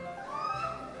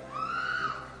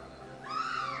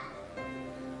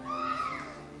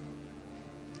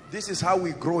 This is how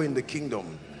we grow in the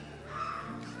kingdom.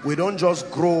 We don't just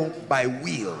grow by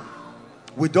will.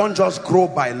 We don't just grow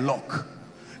by luck.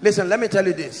 Listen, let me tell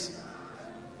you this.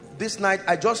 This night,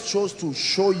 I just chose to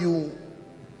show you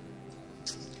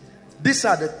These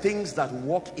are the things that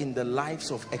work in the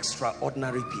lives of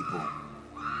extraordinary people.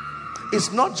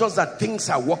 It's not just that things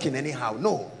are working anyhow.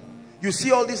 No. You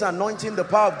see all this anointing, the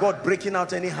power of God breaking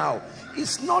out anyhow.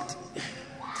 It's not.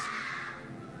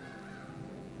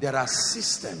 There are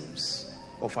systems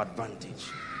of advantage.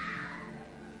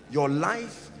 Your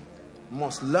life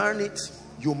must learn it,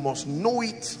 you must know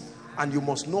it, and you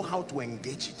must know how to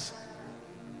engage it.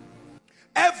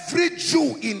 Every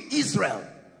Jew in Israel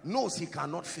knows he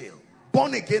cannot fail,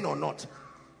 born again or not.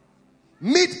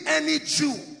 Meet any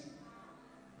Jew,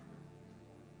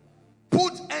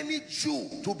 put any Jew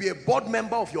to be a board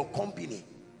member of your company,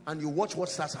 and you watch what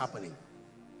starts happening.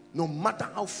 No matter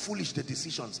how foolish the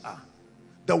decisions are.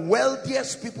 The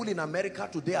wealthiest people in America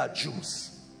today are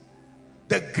Jews.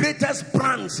 The greatest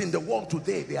brands in the world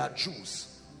today, they are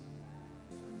Jews.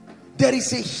 There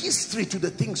is a history to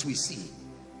the things we see.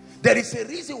 There is a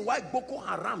reason why Boko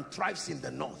Haram thrives in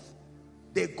the north.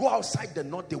 They go outside the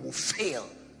north, they will fail.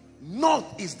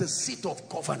 North is the seat of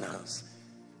governance.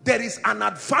 There is an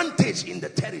advantage in the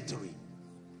territory.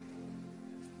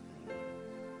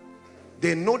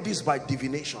 They know this by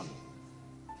divination.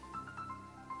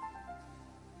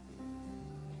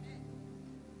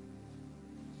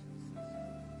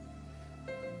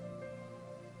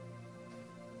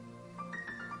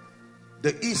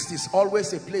 The East is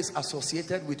always a place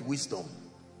associated with wisdom.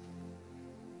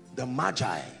 The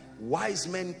Magi, wise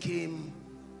men, came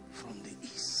from the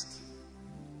East.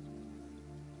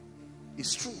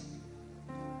 It's true.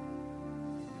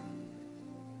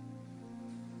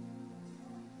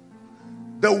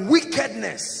 The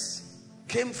wickedness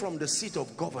came from the seat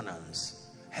of governance.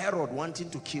 Herod wanting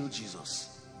to kill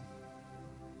Jesus.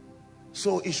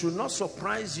 So it should not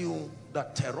surprise you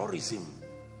that terrorism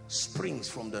springs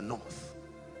from the north.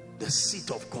 The seat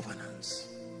of governance.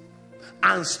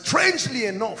 And strangely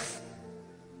enough,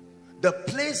 the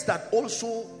place that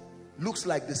also looks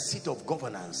like the seat of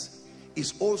governance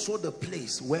is also the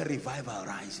place where revival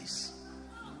rises.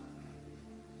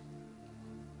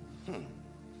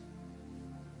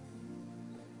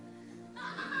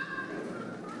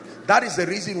 That is the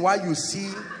reason why you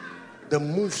see the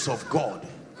moves of God,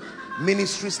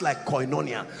 ministries like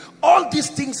Koinonia. All these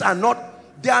things are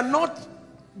not, they are not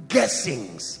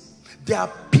guessings. They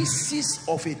are pieces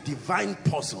of a divine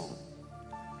puzzle.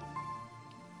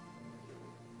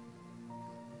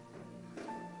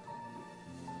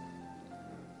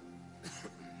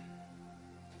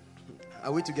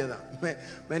 Are we together?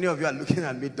 Many of you are looking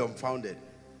at me dumbfounded.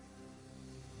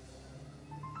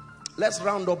 Let's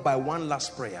round up by one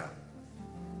last prayer.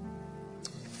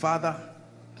 Father,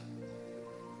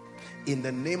 in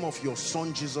the name of your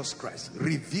Son Jesus Christ,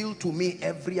 reveal to me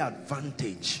every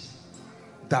advantage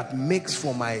that makes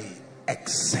for my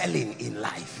excelling in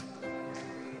life.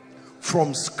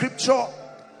 From scripture,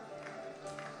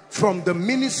 from the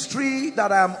ministry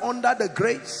that I am under the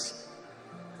grace,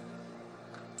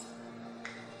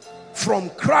 from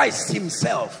Christ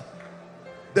himself,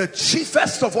 the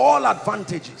chiefest of all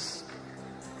advantages,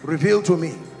 reveal to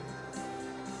me.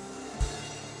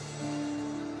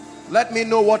 Let me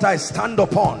know what I stand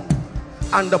upon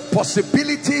and the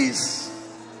possibilities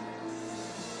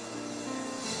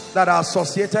that are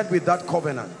associated with that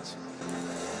covenant.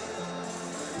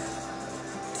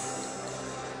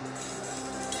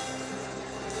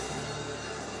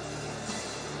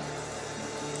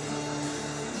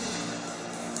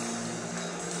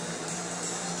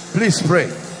 Please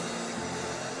pray.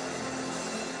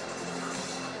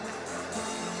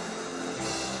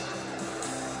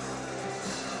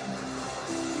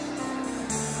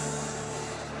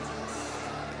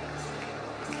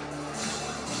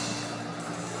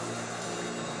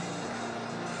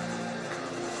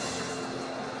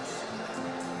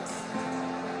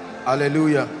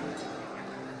 Hallelujah.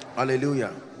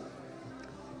 Hallelujah.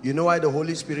 You know why the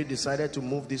Holy Spirit decided to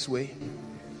move this way?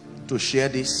 To share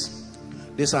this.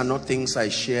 These are not things I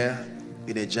share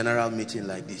in a general meeting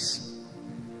like this.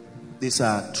 These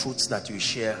are truths that you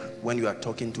share when you are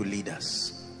talking to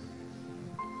leaders.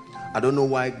 I don't know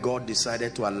why God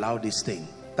decided to allow this thing.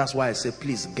 That's why I say,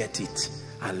 please get it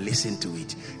and listen to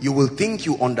it. You will think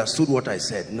you understood what I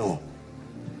said. No.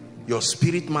 Your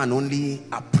spirit man only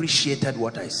appreciated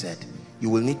what I said. You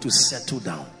will need to settle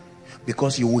down,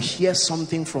 because you will hear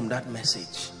something from that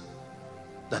message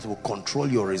that will control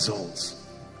your results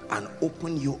and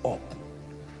open you up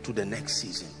to the next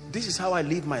season. This is how I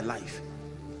live my life.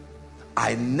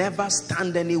 I never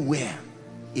stand anywhere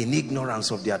in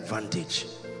ignorance of the advantage.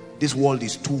 This world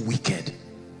is too wicked.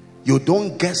 You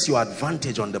don't guess your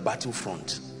advantage on the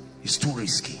battlefront. It's too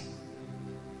risky.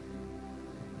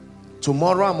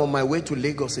 Tomorrow I'm on my way to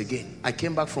Lagos again. I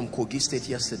came back from Kogi State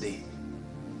yesterday.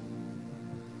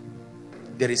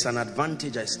 there is an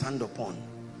advantage I stand upon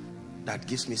that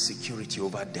gives me security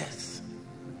over death.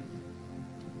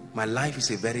 My life is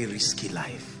a very risky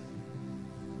life.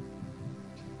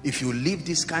 If you live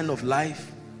this kind of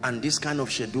life and this kind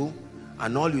of schedule,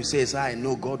 and all you say is, I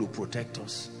know God will protect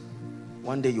us,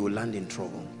 one day you will land in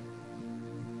trouble.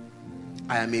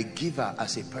 I am a giver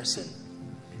as a person.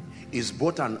 It's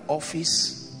both an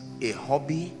office, a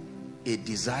hobby, a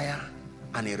desire,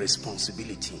 and a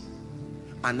responsibility.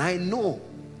 And I know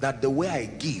that the way I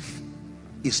give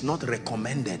is not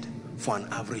recommended for an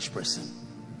average person.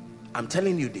 I'm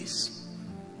telling you this.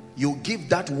 You give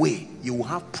that way, you will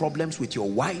have problems with your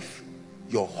wife,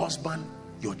 your husband,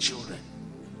 your children.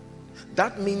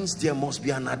 That means there must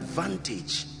be an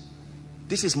advantage.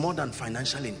 This is more than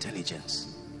financial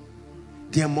intelligence.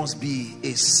 There must be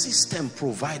a system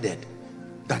provided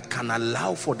that can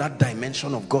allow for that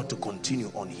dimension of God to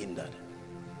continue unhindered.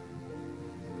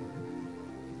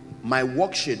 My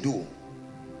work schedule,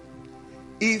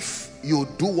 if you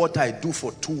do what I do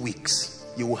for 2 weeks,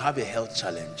 you will have a health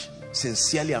challenge.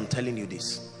 Sincerely, I'm telling you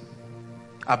this.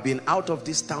 I've been out of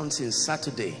this town since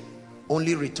Saturday,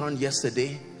 only returned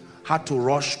yesterday, had to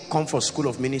rush, come for school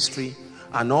of ministry,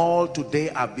 and all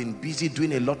today I've been busy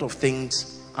doing a lot of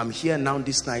things. I'm here now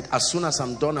this night. As soon as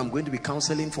I'm done, I'm going to be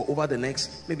counseling for over the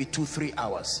next maybe 2-3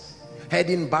 hours.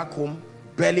 Heading back home,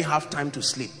 barely have time to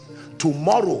sleep.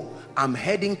 Tomorrow, I'm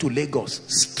heading to Lagos,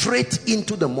 straight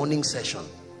into the morning session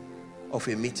of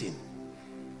a meeting.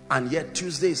 And yet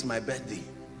Tuesday is my birthday.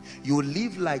 You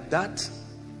live like that,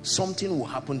 something will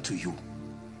happen to you.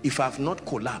 If I've not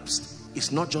collapsed,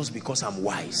 it's not just because I'm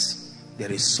wise.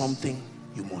 There is something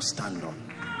you must stand on.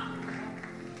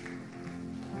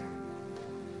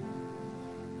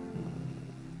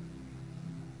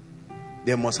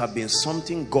 There must have been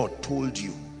something God told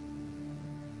you,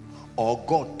 or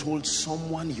God told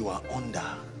someone you are under,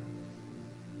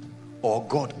 or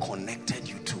God connected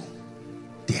you to.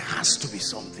 There has to be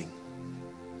something.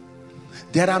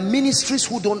 There are ministries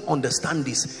who don't understand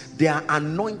this. They are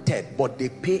anointed, but they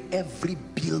pay every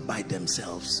bill by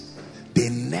themselves. They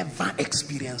never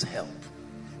experience help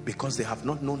because they have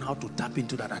not known how to tap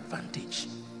into that advantage.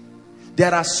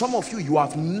 There are some of you, you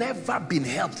have never been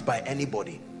helped by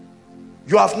anybody.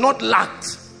 You have not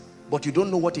lacked, but you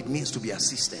don't know what it means to be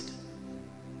assisted.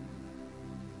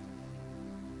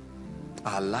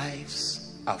 Our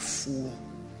lives are full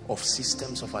of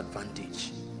systems of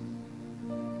advantage.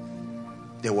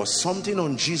 There was something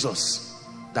on Jesus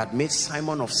that made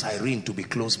Simon of Cyrene to be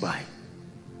close by.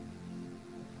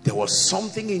 There was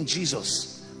something in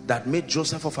Jesus that made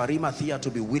Joseph of Arimathea to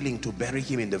be willing to bury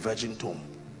him in the virgin tomb.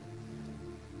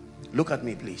 Look at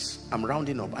me, please. I'm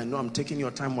rounding up. I know I'm taking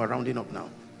your time. We're rounding up now.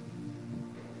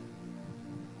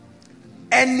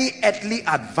 Any earthly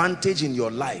advantage in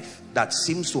your life that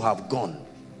seems to have gone,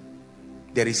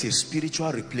 there is a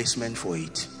spiritual replacement for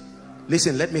it.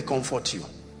 Listen, let me comfort you.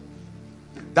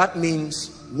 That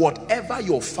means whatever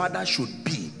your father should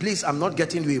be, please, I'm not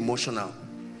getting you emotional.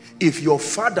 If your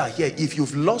father here, if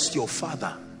you've lost your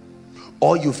father,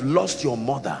 or you've lost your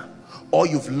mother, or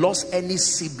you've lost any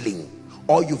sibling,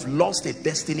 or you've lost a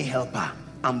destiny helper,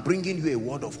 I'm bringing you a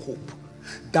word of hope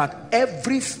that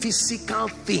every physical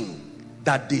thing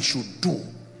that they should do,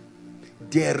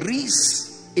 there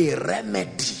is a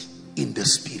remedy in the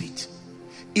spirit.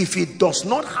 If it does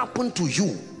not happen to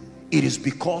you, it is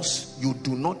because you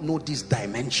do not know this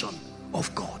dimension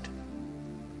of God.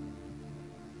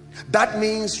 That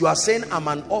means you are saying, I'm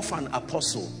an orphan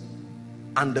apostle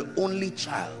and the only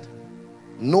child,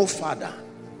 no father,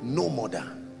 no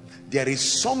mother. There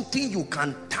is something you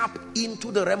can tap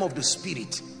into the realm of the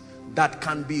spirit that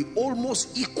can be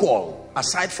almost equal,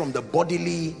 aside from the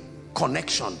bodily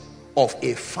connection of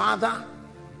a father,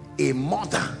 a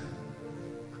mother.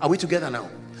 Are we together now?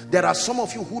 There are some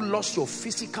of you who lost your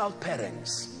physical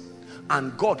parents,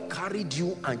 and God carried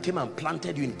you and came and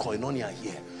planted you in koinonia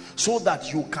here, so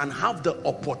that you can have the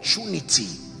opportunity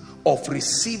of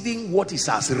receiving what is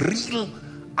as real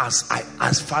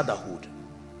as fatherhood.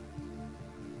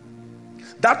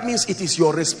 That means it is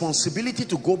your responsibility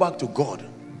to go back to God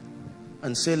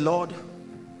and say, Lord,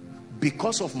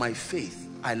 because of my faith,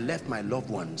 I left my loved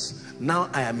ones. Now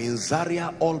I am in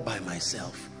Zaria all by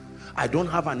myself. I don't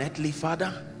have an earthly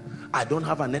father. I don't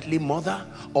have an earthly mother,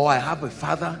 or I have a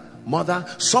father, mother.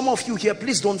 Some of you here,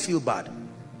 please don't feel bad.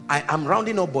 I am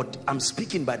rounding up, but I'm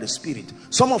speaking by the Spirit.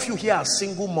 Some of you here are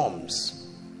single moms.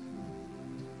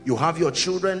 You have your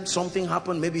children, something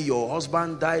happened, maybe your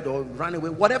husband died or ran away,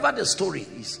 whatever the story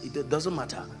is, it doesn't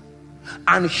matter.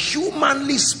 And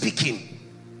humanly speaking,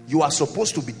 you are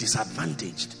supposed to be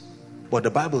disadvantaged. But the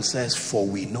Bible says, for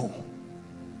we know.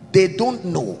 They don't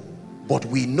know. But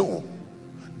we know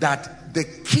that the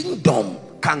kingdom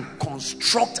can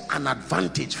construct an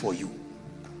advantage for you.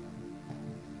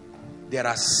 There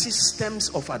are systems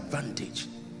of advantage.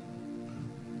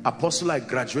 Apostle, I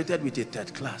graduated with a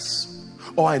 3rd class,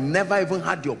 or I never even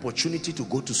had the opportunity to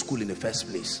go to school in the first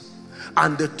place.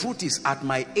 And the truth is, at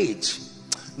my age,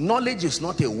 knowledge is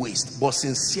not a waste, but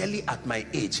sincerely at my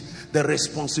age, the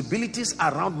responsibilities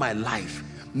around my life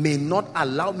may not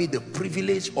allow me the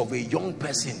privilege of a young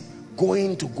person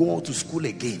going to go to school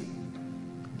again.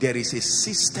 There is a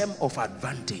system of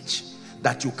advantage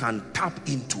that you can tap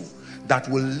into that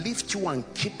will lift you and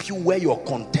keep you where your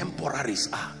contemporaries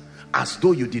are, as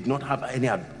though you did not have any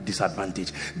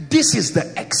disadvantage. This is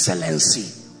the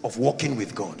excellency of walking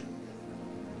with God.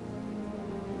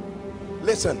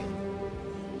 Listen,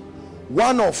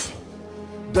 one of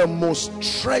the most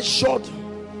treasured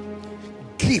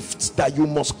gifts that you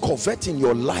must covet in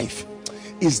your life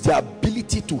is the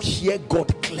ability to hear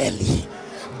God clearly.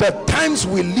 The times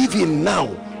we live in now,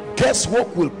 guess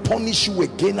what will punish you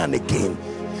again and again?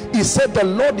 He said, the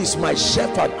Lord is my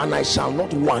shepherd and I shall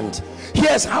not want.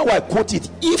 Here's how I quote it: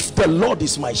 if the Lord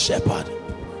is my shepherd,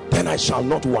 then I shall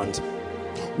not want.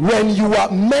 When you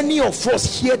are, many of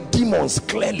us hear demons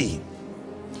clearly,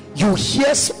 you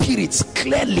hear spirits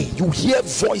clearly, you hear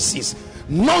voices,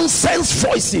 nonsense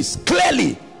voices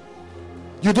clearly.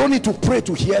 You don't need to pray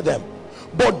to hear them.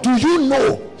 But do you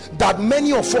know that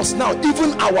many of us now,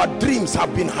 even our dreams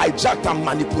have been hijacked and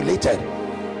manipulated?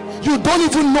 You don't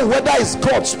even know whether it's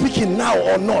God speaking now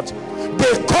or not.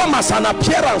 They come as an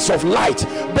appearance of light,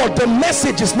 but the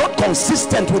message is not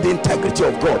consistent with the integrity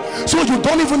of God. So you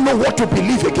don't even know what to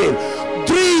believe again.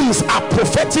 Dreams are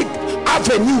prophetic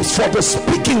avenues for the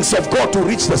speakings of God to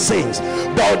reach the saints,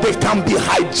 but they can be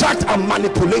hijacked and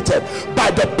manipulated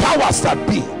by the powers that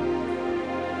be.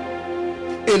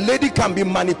 A lady can be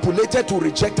manipulated to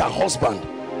reject her husband.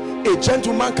 A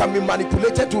gentleman can be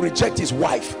manipulated to reject his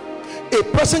wife. A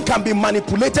person can be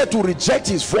manipulated to reject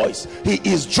his voice,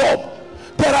 his job.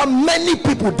 There are many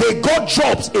people, they got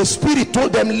jobs, a spirit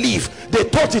told them leave. They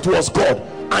thought it was God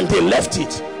and they left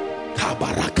it.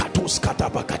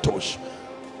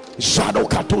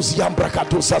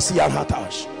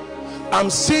 I'm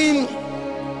seeing,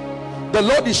 the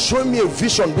Lord is showing me a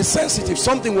vision. Be sensitive,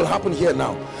 something will happen here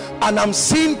now. And I'm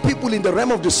seeing people in the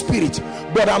realm of the spirit,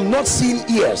 but I'm not seeing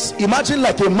ears. Imagine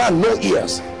like a man, no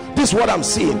ears. This is what I'm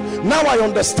seeing. Now I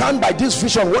understand by this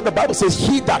vision what the Bible says,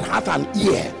 he that hath an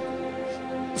ear.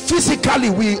 Physically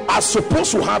we are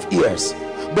supposed to have ears,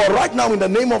 but right now in the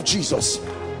name of Jesus,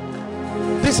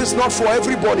 this is not for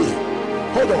everybody.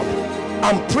 Hold on,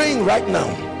 I'm praying right now.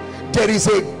 There is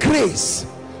a grace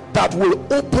that will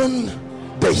open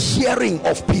the hearing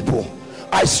of people.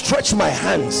 I stretch my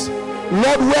hands.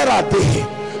 Lord, where are they?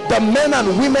 The men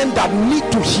and women that need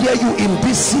to hear you in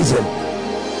this season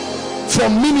for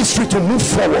ministry to move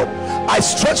forward. I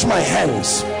stretch my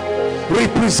hands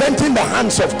representing the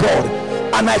hands of God,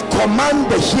 and I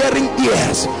command the hearing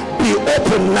ears, be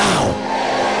open now.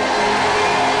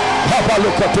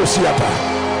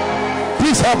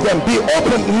 Please help them. Be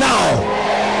open now.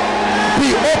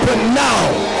 Be open now.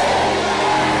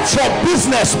 For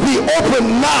business, be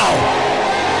open now.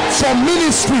 For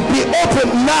ministry, be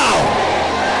open now.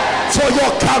 For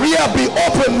your career, be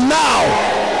open now.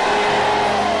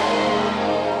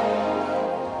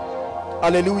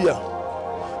 Hallelujah.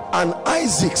 And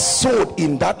Isaac sowed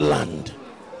in that land.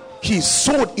 He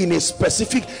sowed in a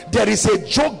specific, there is a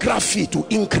geography to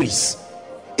increase.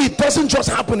 It doesn't just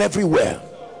happen everywhere.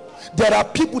 There are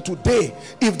people today,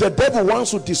 if the devil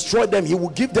wants to destroy them, he will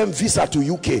give them visa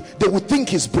to UK. They will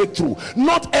think it's breakthrough.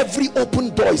 Not every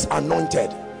open door is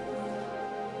anointed.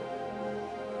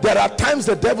 There are times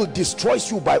the devil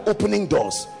destroys you by opening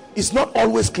doors. It's not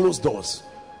always closed doors.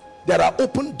 There are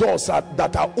open doors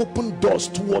that are open doors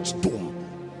towards doom.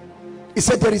 He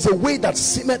said there is a way that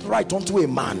seemeth right unto a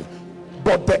man,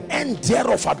 but the end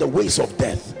thereof are the ways of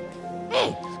death.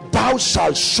 Thou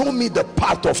shalt show me the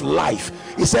path of life.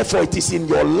 He said, for it is in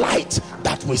your light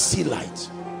that we see light.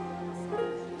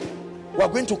 We are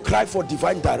going to cry for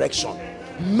divine direction.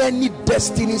 Many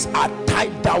destinies are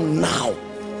tied down now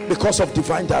because of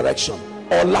divine direction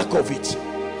or lack of it.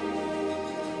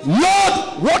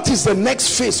 Lord, what is the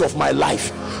next phase of my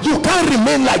life? You can't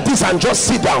remain like this and just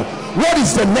sit down. What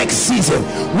is the next season?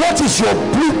 What is your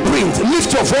blueprint?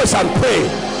 Lift your voice and pray.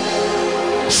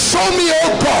 Show me,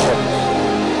 oh God.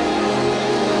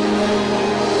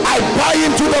 I buy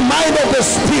into the mind of the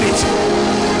Spirit.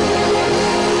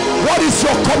 What is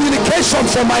your communication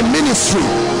for my ministry,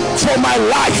 for my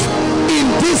life in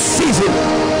this season?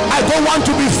 I don't want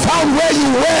to be found where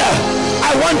you were.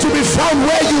 I want to be found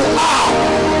where you are.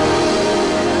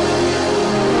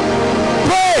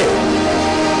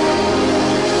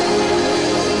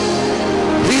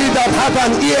 have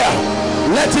an ear,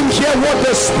 let him hear what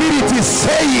the Spirit is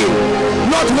saying,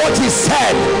 not what he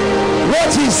said.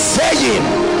 What he's saying,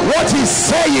 what he's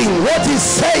saying, what he's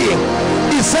saying.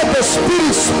 He said the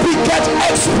Spirit speaketh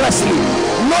expressly,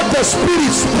 not the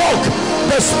Spirit spoke.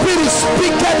 The Spirit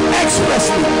speaketh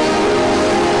expressly.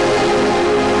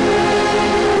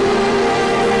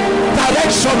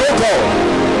 Direction, oh God.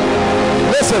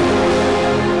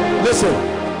 Listen.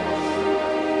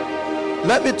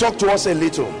 Let me talk to us a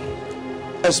little.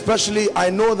 Especially, I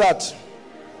know that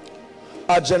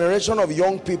our generation of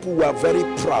young people were very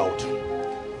proud.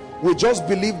 We just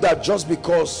believe that just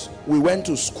because we went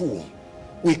to school,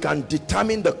 we can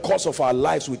determine the course of our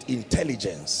lives with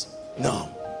intelligence. No.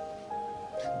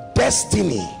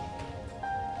 Destiny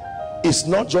is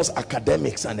not just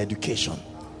academics and education.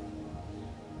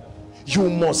 You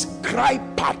must cry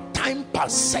part-time per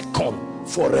second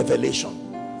for revelation.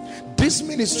 This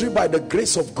ministry, by the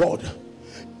grace of God,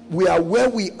 we are where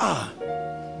we are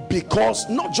because,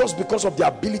 not just because of the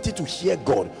ability to hear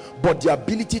God, but the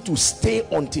ability to stay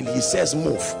until he says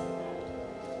move.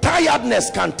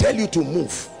 Tiredness can tell you to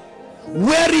move.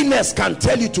 Weariness can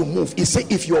tell you to move. He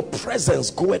said, if your presence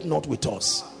goeth not with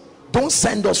us, don't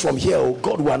send us from here. Oh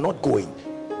God, we are not going.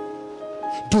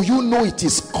 Do you know it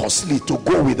is costly to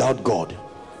go without God?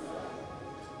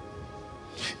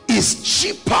 It's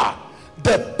cheaper.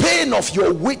 The pain of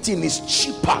your waiting is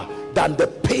cheaper than the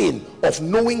pain of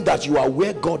knowing that you are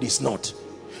where God is not.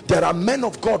 There are men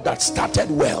of God that started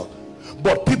well,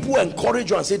 but people encourage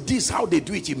you and say, this is how they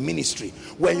do it in ministry.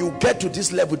 When you get to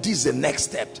this level, this is the next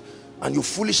step. And you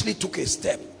foolishly took a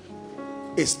step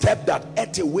that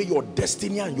ate away your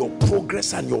destiny and your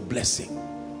progress and your blessing.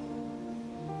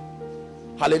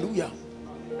 Hallelujah.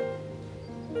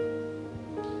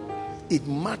 It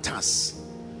matters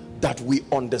that we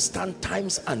understand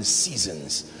times and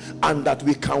seasons, and that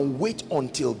we can wait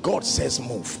until God says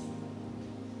move.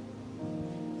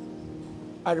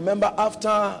 I remember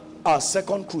after our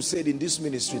second crusade in this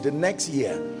ministry, the next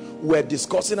year, we're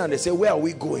discussing and they say, where are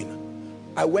we going?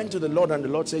 I went to the Lord and the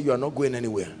Lord said, you are not going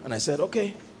anywhere. And I said,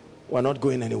 okay, we're not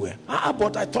going anywhere.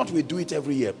 But I thought we do it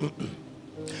every year.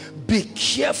 Be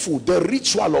careful. The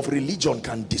ritual of religion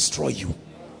can destroy you.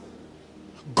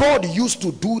 God used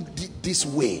to do this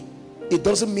way. It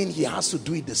doesn't mean he has to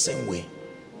do it the same way.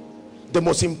 The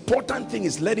most important thing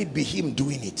is let it be him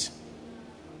doing it.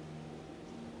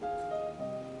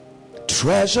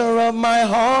 Treasure of my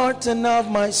heart and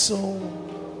of my soul,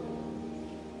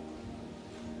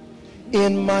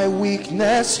 in my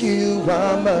weakness you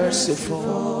are merciful.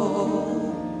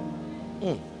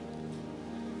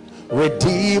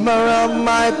 Redeemer of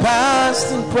my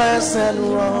past and present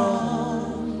wrong,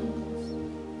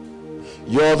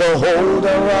 you're the holder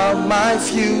of my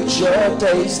future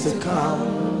days to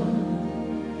come.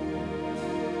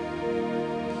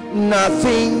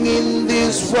 Nothing in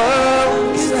this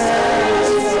world can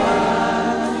satisfy.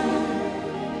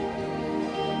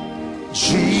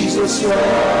 Jesus, you're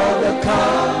the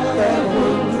cup that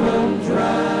won't run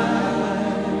dry.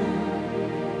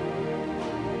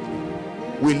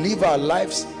 We live our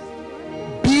lives.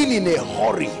 Being in a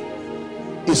hurry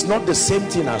is not the same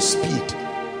thing as speed.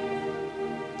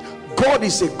 God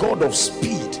is a God of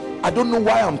speed. I don't know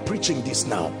why I'm preaching this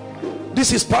now.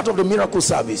 This is part of the miracle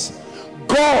service.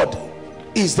 God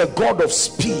is the God of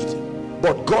speed,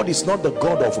 but God is not the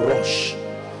God of rush.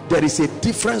 There is a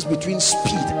difference between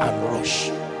speed and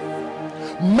rush.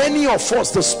 Many of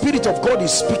us, the Spirit of God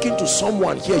is speaking to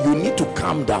someone here. You need to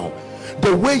calm down.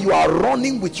 The way you are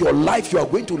running with your life, you are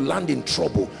going to land in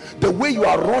trouble. The way you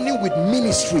are running with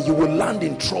ministry, you will land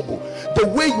in trouble. The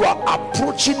way you are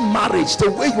approaching marriage,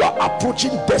 the way you are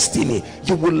approaching destiny,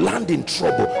 you will land in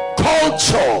trouble.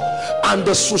 Culture and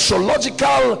the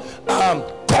sociological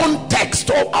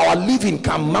context of our living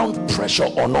can mount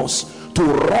pressure on us to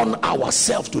run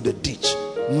ourselves to the ditch.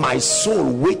 My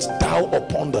soul, wait thou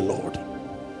upon the Lord.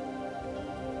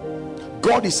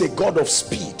 God is a God of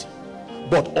speed,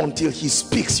 but until he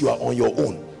speaks, you are on your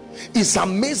own. It's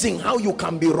amazing how you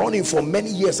can be running for many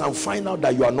years and find out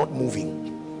that you are not moving.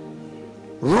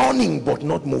 Running but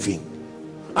not moving.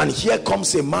 And here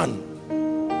comes a man,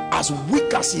 as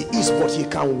weak as he is, but he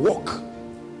can walk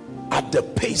at the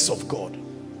pace of God.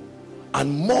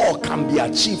 And more can be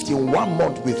achieved in 1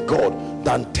 month with God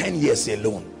than 10 years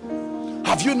alone.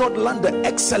 Have you not learned the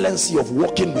excellency of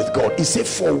walking with God? He said,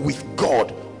 for with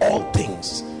God all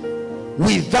things.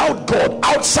 Without God,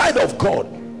 outside of God,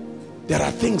 there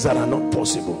are things that are not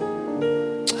possible.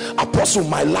 Apostle,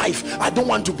 my life, I don't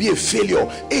want to be a failure.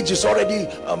 Age is already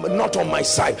not on my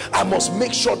side. I must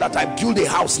make sure that I build a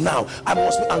house now.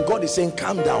 And God is saying,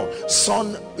 calm down,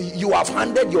 son. You have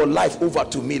handed your life over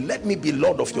to me. Let me be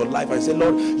Lord of your life. I say,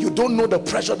 Lord, you don't know the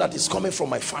pressure that is coming from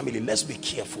my family. Let's be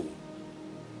careful.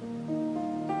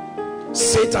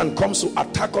 Satan comes to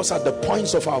attack us at the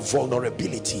points of our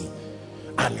vulnerability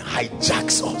and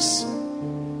hijacks us.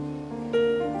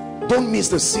 Don't miss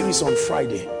the series on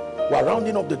Friday. We're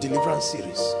rounding up the deliverance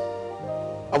series.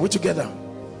 Are we together?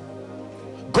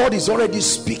 God is already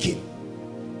speaking.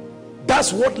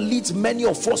 That's what leads many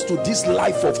of us to this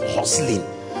life of hustling,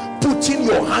 putting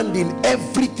your hand in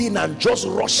everything and just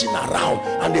rushing around.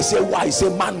 And they say, why?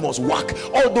 Say man must work.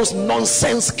 All those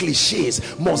nonsense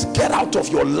cliches must get out of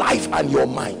your life and your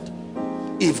mind.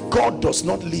 If God does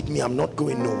not lead me, I'm not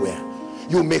going nowhere.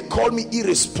 You may call me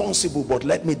irresponsible, but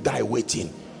let me die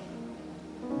waiting.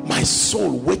 My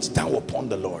soul waits down upon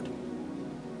the Lord.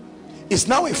 It's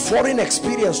now a foreign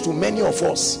experience to many of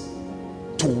us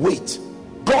to wait.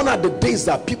 Gone are the days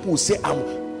that people will say,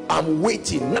 I'm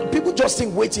waiting. Now, people just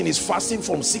think waiting is fasting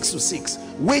from 6 to 6.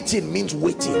 Waiting means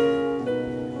waiting.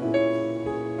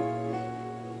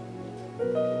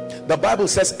 The Bible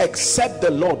says, except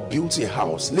the Lord builds a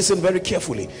house. Listen very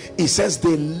carefully. It says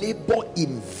they labor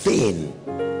in vain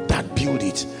that build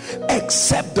it.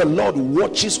 Except the Lord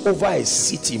watches over a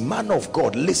city. Man of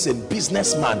God, listen,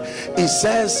 businessman, it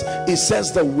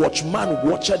says the watchman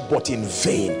watcheth but in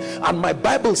vain. And my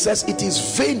Bible says it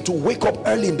is vain to wake up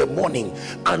early in the morning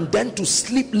and then to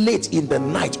sleep late in the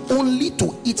night, only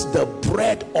to eat the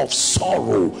bread of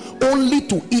sorrow. Only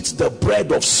to eat the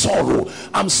bread of sorrow.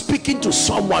 I'm speaking to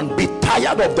someone. Be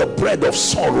tired of the bread of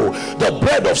sorrow. The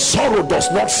bread of sorrow does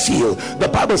not fill. The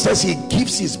Bible says he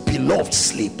gives his beloved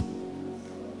sleep.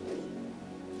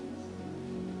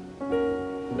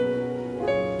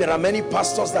 There are many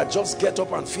pastors that just get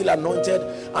up and feel anointed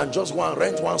and just want to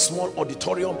rent one small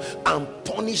auditorium and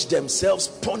punish themselves,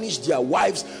 punish their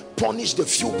wives, punish the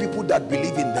few people that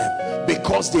believe in them,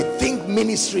 because they think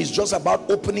ministry is just about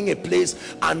opening a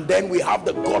place and then we have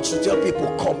the guts to tell people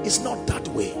come. It's not that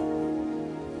way.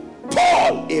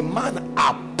 Paul, a man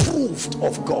approved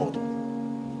of God.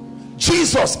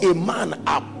 Jesus, a man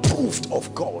approved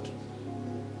of God.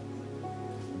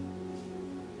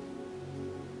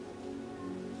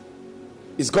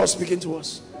 Is God speaking to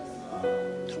us?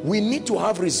 We need to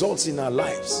have results in our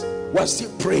lives. We're still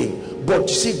praying, but you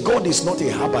see, God is not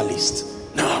a herbalist.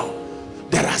 No,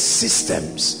 there are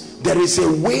systems. There is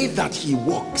a way that he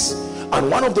works, and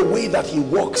one of the way that he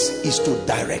works is to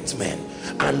direct men.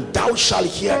 And thou shalt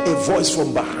hear a voice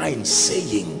from behind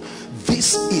saying,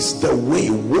 this is the way,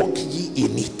 walk ye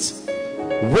in it.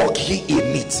 Walk ye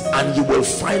in it, and you will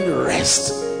find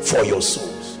rest for your soul.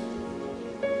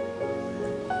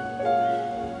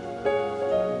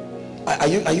 Are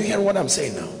you hearing what I'm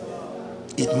saying now?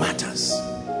 It matters.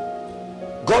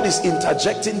 God is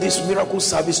interjecting this miracle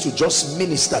service to just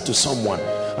minister to someone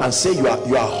and say you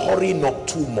are hurrying up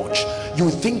too much.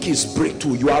 You think it's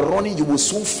breakthrough, you are running, you will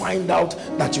soon find out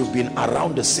that you've been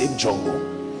around the same jungle.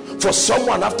 For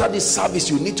someone, after this service,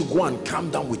 you need to go and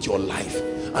calm down with your life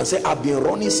and say, I've been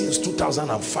running since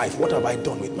 2005. What have I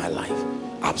done with my life?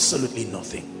 Absolutely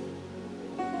nothing.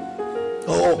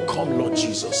 Oh, come Lord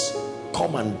Jesus,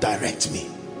 come and direct me.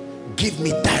 Give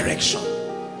me direction.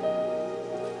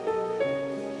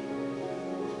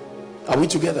 Are we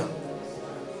together?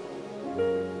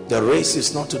 The race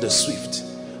is not to the swift,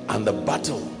 and the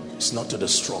battle is not to the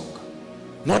strong,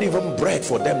 not even bread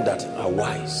for them that are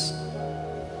wise.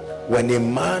 When a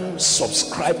man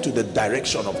subscribes to the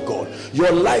direction of God,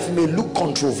 your life may look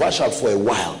controversial for a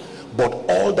while, but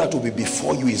all that will be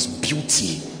before you is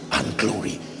beauty and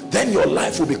glory. Then your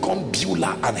life will become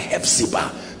Beulah and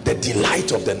Hephzibah, the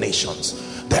delight of the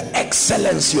nations, the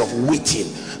excellency of waiting.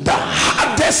 The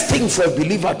hardest thing for a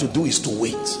believer to do is to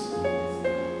wait.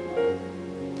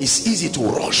 It's easy to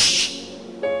rush.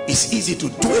 It's easy to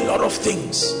do a lot of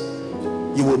things.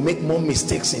 You will make more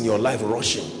mistakes in your life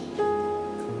rushing.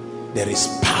 There is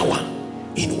power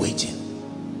in waiting.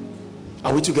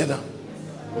 Are we together?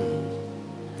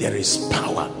 There is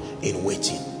power in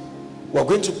waiting. We're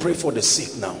going to pray for the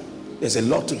sick now. There's a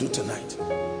lot to do tonight.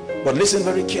 But listen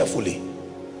very carefully.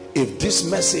 If this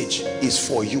message is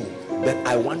for you, then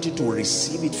I want you to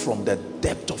receive it from the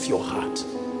depth of your heart.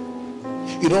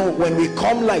 You know, when we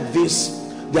come like this,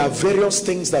 there are various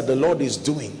things that the Lord is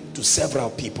doing to several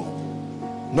people.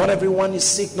 Not everyone is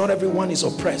sick, not everyone is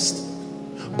oppressed,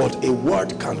 but a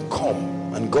word can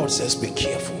come and God says be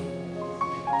careful.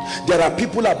 There are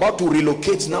people about to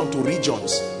relocate now to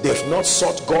regions. They've not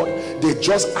sought God, they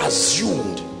just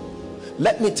assumed.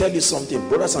 Let me tell you something,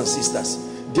 brothers and sisters.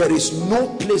 There is no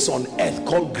place on earth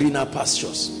called greener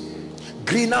pastures.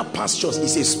 Greener pastures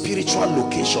is a spiritual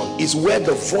location. Is where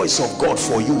the voice of God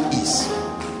for you is.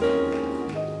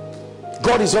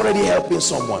 God is already helping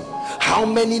someone. How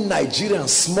many Nigerians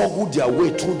smuggled their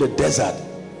way through the desert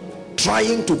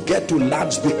trying to get to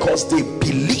lands because they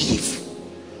believe?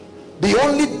 The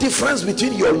only difference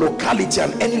between your locality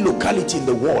and any locality in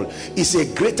the world is a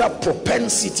greater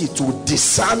propensity to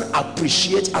discern,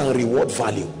 appreciate, and reward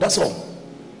value. That's all.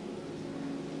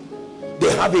 They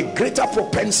have a greater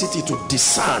propensity to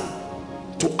discern,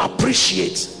 to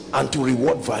appreciate, and to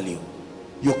reward value.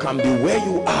 You can be where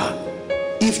you are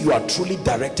if you are truly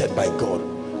directed by God,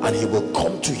 and he will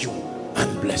come to you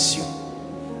and bless you.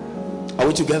 Are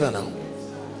we together now?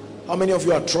 How many of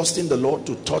you are trusting the Lord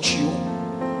to touch you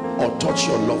or touch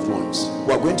your loved ones?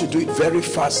 We're going to do it very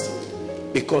fast,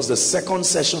 because the second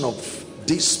session of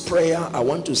this prayer, I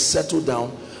want to settle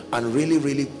down and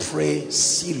really pray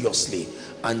seriously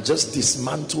and just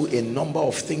dismantle a number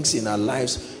of things in our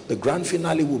lives. The grand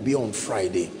finale will be on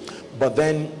Friday, but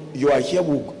then you are here.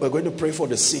 We're going to pray for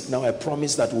the sick now. I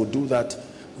promise that we'll do that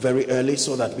very early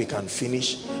so that we can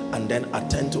finish and then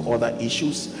attend to other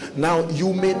issues. Now,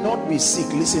 you may not be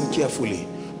sick, listen carefully,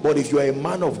 but if you are a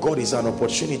man of God, it's an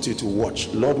opportunity to watch.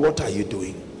 Lord, what are you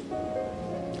doing?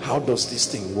 How does this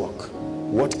thing work?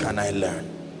 What can I learn?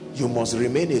 You must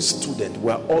remain a student.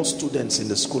 We're all students in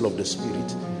the school of the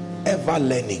Spirit, ever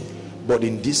learning, but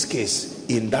in this case,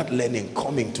 in that learning,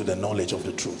 coming to the knowledge of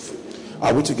the truth.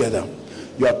 Are we together?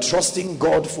 You are trusting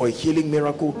God for a healing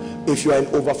miracle. If you are in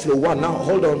overflow one, now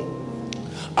hold on.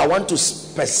 I want to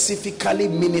specifically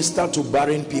minister to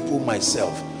barren people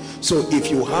myself. So if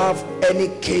you have any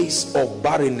case of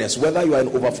barrenness, whether you are in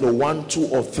overflow 1, 2,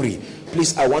 or 3,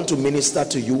 please, I want to minister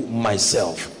to you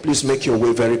myself. Please make your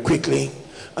way very quickly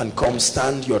and come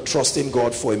stand. You're trusting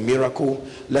God for a miracle.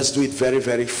 Let's do it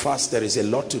very fast. There is a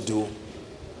lot to do.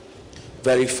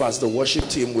 Very fast. The worship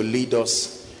team will lead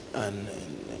us and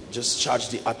just charge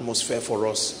the atmosphere for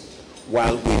us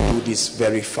while we do this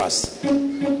very fast.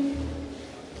 And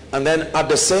then at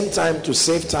the same time, to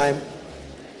save time,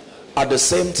 at the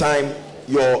same time,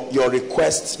 your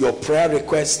requests, your prayer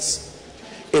requests,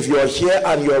 if you're here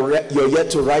and you're yet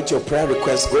to write your prayer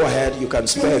request, go ahead. You can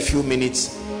spare a few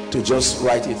minutes to just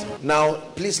write it. Now,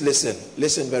 please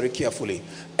listen very carefully.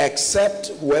 Except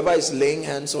whoever is laying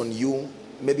hands on you,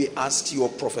 maybe asks you or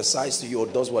prophesies to you or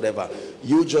does whatever,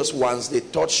 you just, once they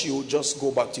touch you, just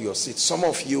go back to your seat. Some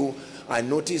of you, I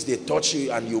noticed they touch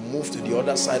you and you move to the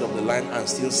other side of the line and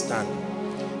still stand.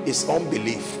 It's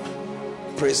unbelief.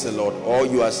 Praise the Lord. Or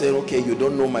you are saying, okay, you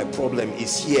don't know my problem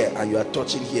is here and you are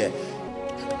touching here.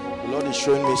 The Lord is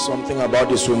showing me something about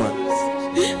this woman.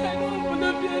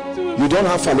 You don't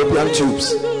have fallopian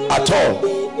tubes at all.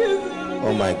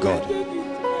 Oh my God.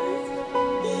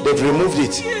 They've removed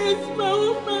it.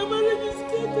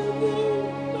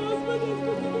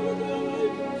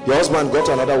 Your husband got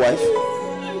another wife?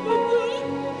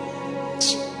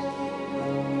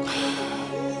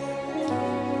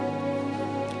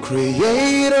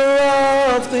 Creator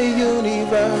of the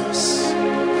universe,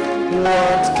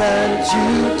 what can't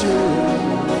you do?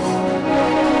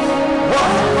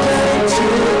 What can't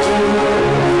you do?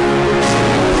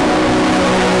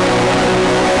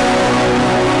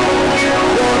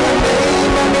 You're the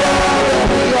name above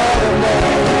every other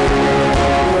name.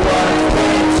 What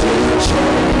can't you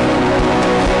change?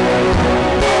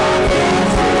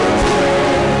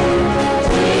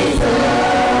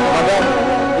 Madam,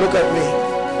 look at me.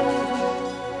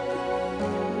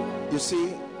 You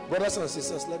see, brothers and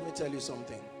sisters, let me tell you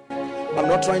something. I'm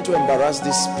not trying to embarrass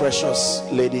this precious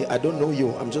lady. I don't know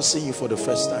you. I'm just seeing you for the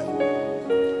first time.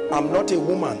 I'm not a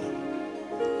woman,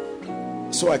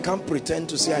 so I can't pretend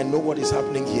to say I know what is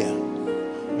happening here.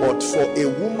 But for a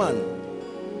woman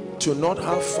to not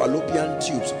have fallopian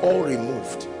tubes all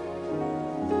removed,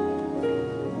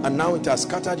 and now it has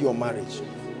scattered your marriage.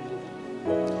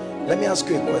 Let me ask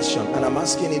you a question, and I'm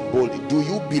asking it boldly. Do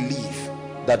you believe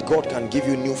that God can give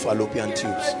you new fallopian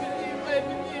tubes?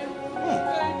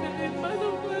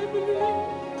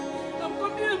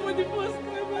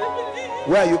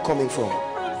 Where are you coming from?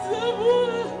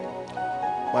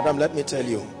 Madam, let me tell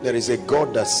you, there is a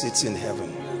God that sits in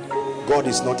heaven. God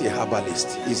is not a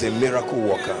herbalist. He's a miracle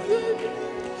worker.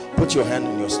 Put your hand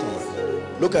on your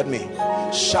stomach. Look at me.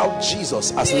 Shout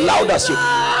Jesus as loud as you.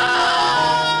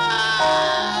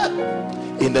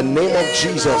 In the name of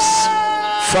Jesus,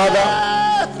 Father,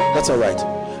 that's all right.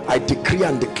 I decree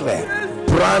and declare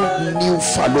brand new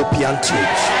fallopian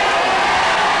tubes.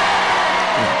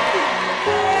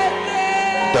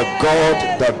 The the God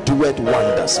that doeth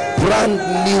wonders. Brand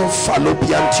new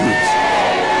fallopian tubes.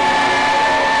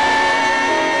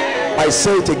 I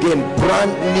say it again,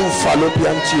 brand new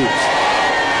fallopian tubes.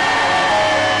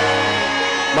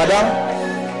 Madam,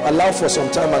 allow for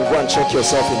some time and go and check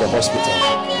yourself in the hospital.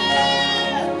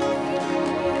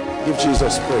 Give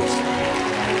Jesus praise.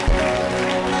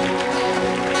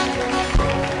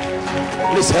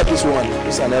 Please help this woman.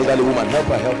 This is an elderly woman. Help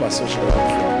her social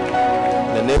life.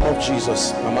 In the name of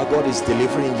Jesus, Mama, God is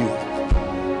delivering you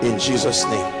in Jesus'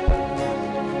 name.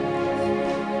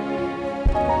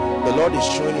 The Lord is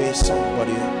showing you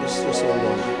somebody. Just hold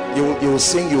on. You will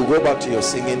sing, you will go back to your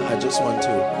singing. I just want to,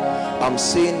 I'm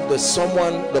saying that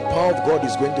someone, the power of God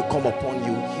is going to come upon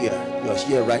you here. You're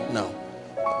here right now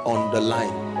on the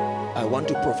line. I want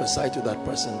to prophesy to that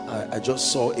person. I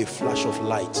just saw a flash of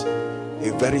light,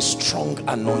 a very strong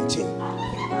anointing.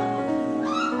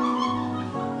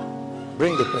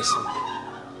 Bring the person.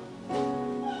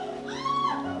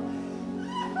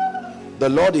 The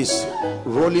Lord is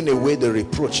rolling away the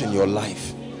reproach in your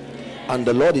life, and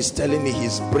the Lord is telling me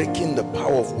he's breaking the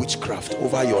power of witchcraft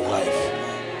over your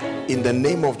life in the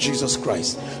name of Jesus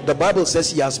Christ. The Bible says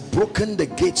he has broken the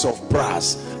gates of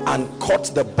brass and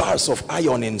cut the bars of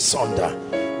iron in sunder.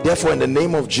 Therefore, in the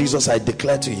name of Jesus, I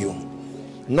declare to you,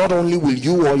 not only will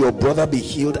you or your brother be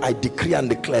healed, I decree and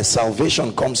declare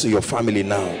salvation comes to your family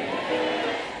now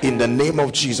in the name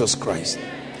of Jesus Christ.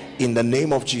 In the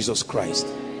name of Jesus Christ.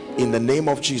 In the name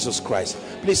of Jesus Christ.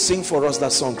 Please sing for us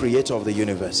that song, Creator of the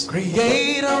Universe.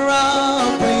 Creator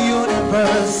of the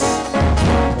universe,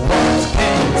 what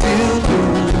can you do?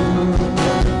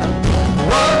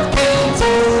 What can you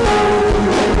do?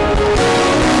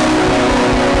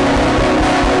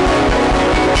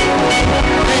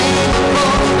 Creator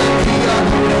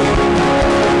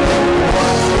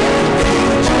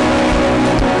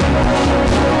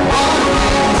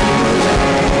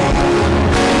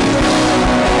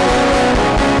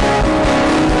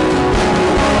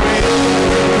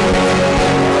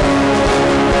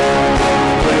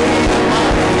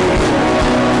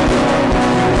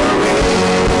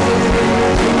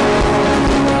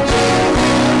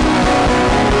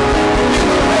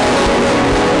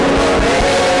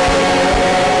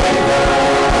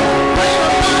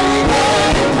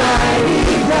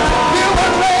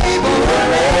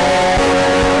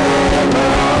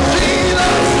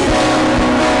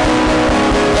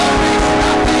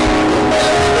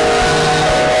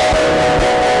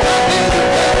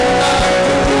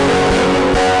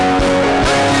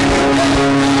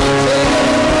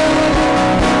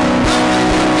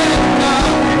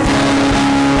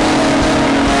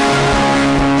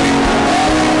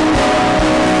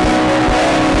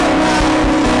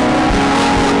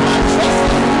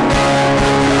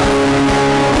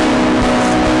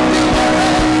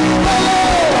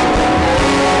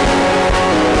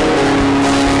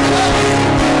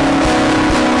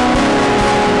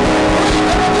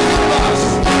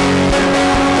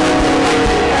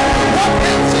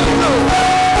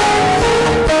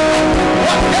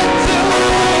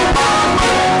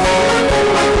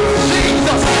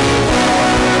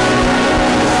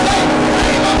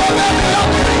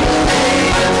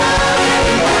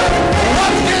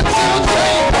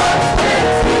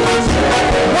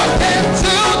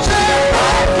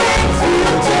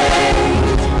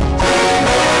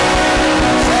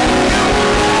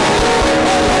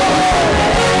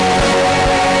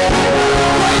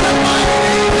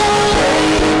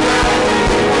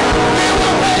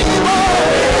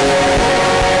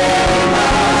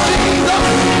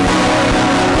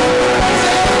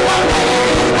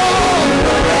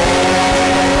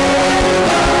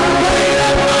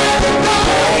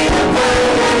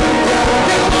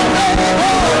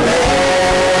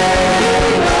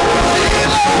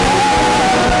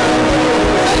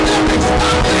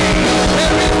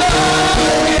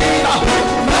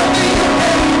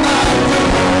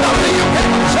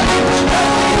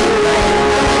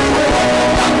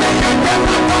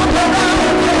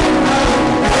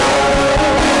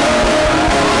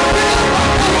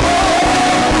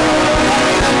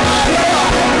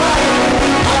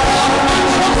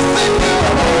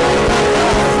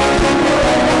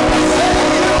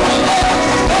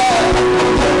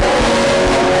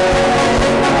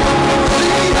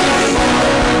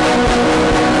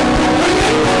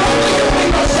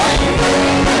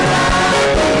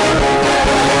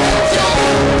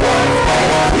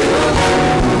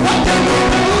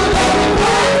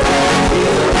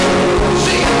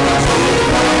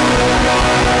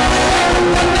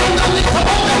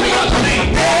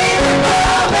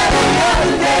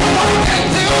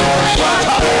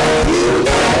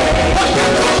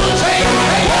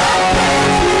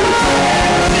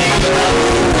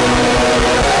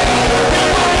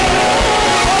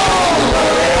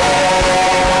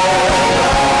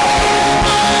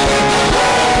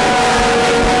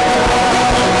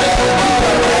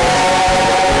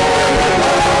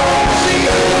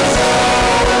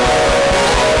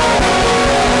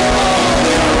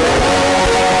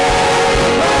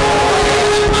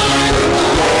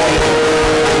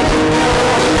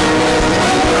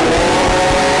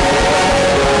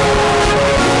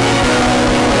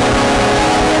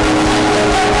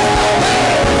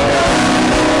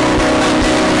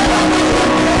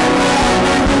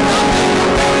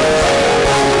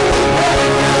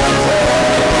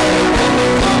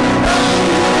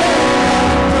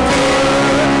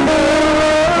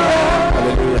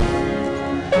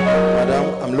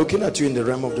at you in the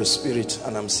realm of the spirit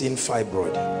and I'm seeing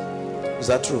fibroid. Is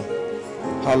that true?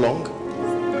 How long?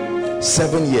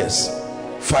 7 years.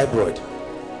 Fibroid.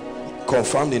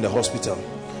 Confirmed in the hospital.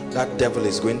 That devil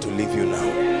is going to leave you now.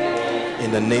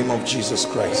 In the name of Jesus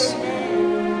Christ.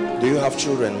 Do you have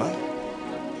children, ma?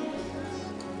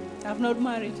 I'm not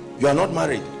married. You are not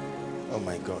married? Oh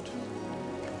my God.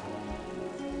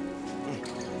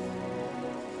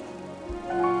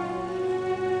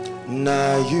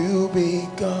 Now you be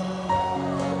God,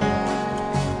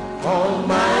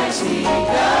 Almighty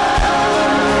God.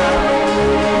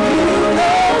 You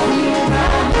know me,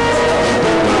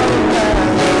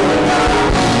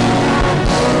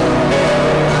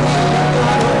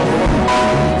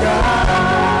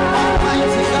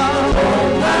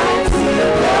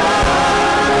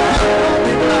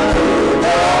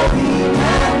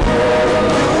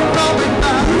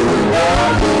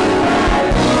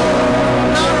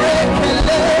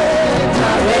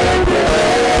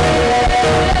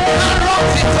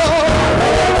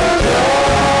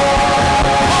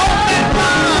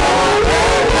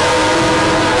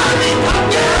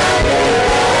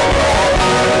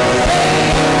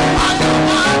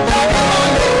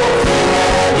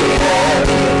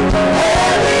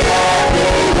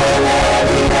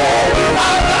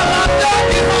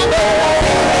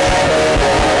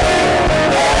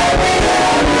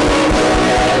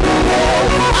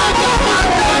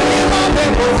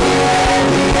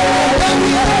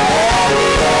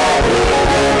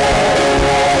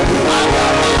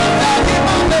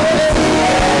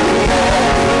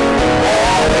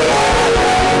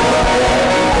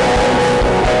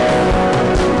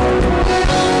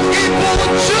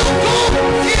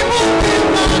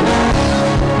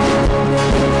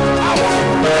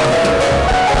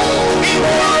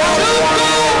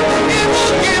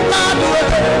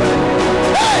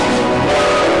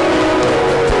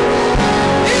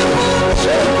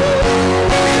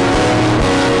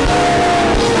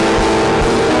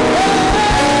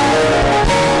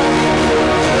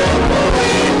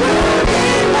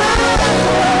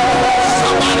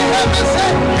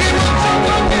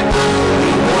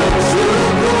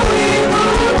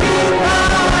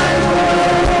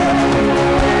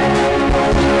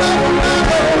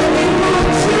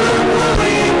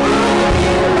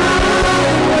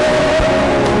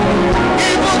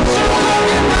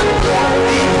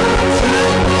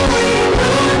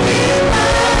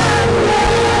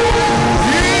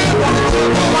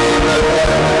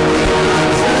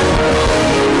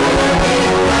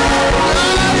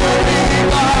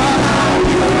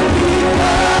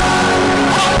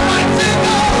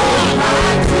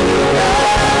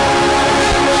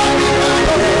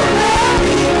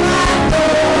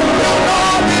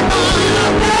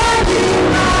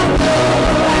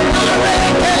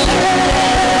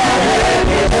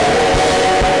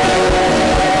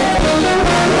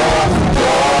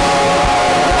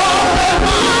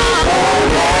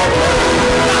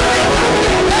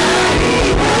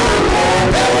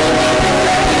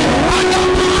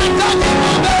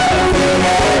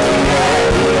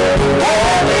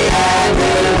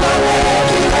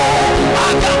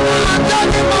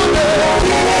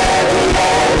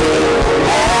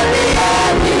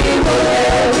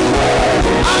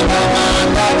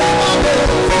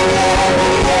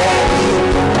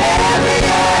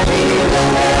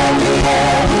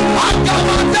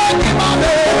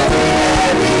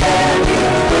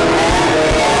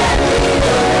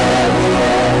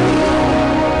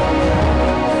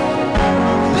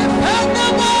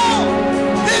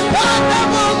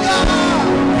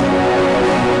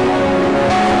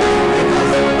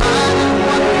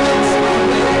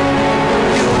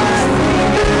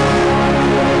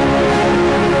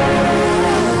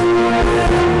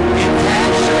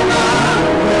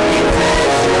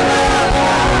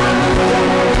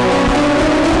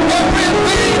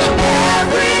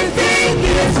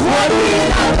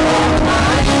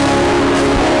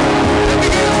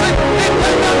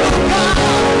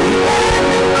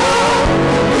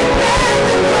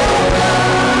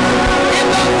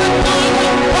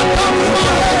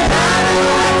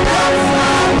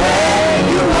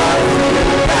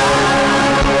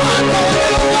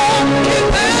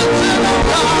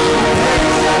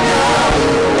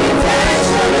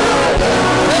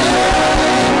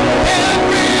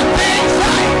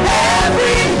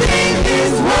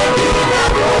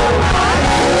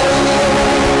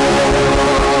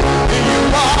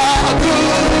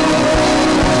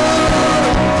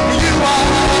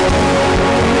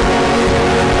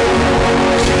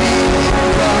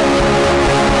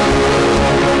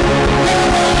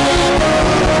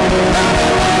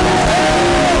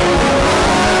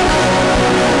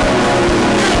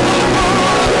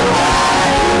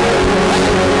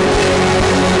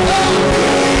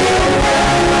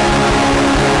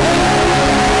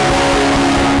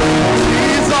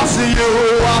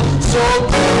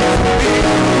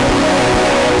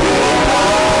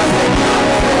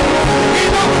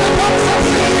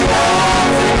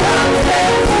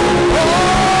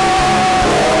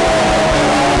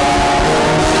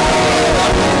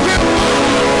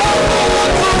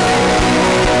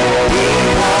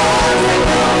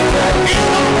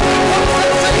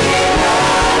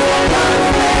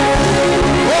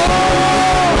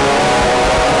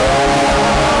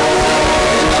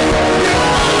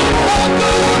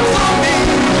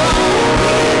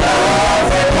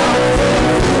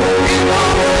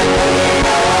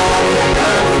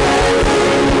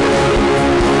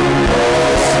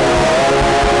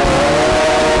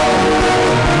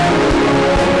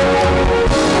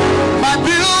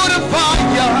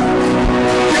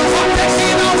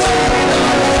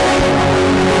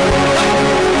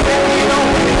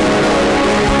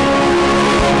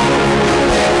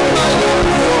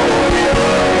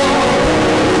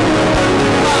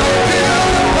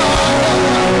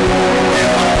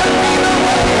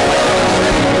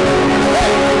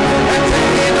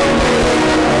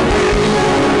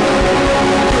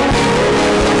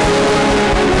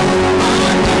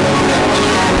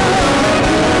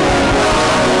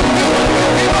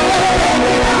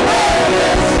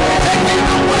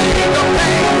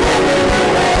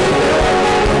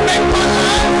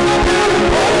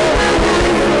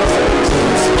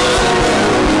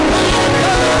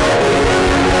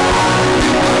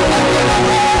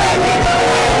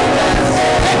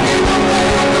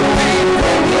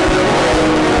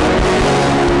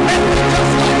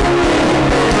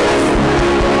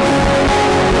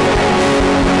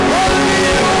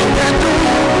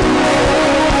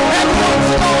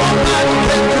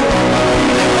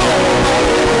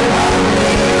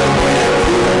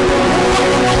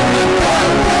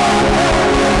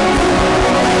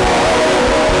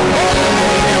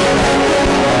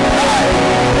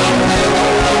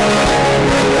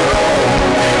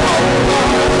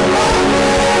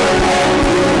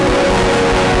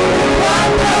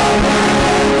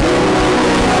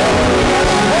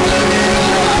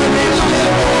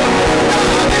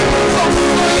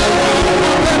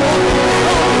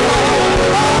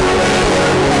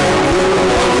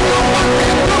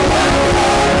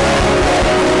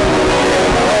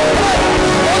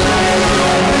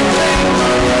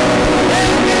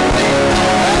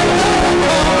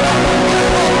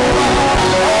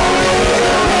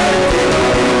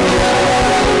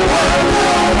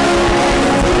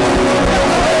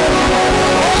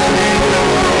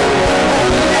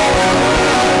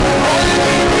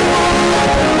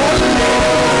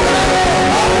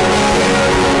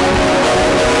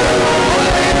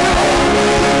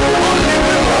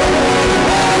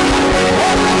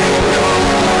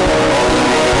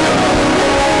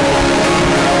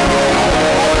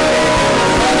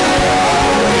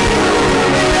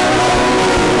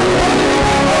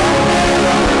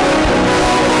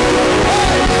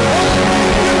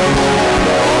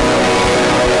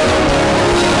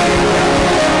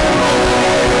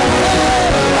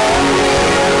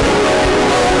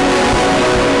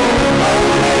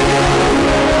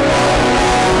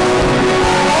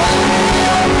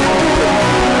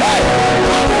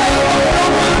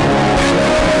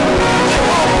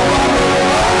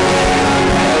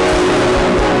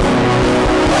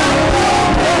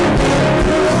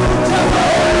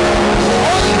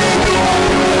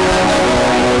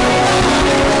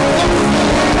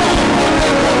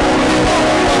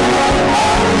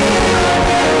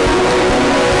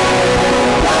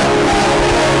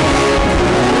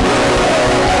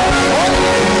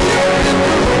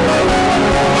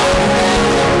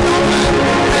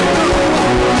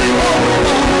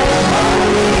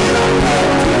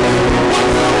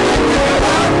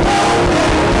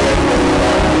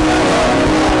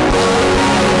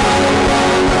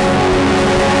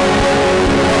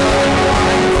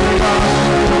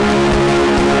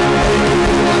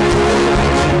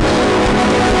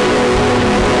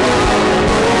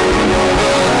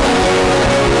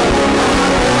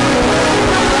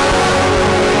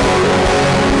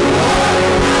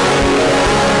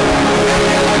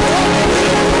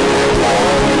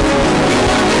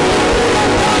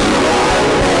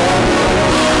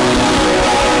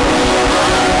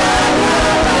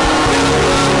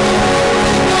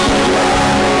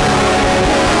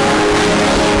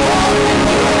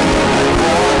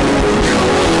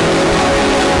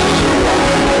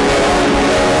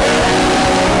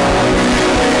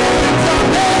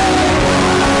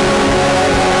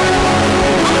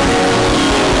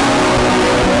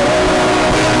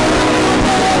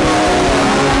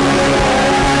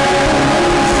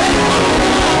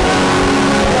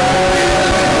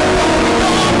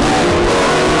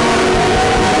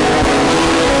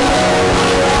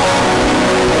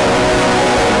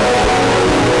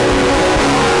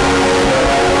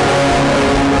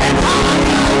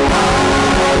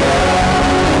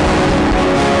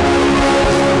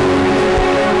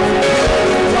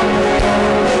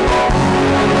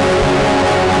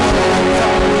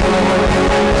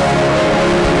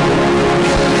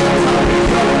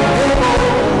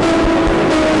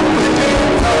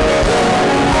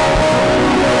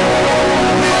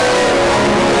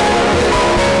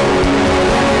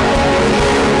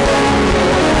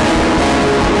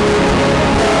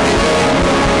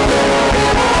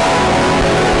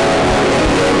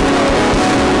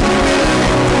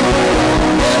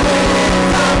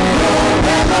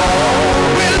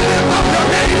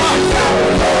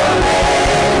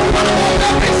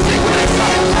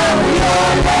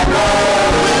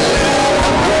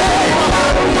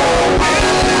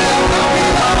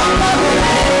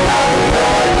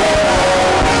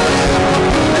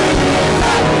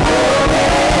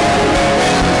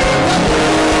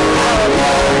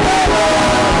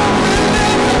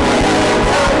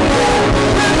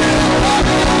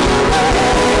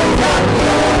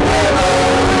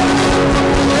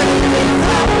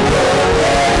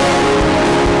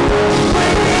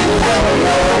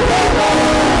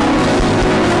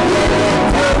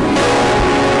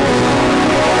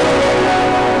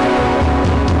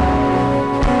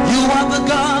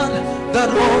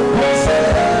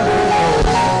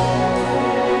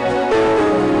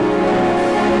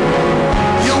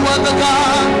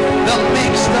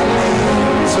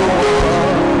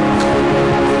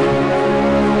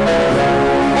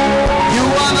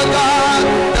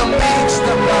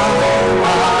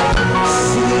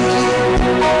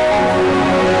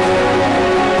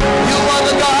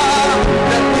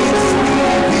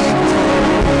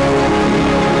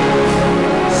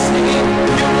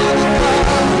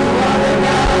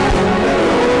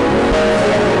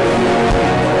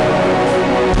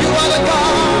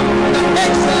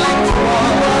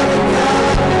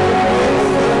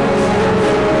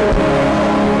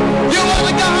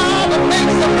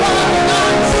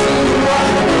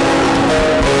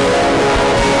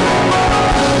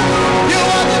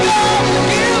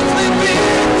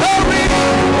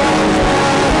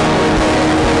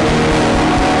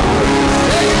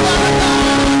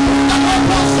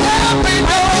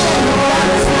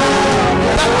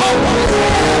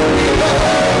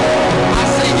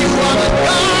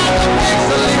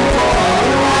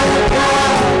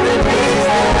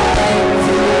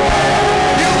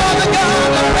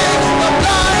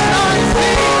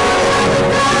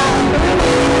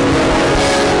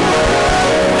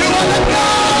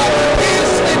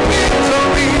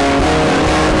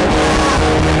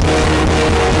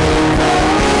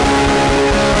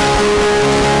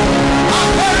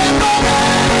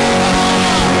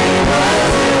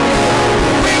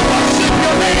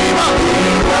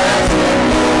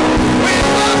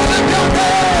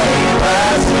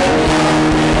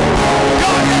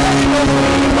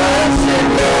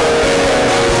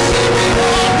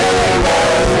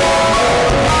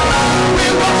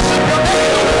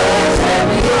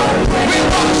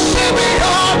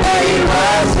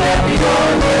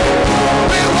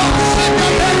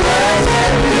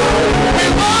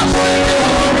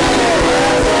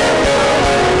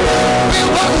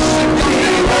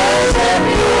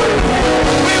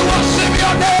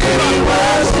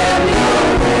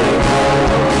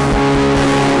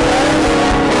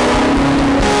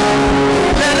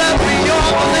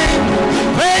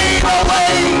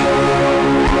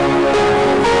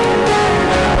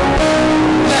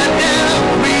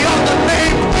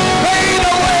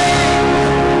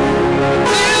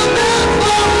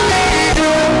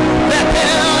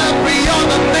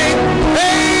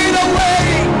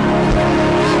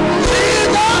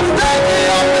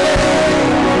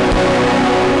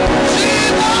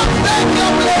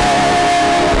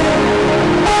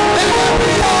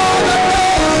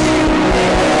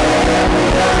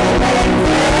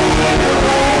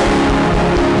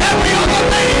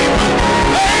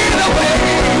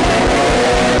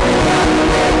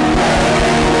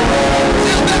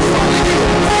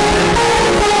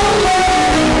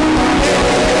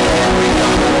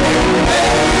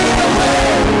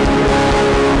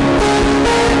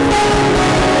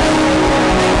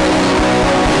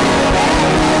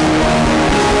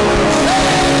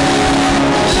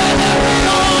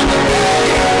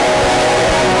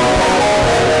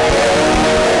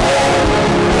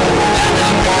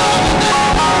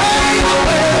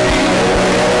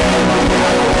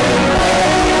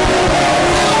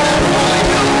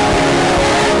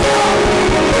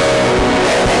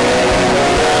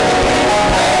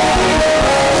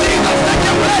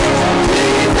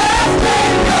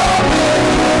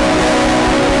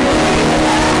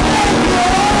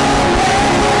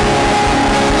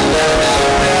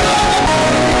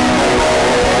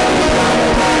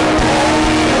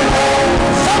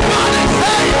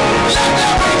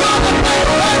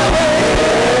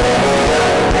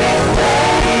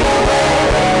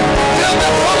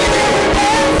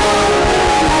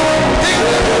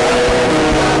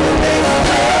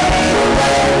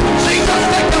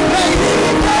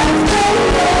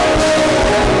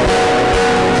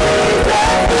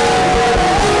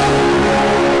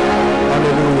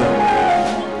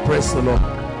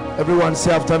 Everyone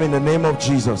say after me, in the name of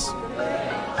Jesus.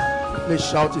 Please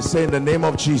shout it. Say, in the name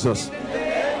of Jesus.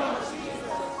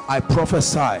 I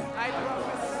prophesy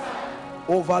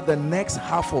over the next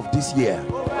half of this year.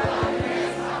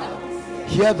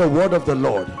 Hear the word of the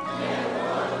Lord.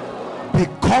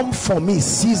 Become for me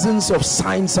seasons of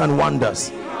signs and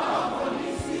wonders.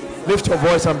 Lift your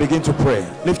voice and begin to pray.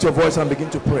 Lift your voice and begin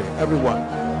to pray. Everyone.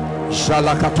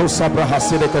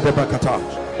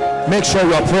 Make sure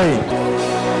you are praying.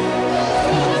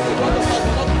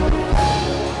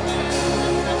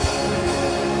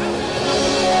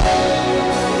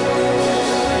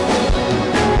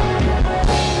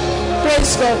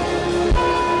 Praise God.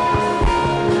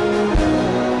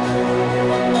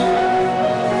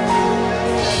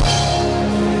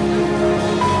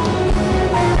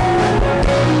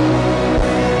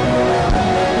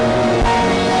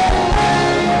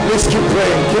 Please keep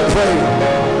praying, keep praying.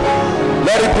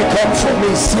 Let it become for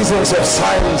me seasons of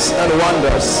signs and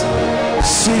wonders.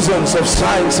 Seasons of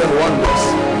signs and wonders.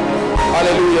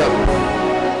 Hallelujah.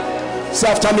 Say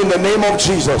after me, in the name of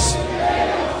Jesus.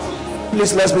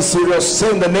 Please, let's be serious. Say,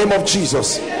 in the name of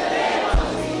Jesus.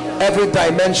 Every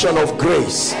dimension of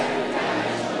grace,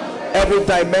 every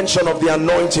dimension of the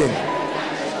anointing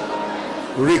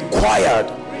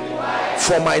required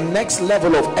for my next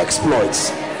level of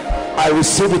exploits, I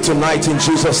receive it tonight in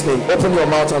Jesus' name. Open your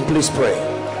mouth and please pray.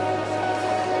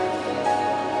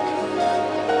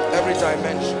 Every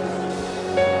dimension.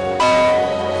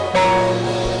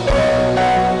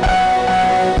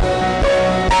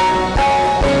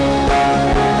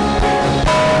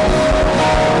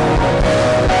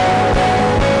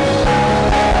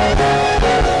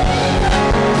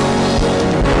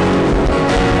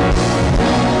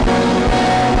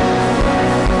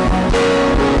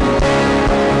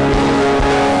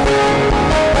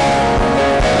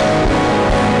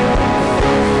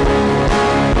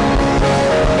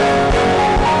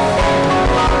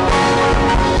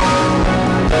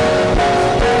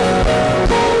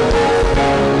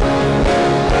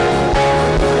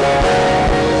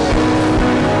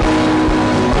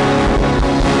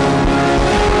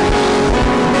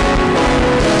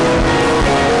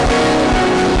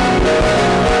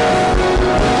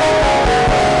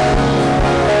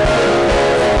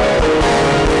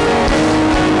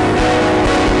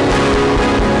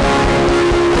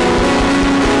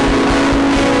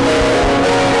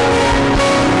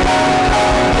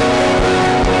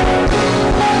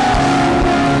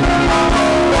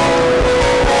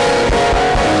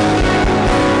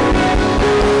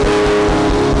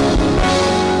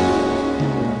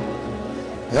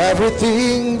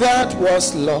 Everything that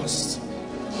was lost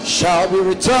shall be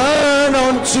returned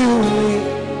unto me.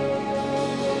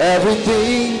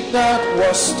 Everything that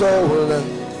was stolen.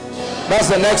 That's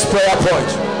the next prayer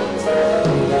point.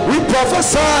 We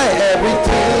prophesy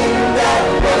everything that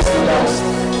was lost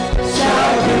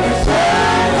shall be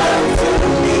returned unto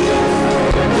me.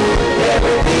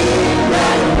 Everything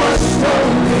that was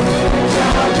stolen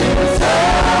shall be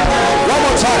returned. One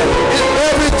more time.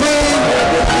 Everything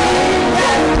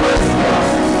that was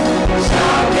lost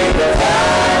shall be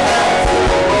returned unto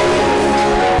me.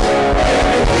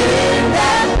 Everything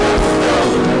that was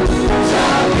stolen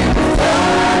shall be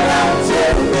returned unto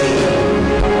me.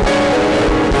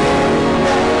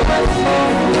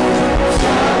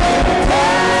 Shall be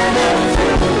returned unto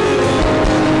me.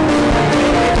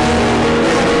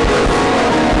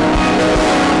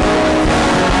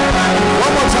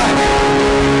 One more time.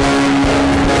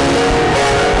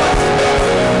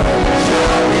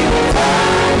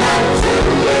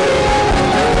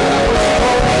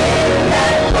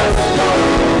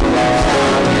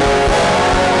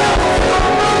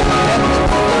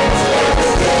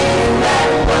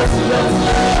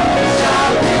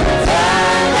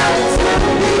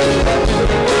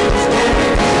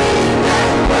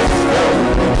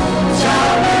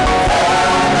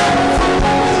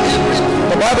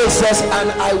 The Bible says,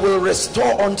 and I will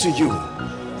restore unto you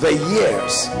the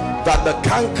years that the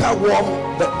canker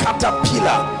worm, the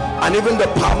caterpillar, and even the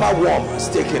palmer worm has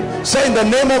taken. Say, in the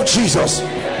name of Jesus.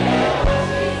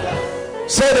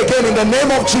 Say it again, in the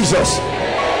name of Jesus.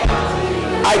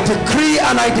 I decree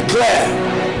and I declare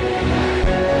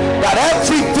that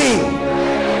everything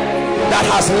that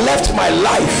has left my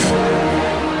life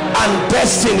and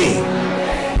destiny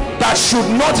that should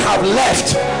not have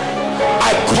left,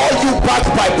 I call you back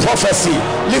by prophecy.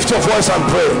 Lift your voice and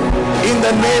pray. In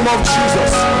the name of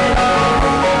Jesus.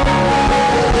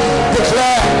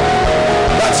 Declare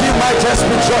that you might just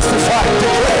be justified.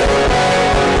 Declare.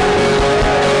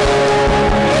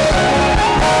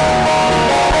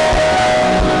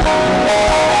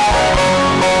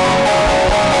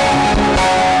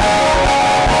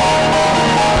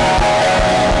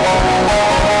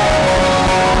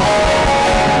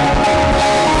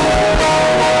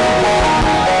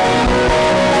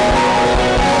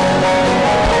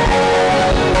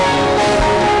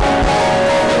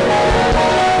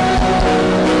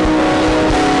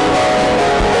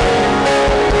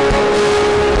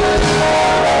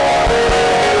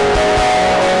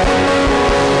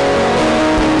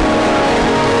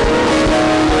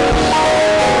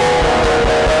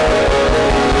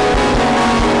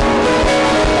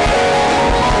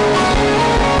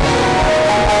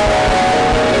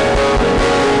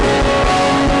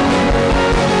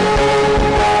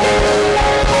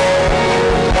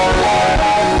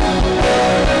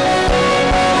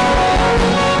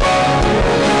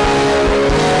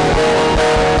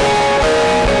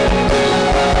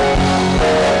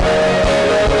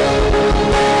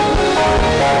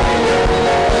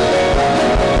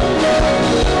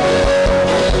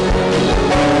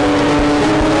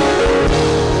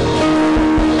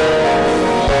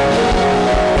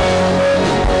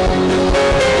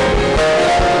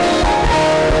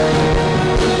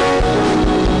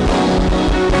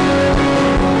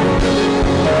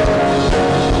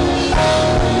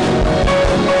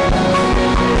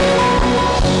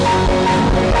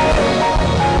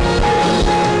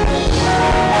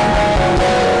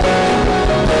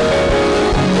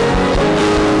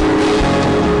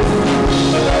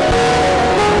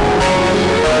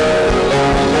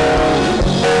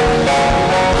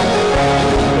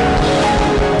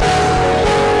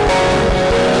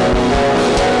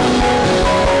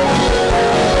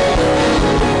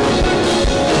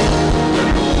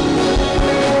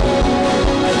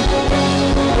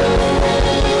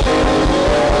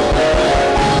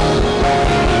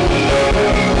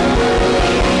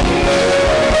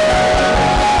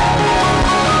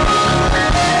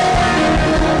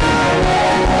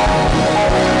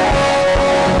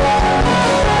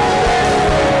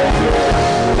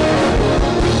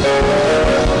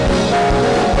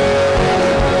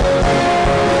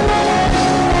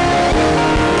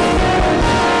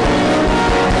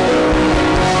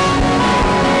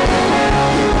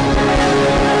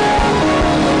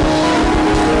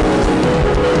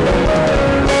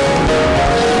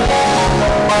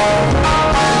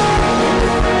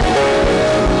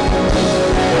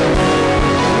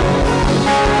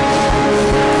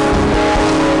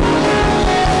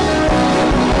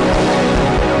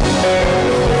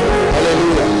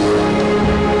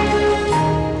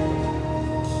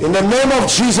 of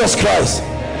Jesus Christ.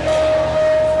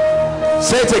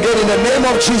 Say it again. In the name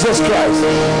of Jesus Christ,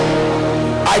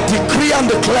 I decree and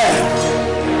declare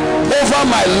over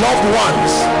my loved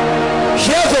ones,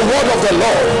 hear the word of the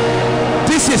Lord.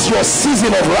 This is your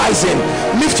season of rising.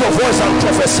 Lift your voice and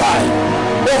prophesy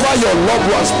over your loved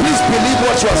ones. Please believe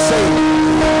what you are saying.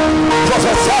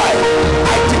 Prophesy.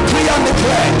 I decree and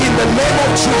declare in the name of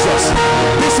Jesus,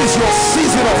 this is your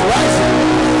season of rising.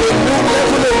 A new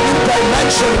level, a new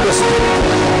dimension in the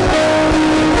spirit.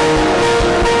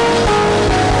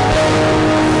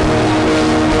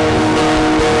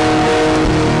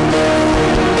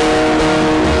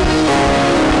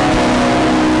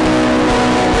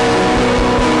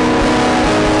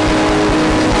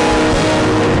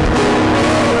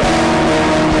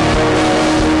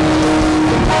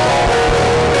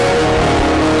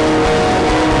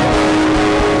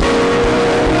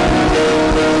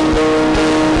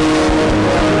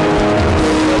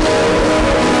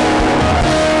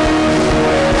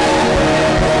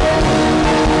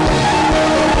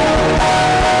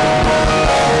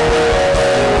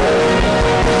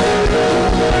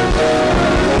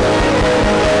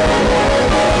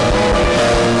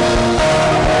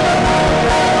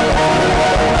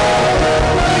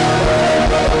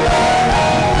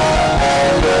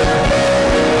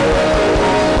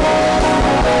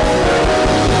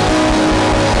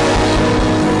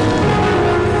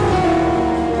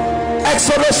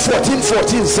 Exodus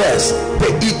 14:14 says, the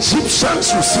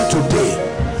Egyptians you see today,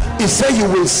 he said you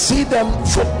will see them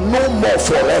for no more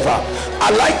forever.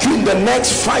 I'd like you in the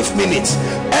next 5 minutes,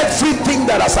 everything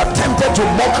that has attempted to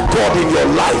mock God in your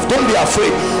life, don't be afraid.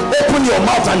 Open your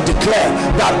mouth and declare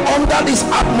that under this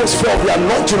atmosphere of the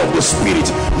anointing of the Spirit,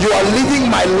 you are living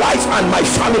my life and my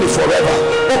family forever.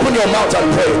 Open your mouth and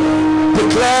pray.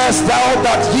 Declares thou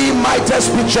that ye mightest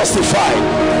be justified.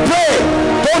 Pray.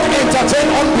 Don't entertain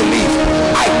unbelief.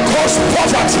 I cause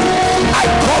poverty. I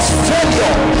cause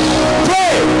failure.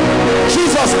 Pray.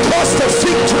 Jesus caused the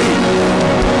victory.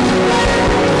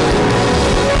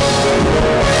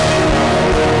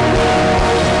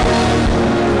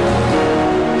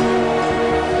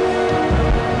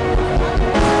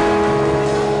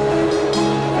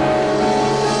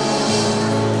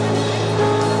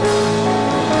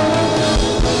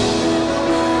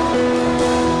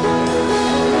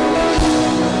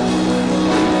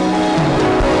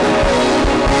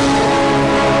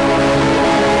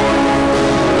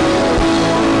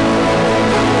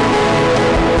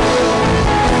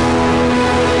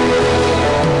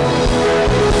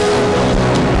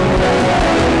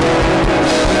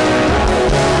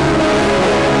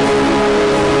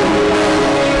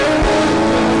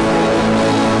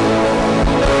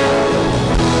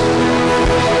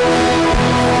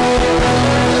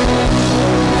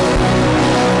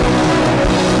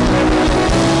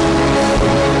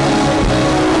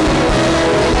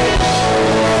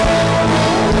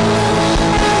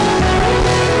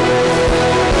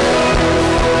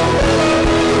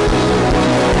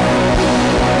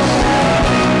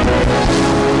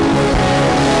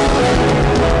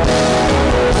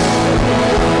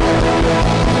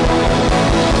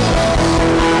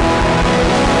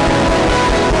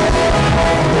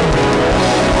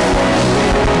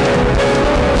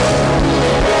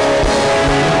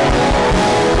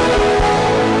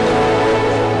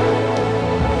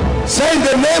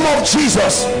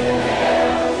 Jesus.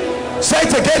 Say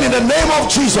it again. In the name of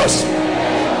Jesus,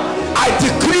 I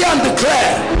decree and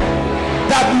declare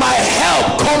that my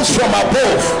help comes from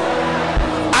above.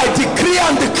 I decree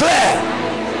and declare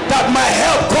that my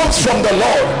help comes from the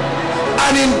Lord.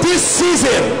 And in this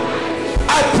season,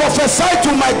 I prophesy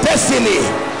to my destiny.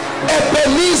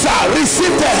 Ebenezer,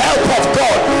 receive the help of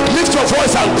God. Lift your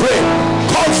voice and pray.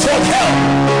 Call forth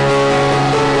help.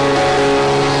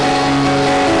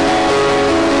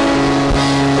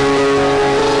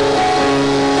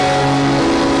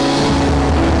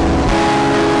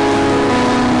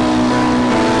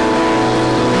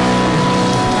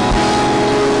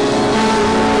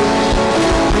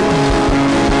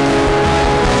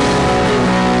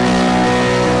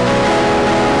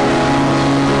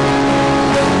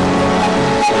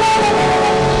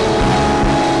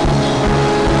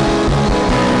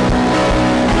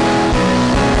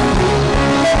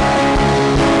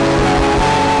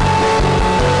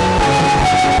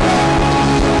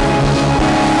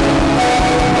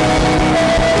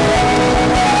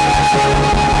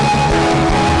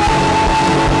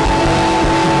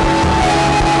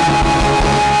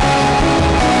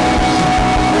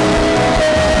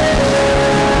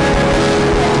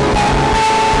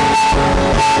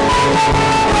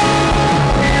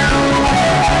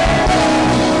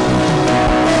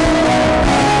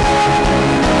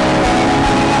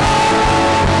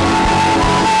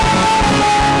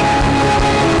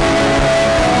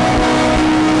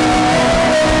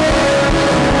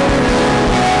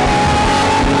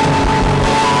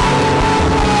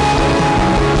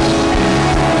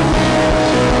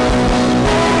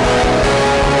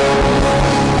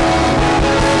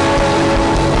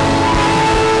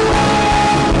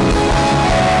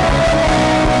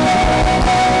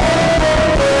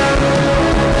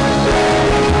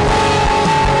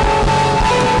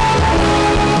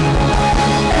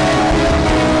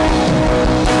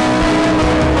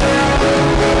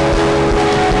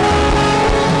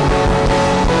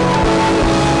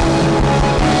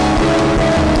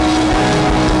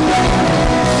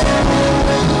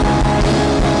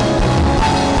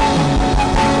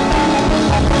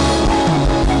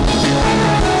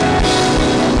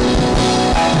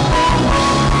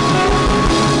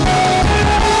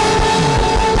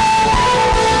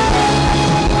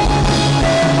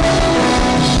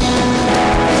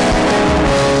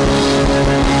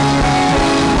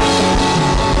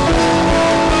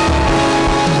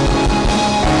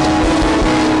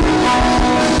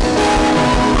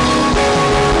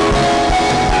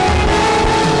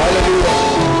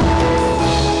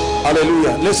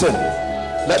 Listen,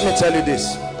 let me tell you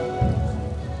this.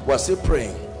 We're still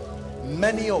praying.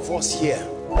 Many of us here,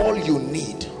 all you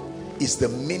need is the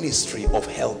ministry of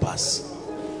helpers.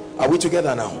 Are we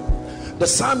together now? The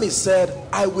psalmist said,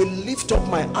 I will lift up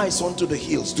my eyes unto the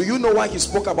hills. Do you know why he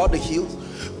spoke about the hills?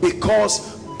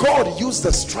 Because God used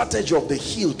the strategy of the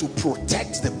hill to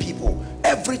protect the people.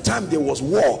 Every time there was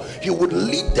war, he would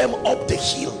lead them up the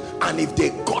hill, and if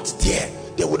they got there,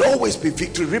 there would always be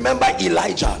victory. Remember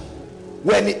Elijah,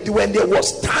 when there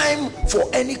was time for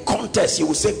any contest, he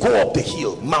would say, go up the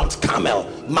hill, Mount Carmel,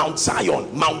 Mount Zion,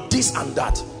 Mount this and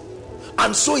that.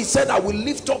 And so he said, I will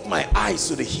lift up my eyes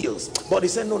to the hills. But he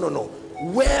said, no,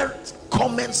 where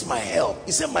commends my help?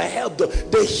 He said, my help, the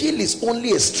hill is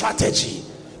only a strategy.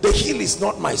 The hill is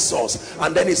not my source.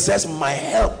 And then it says, my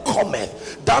help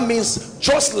cometh. That means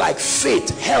just like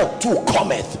faith, help too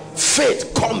cometh.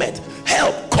 Faith cometh,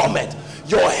 help cometh.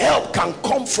 Your help can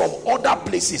come from other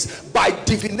places. By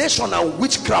divination and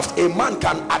witchcraft, a man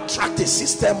can attract a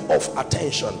system of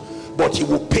attention, but he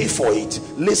will pay for it.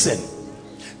 Listen,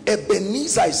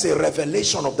 Ebenezer is a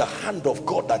revelation of the hand of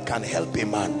God that can help a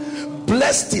man.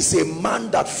 Blessed is a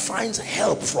man that finds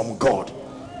help from God.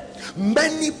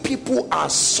 Many people are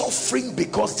suffering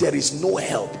because there is no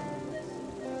help.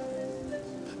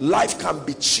 Life can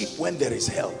be cheap when there is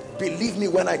help. Believe me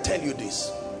when I tell you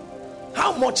this.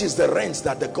 How much is the rent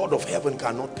that the God of heaven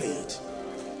cannot pay it?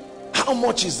 How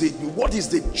much is what is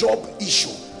the job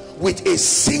issue? With a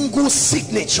single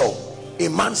signature, a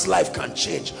man's life can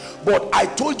change. But I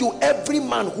told you, every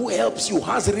man who helps you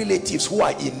has relatives who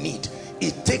are in need.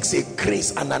 It takes a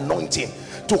grace and anointing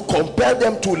to compel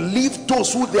them to leave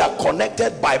those who they are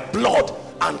connected by blood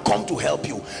and come to help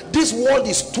you. This world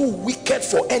is too wicked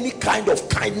for any kind of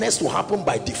kindness to happen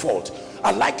by default.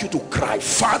 I'd like you to cry,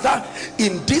 Father,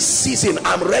 in this season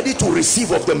I'm ready to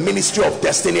receive of the ministry of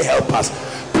destiny helpers.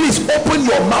 Please open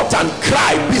your mouth and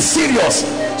cry. Be serious.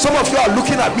 Some of you are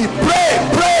looking at me.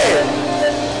 Pray.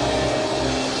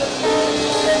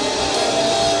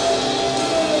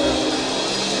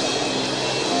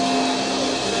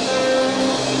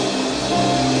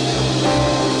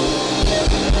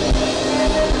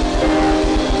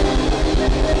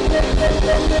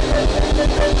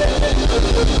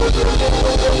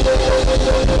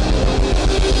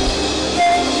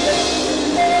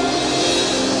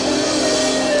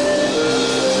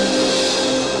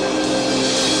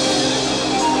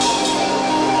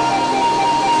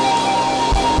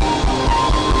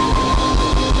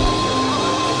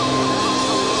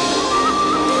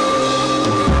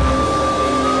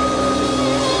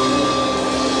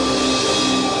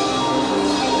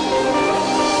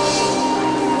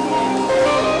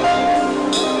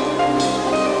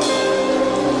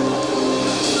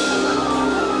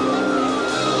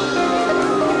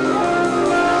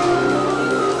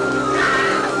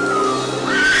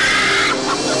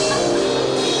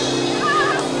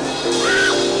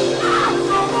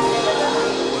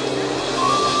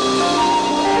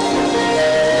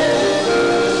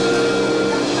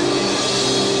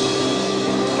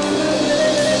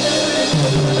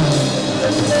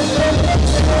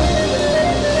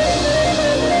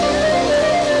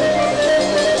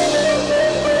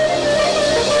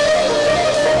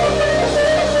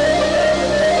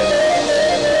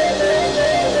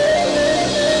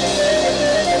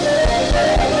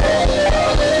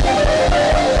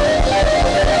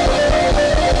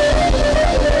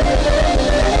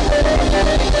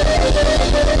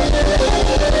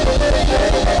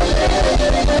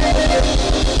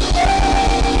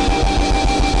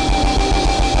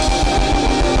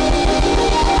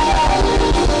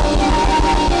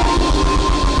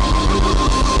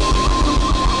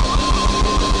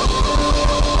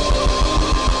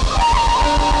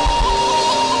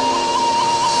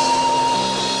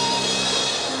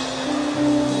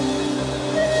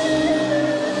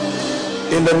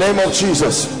 In the name of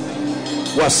Jesus,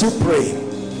 we're still praying.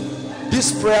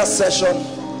 This prayer session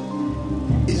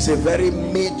is a very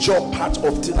major part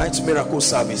of tonight's miracle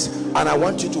service, and I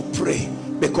want you to pray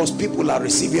because people are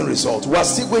receiving results. We're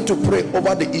still going to pray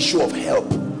over the issue of help.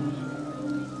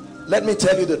 Let me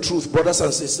tell you the truth, brothers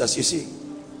and sisters. You see,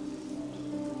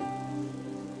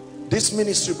 this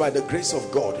ministry, by the grace of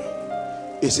God,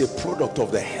 is a product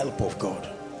of the help of God.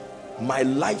 My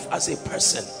life as a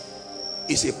person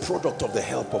is a product of the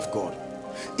help of God.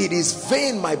 It is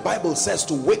vain, my Bible says,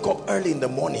 to wake up early in the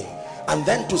morning and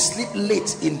then to sleep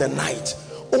late in the night,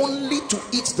 only to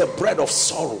eat the bread of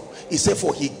sorrow. He said,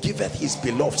 for he giveth his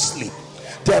beloved sleep.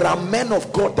 There are men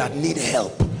of God that need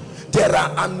help. There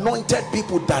are anointed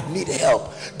people that need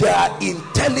help. There are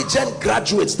intelligent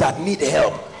graduates that need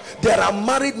help. There are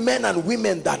married men and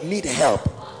women that need help.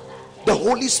 The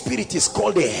Holy Spirit is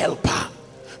called a helper.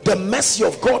 The mercy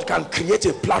of God can create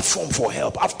a platform for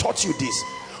help. I've taught you this.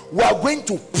 We are going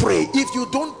to pray. If you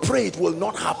don't pray, it will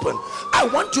not happen. I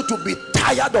want you to be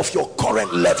tired of your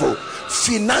current level.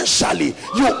 Financially,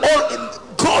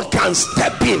 God can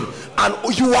step in, and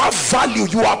you have value,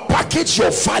 you have packaged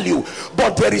your value,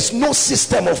 but there is no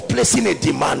system of placing a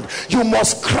demand. You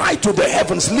must cry to the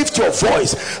heavens, lift your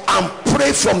voice and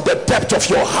pray from the depth of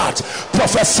your heart.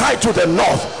 Prophesy to the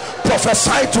north,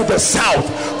 prophesy to the south,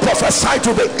 prophesy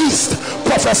to the east,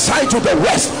 prophesy to the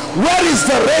west. Where is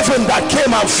the raven that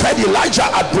came and fed Elijah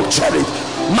at Brook Cherry?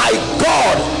 My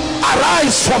God,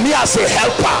 arise for me as a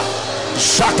helper.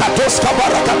 Shakatos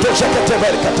kabarakatos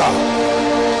sheketeberikata.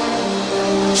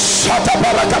 Shata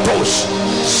barakatos.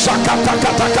 Shakata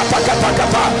kata kata kata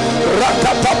kata.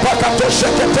 Rakata bakatos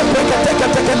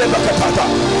sheketebeketeketekelebakata.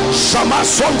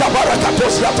 Shamasonda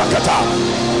barakatos yatakata.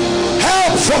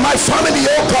 Help for my family,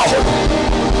 oh God.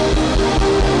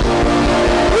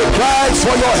 We cry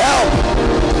for your help.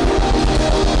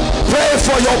 Pray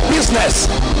for your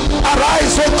business.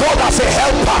 Arise, oh God, as a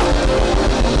helper.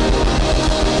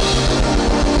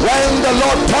 When the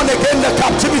Lord turned again the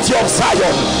captivity of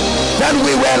Zion, then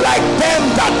we were like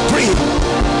them that breathe.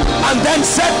 And then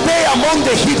said they among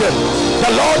the heathen,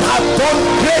 the Lord hath done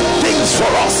great things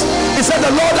for us. He said, the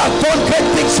Lord hath done great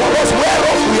things for us,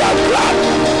 whereof we are glad.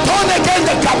 Turn again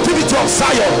the captivity of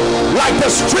Zion like the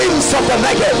streams of the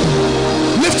Negev.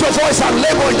 Lift your voice and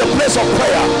labor in the place of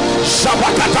prayer.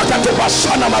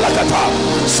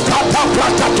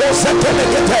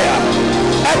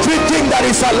 Everything that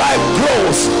is alive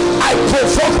grows. I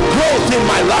provoke growth in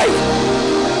my life.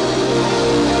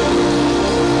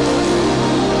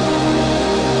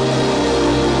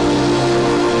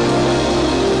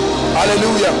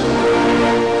 Hallelujah.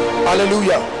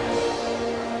 Hallelujah.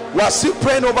 We are still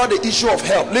praying over the issue of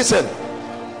help. Listen,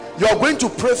 you are going to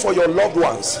pray for your loved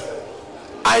ones.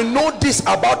 I know this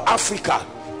about Africa.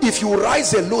 If you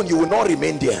rise alone, you will not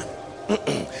remain there.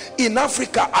 In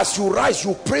Africa, as you rise,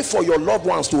 you pray for your loved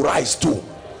ones to rise too.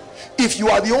 If you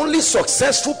are the only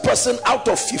successful person out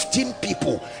of 15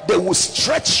 people, they will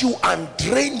stretch you and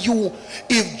drain you.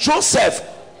 If Joseph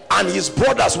and his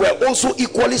brothers were also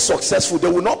equally successful,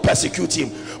 they will not persecute him,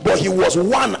 but he was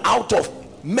one out of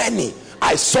many.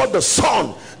 I saw the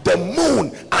sun, the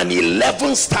moon, and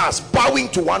 11 stars bowing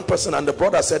to one person, and the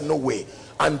brother said no way,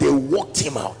 and they walked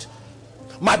him out.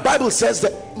 My Bible says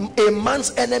that a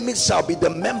man's enemies shall be the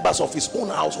members of his own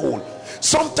household.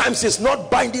 Sometimes it's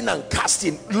not binding and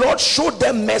casting. Lord, show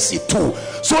them mercy too,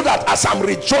 so that as I'm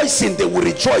rejoicing, they will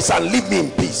rejoice and leave me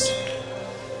in peace.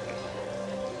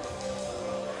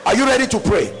 Are you ready to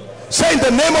pray? Say, in the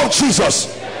name of Jesus,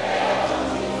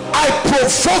 I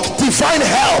provoke divine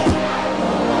help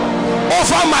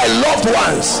over my loved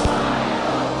ones.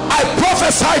 I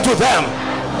prophesy to them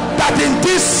that in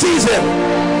this season,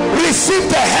 receive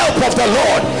the help of the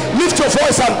Lord. Lift your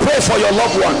voice and pray for your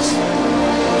loved ones.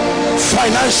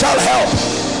 Financial help,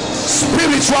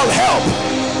 spiritual help,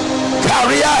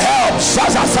 career help.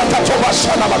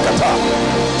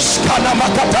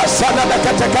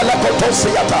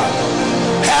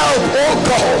 Help, oh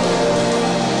God.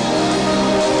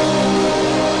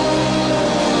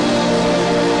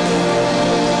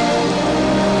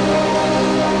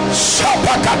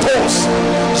 Shapakatos,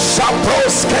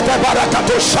 Shapros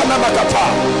Ketebarakato Shanamakata.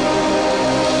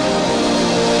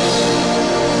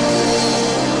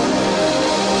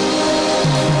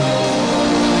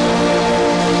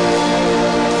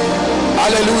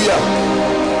 Hallelujah.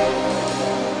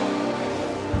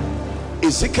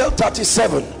 Ezekiel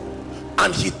 37.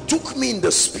 And he took me in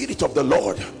the spirit of the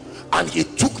Lord, and he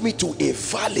took me to a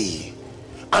valley,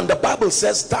 and the Bible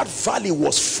says that valley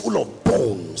was full of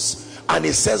bones. And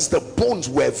it says the bones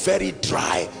were very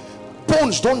dry.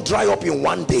 Bones don't dry up in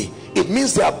one day. It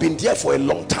means they have been there for a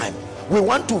long time. We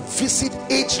want to visit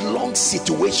age-long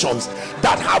situations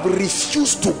that have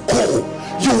refused to go.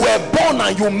 You were born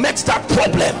and you met that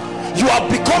problem. You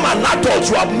have become an adult,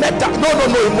 you have met that. No,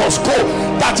 it must go.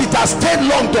 That it has stayed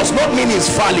long does not mean it's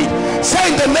valid.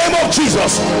 Say, in the name of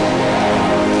Jesus,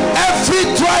 every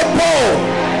dry bone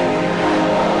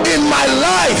in my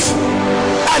life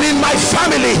and in my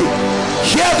family,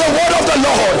 hear the word of the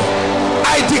Lord.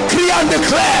 I decree and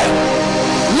declare,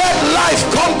 let life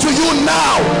come to you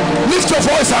now. Lift your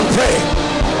voice and pray.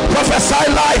 Prophesy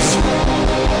life.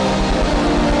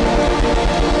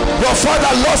 Your father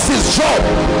lost his job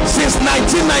since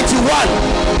 1991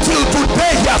 till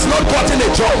today. He has not gotten a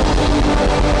job.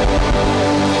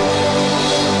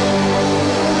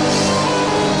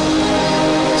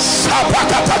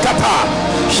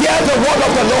 Hear the word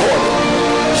of the Lord.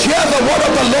 hear the word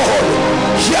of the Lord.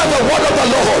 Hear the word of the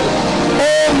Lord.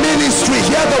 Oh ministry,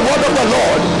 hear the word of the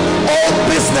Lord. Oh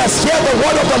business, hear the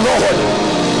word of the Lord.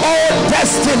 Oh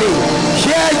destiny,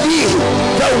 hear ye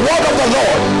the word of the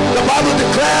Lord. The Bible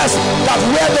declares that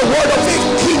where the word of a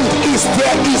king is,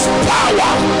 there is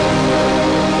power.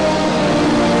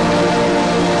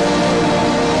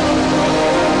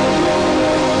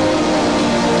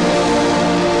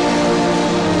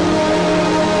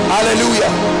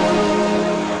 Hallelujah.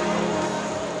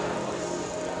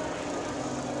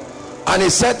 And he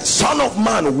said, Son of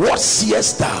man, what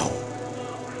seest thou?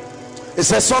 He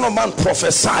said, Son of man,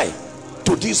 prophesy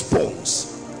to these bones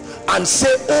and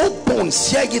say, O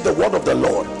bones, hear ye the word of the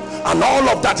Lord. And all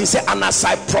of that, he said, and as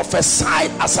I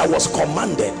prophesied, as I was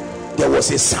commanded, there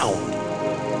was a sound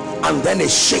and then a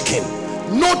shaking.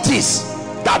 Notice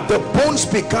that the bones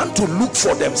began to look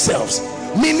for themselves,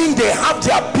 meaning they have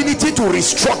the ability to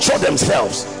restructure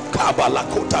themselves.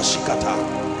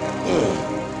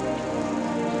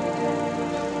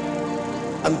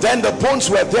 And then the bones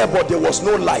were there, but there was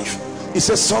no life. He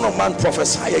says, Son of man,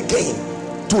 prophesy again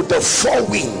to the four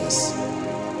winds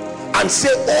and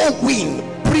say, O wind,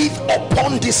 breathe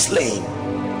upon this slain.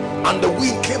 And the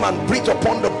wind came and breathed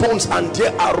upon the bones, and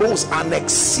there arose an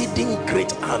exceeding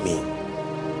great army.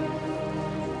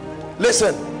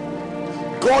 Listen,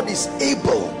 God is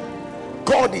able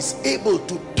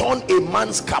to turn a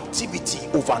man's captivity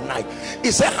overnight.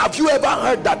 He said, have you ever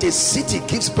heard that a city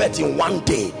gives birth in one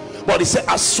day? But he said,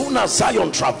 as soon as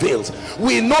Zion travails.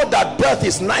 We know that birth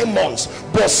is 9 months,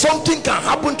 but something can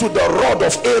happen to the rod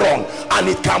of Aaron and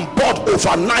it can bud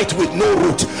overnight with no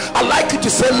root. I like you to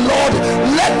say, Lord,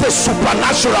 let the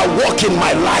supernatural work in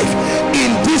my life in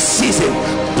this season.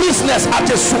 Business at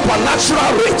a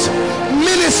supernatural rate,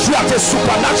 ministry at a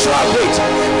supernatural rate.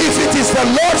 If it is the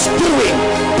Lord's doing,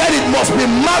 then it must be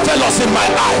marvelous in my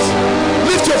eyes.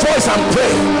 Lift your voice and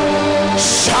pray.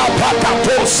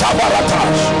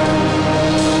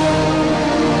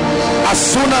 As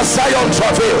soon as Zion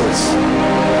travails,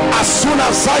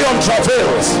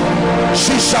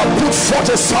 she shall put forth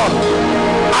a son.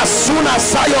 As soon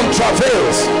as Zion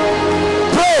travails,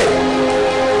 pray.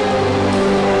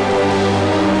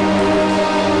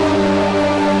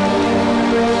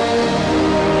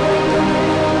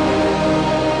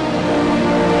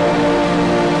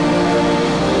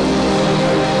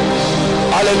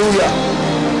 Hallelujah.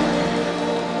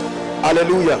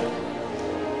 Hallelujah.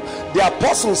 The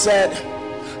apostle said,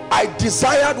 I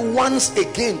desired once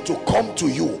again to come to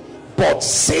you, but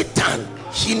Satan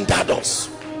hindered us.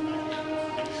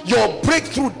 Your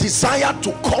breakthrough desired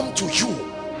to come to you,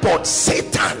 but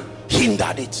Satan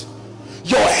hindered it.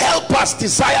 Your helpers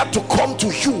desired to come to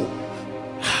you.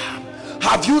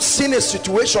 Have you seen a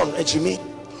situation, Ejimi,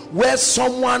 where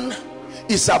someone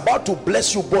is about to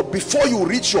bless you, but before you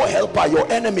reach your helper, your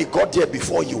enemy got there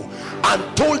before you and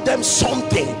told them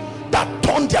something that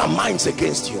turned their minds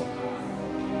against you?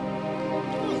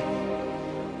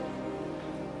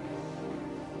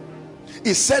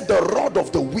 He said, the rod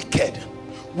of the wicked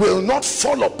will not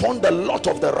fall upon the lot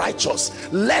of the righteous,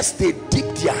 lest they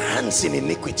dip their hands in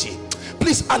iniquity.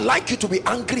 Please, I'd like you to be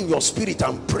angry in your spirit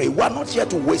and pray. We are not here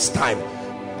to waste time.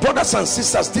 Brothers and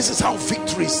sisters, this is how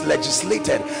victory is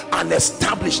legislated and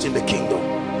established in the kingdom.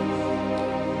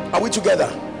 Are we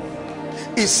together?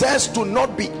 It says, do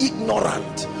not be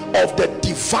ignorant of the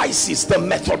devices, the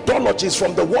methodologies,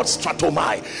 from the word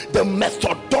stratomai, the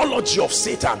methodology of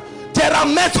Satan. There are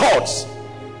methods.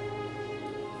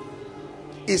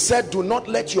 He said, do not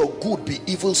let your good be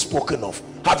evil spoken of.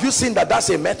 Have you seen that that's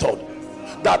a method?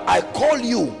 That I call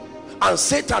you and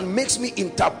Satan makes me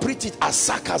interpret it as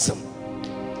sarcasm.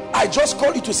 I just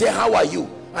call you to say, how are you?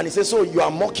 And he says, so you are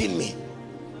mocking me.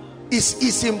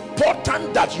 It's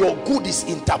important that your good is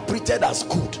interpreted as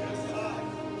good.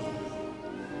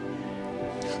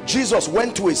 Jesus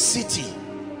went to a city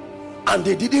and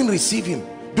they didn't receive him.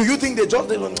 Do you think they just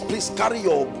didn't, please carry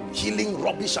your healing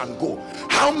rubbish and go?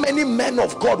 How many men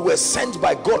of God were sent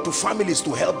by God to families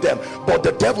to help them, but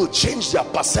the devil changed their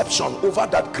perception over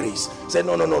that grace? Say,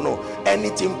 no,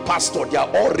 anything pastor, they are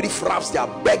all riffraffs, they are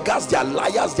beggars, they are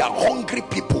liars, they are hungry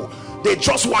people, they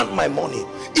just want my money.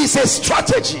 It's a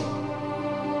strategy.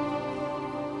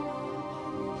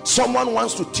 Someone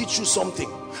wants to teach you something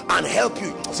and help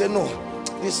you, say, no,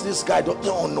 this guy don't,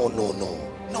 no.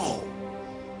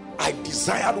 I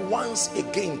desired once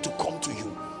again to come to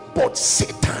you, but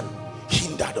Satan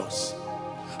hindered us.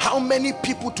 How many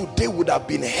people today would have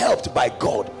been helped by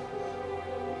God?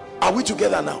 Are we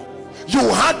together now? You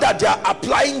heard that they are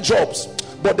applying jobs.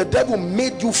 but the devil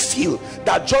made you feel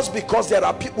that just because there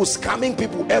are people scamming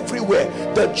people everywhere,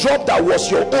 the job that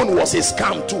was your own was a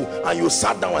scam too, and you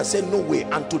sat down and said no way,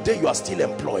 and today you are still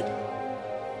employed.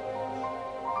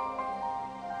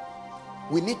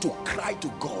 We need to cry to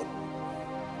God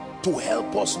to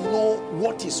help us know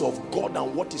what is of God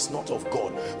and what is not of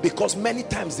God, because many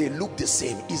times they look the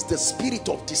same. It's the spirit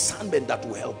of discernment that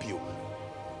will help you.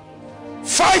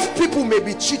 5 people may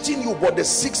be cheating you, but the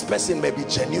 6th person may be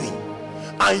genuine,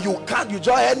 and you can't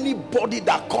join anybody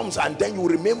that comes, and then you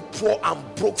remain poor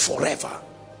and broke forever.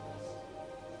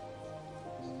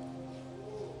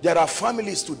 There are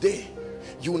families today,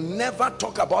 you never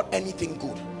talk about anything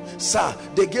good. Sir,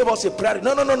 they gave us a prayer.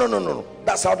 No.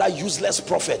 That's how that useless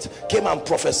prophet came and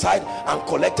prophesied and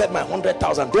collected my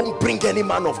 100,000. Don't bring any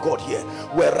man of God here.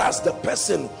 Whereas the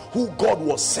person who God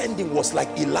was sending was like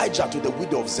Elijah to the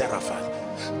widow of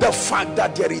Zarephath. The fact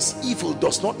that there is evil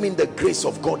does not mean the grace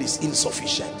of God is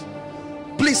insufficient.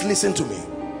 Please listen to me.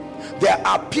 There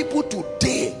are people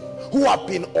today who have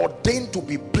been ordained to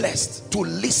be blessed, to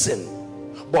listen,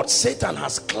 but Satan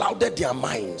has clouded their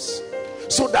minds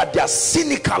so that they are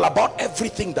cynical about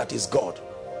everything that is God.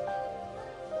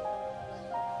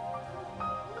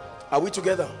 Are we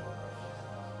together?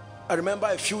 I remember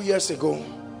a few years ago,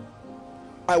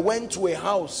 I went to a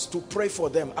house to pray for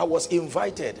them. I was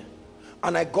invited,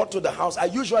 and I got to the house. I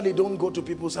usually don't go to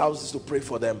people's houses to pray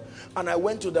for them. And I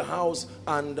went to the house,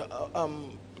 and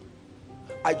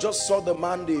I just saw the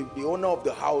man, the owner of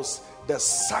the house, the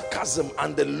sarcasm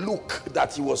and the look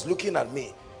that he was looking at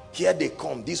me. Here they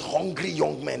come, these hungry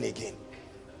young men again.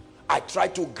 I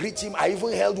tried to greet him. I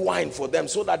even held wine for them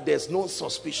so that there's no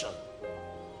suspicion.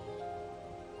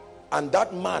 And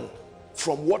that man,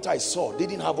 from what I saw,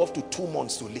 didn't have up to 2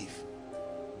 months to live.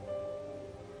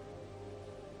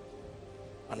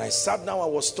 And I sat down, I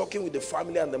was talking with the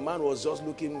family, and the man was just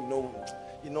looking,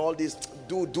 you know all this,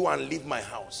 do and leave my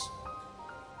house.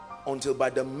 Until by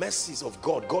the mercies of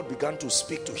God, God began to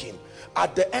speak to him.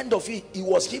 At the end of it, it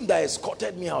was him that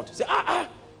escorted me out. He said,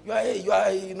 you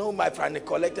are, my friend, they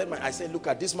collected my. I said, look,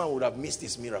 at this man would have missed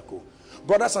his miracle.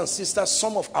 Brothers and sisters,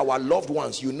 some of our loved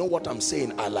ones, you know what I'm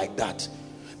saying, are like that.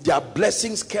 Their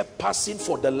blessings kept passing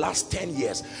for the last 10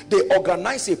 years. They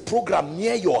organize a program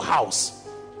near your house,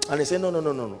 and they say,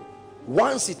 no.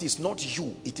 Once it is not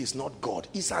you, it is not God.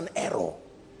 It's an error.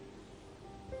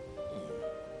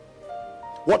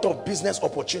 What of business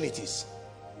opportunities?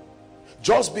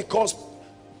 Just because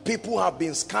people have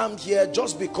been scammed here,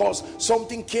 just because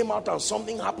something came out and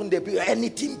something happened,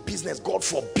 anything business, God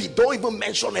forbid, don't even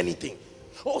mention anything.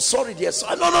 Oh, sorry, dear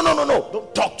son. No,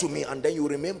 don't talk to me. And then you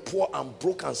remain poor and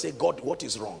broke and say, God, what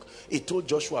is wrong? He told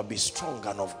Joshua, be strong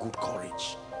and of good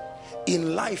courage.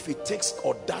 In life, it takes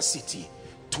audacity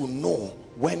to know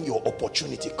when your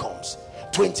opportunity comes.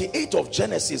 28 of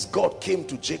Genesis, God came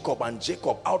to Jacob, and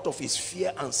Jacob, out of his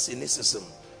fear and cynicism,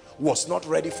 was not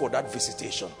ready for that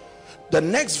visitation. The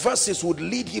next verses would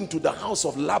lead him to the house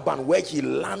of Laban, where he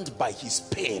learned by his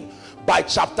pain. By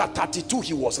chapter 32,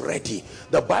 he was ready.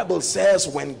 The Bible says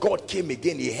when God came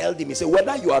again, he held him. He said,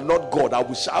 whether you are not God,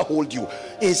 I shall hold you.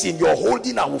 It's in your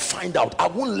holding I will find out. I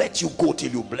won't let you go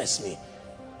till you bless me.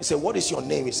 He said, what is your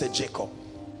name? He said, Jacob.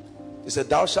 He said,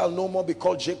 thou shalt no more be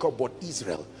called Jacob, but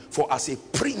Israel. For as a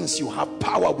prince you have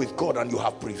power with God, and you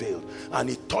have prevailed. And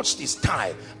he touched his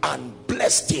thigh and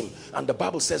blessed him. And the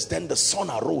Bible says, then the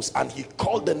sun arose, and he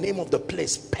called the name of the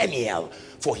place Peniel,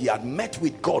 for he had met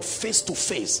with God face to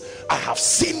face. I have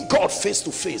seen God face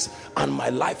to face, and my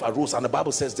life arose. And the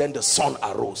Bible says, then the sun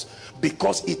arose.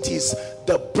 Because it is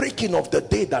the breaking of the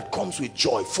day that comes with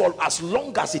joy. For as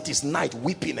long as it is night,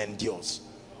 weeping endures.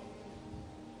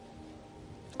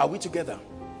 Are we together?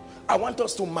 I want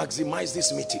us to maximize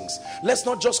these meetings. Let's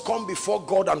not just come before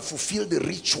God and fulfill the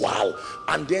ritual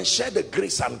and then share the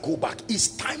grace and go back.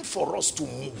 It's time for us to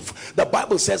move. The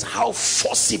Bible says, how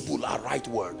forcible are right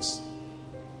words.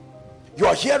 You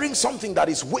are hearing something that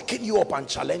is waking you up and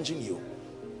challenging you.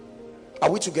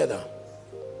 Are we together?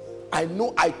 I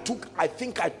know I think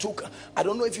I took, I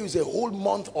don't know if it was a whole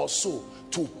month or so,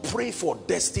 to pray for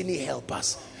destiny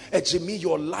helpers. Jimmy,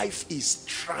 your life is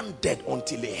stranded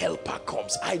until a helper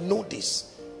comes. I know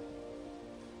this.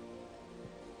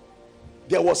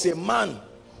 There was a man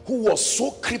who was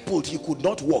so crippled he could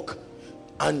not walk,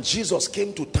 and Jesus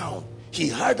came to town. He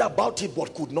heard about it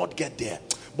but could not get there.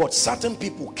 But certain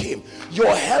people came.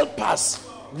 Your helpers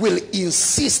will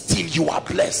insist till you are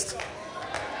blessed.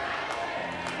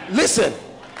 Listen,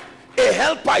 a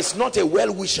helper is not a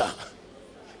well-wisher.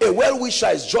 A well-wisher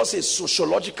is just a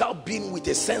sociological being with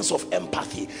a sense of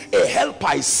empathy. A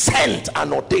helper is sent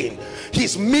and ordained.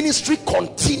 His ministry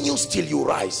continues till you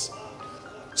rise.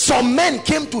 Some men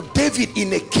came to David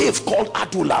in a cave called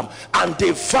Adullam, and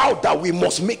they vowed that we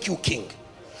must make you king.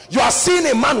 You are seeing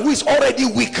a man who is already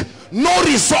weak, no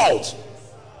result.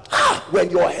 When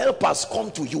your helpers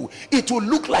come to you, it will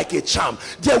look like a charm.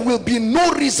 There will be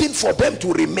no reason for them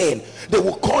to remain. They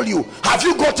will call you, have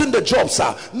you gotten the job,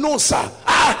 sir? No, sir.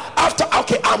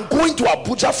 Okay, I'm going to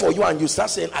Abuja for you. And you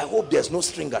start saying, I hope there's no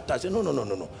string attached.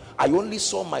 No. I only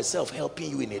saw myself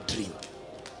helping you in a dream.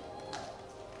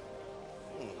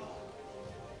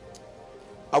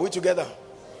 Are we together?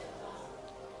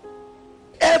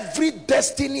 Every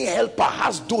destiny helper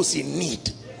has those in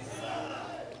need.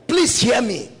 Please hear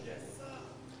me.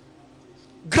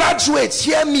 Graduates,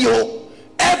 hear me.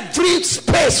 Every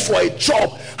space for a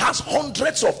job has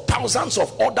hundreds of thousands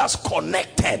of others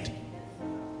connected.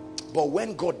 But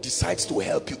when God decides to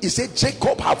help you, he said,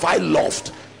 Jacob have I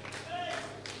loved.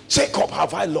 Jacob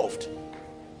have I loved.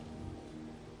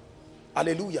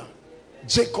 Hallelujah.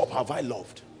 Jacob have I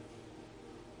loved.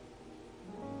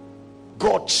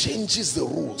 God changes the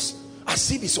rules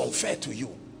as if it's unfair to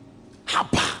you.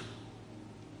 Abba.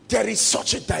 There is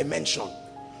such a dimension.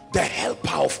 The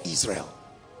helper of Israel.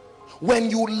 When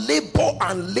you labor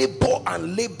and labor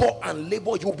and labor and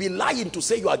labor, you'll be lying to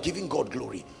say you are giving God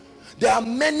glory. There are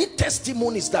many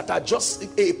testimonies that are just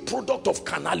a product of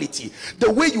carnality. The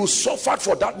way you suffered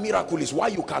for that miracle is why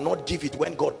you cannot give it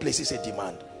when God places a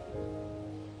demand.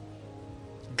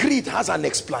 Greed has an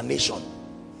explanation.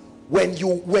 When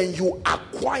you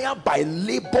acquire by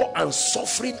labor and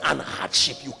suffering and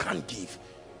hardship, you can't give.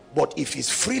 But if it's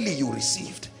freely you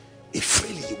received, if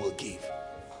freely you will give.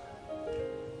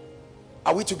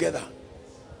 Are we together?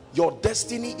 Your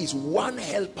destiny is one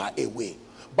helper away.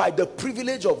 By the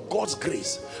privilege of God's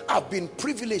grace, I've been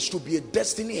privileged to be a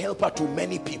destiny helper to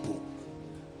many people.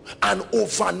 And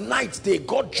overnight they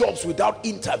got jobs without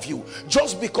interview,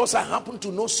 just because I happen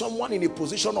to know someone in a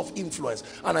position of influence.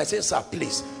 And I say, sir,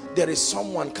 please, there is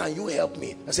someone, can you help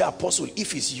me? I say, Apostle,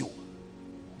 if it's you,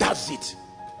 that's it.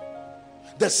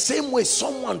 The same way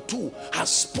someone too has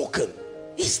spoken.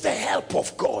 It's the help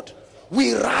of God.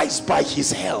 We rise by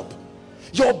his help.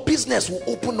 Your business will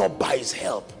open up by his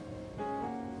help.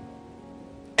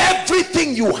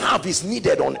 Everything you have is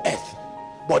needed on earth,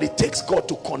 but it takes God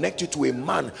to connect you to a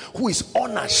man who is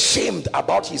unashamed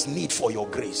about his need for your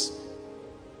grace.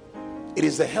 It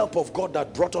is the help of God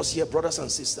that brought us here, brothers and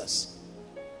sisters.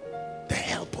 The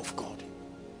help of God.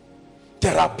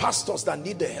 There are pastors that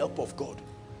need the help of God.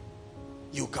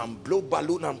 You can blow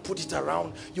balloon and put it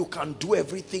around. You can do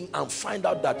everything and find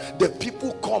out that the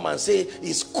people come and say,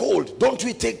 it's cold. Don't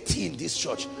we take tea in this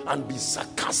church? And be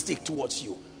sarcastic towards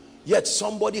you. Yet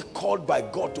somebody called by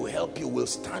God to help you will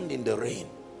stand in the rain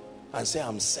and say,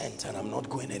 I'm sent and I'm not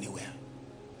going anywhere.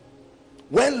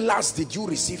 When last did you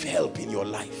receive help in your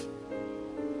life?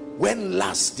 When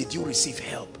last did you receive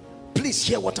help? Please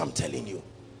hear what I'm telling you.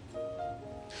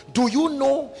 Do you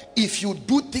know if you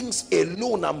do things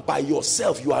alone and by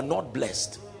yourself, you are not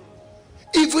blessed?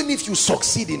 Even if you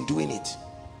succeed in doing it.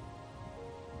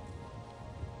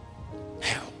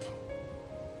 Help.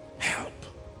 Help.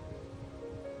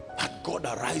 That God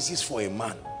arises for a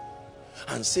man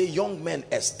and say, young men,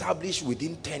 establish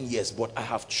within 10 years, but I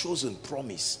have chosen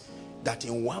promise that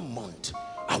in 1 month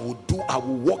I will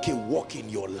walk a walk in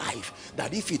your life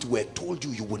that if it were told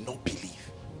you, you will not believe.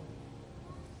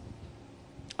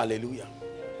 Hallelujah.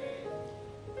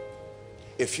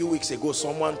 A few weeks ago,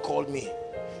 someone called me.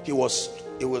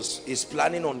 He's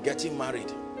planning on getting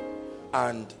married,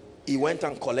 and he went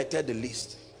and collected the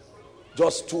list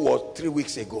just 2 or 3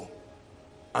 weeks ago,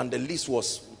 and the list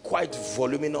was quite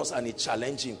voluminous and it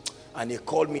challenged him, and he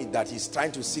called me that he's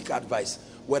trying to seek advice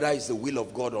whether it's the will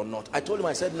of God or not. I told him,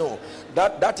 I said, no,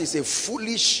 that is a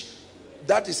foolish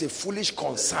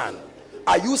concern.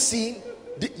 Are you seeing?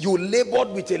 You labored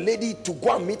with a lady to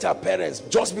go and meet her parents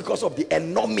just because of the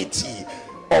enormity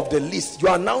of the list. You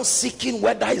are now seeking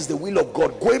whether it's the will of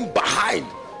God, going behind.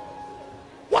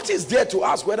 What is there to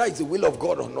ask whether it's the will of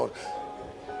God or not?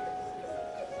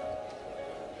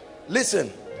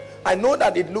 Listen, I know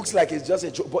that it looks like it's just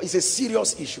a joke, but it's a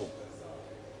serious issue.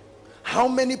 How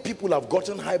many people have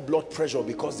gotten high blood pressure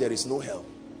because there is no help?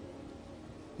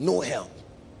 No help.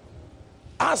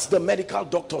 Ask the medical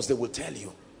doctors, they will tell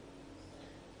you.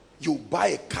 You buy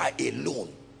a car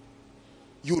alone.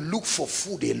 You look for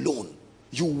food alone.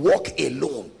 You walk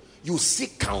alone. You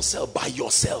seek counsel by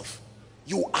yourself.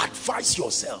 You advise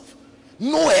yourself.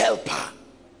 No helper.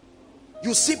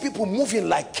 You see people moving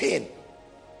like Cain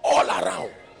all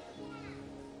around.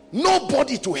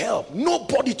 Nobody to help.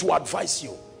 Nobody to advise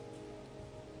you.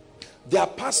 Their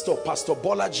pastor, Pastor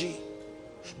Bolaji.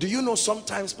 Do you know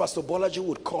sometimes Pastor Bolaji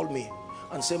would call me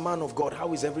and say, man of God,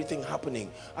 how is everything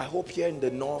happening? I hope here in the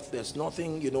north there's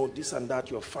nothing, you know, this and that,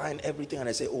 you're fine, everything. And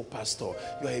I say, oh pastor,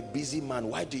 you're a busy man,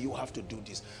 why do you have to do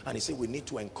this? And he said, we need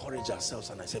to encourage ourselves.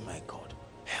 And I said, my God,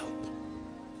 help,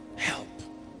 help,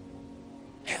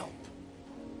 help.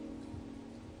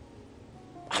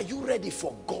 Are you ready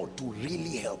for God to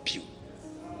really help you?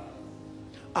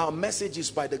 Our message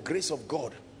is by the grace of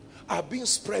God are being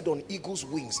spread on eagle's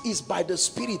wings. It's by the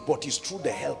Spirit, but it's through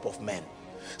the help of men.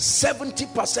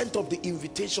 70% of the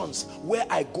invitations where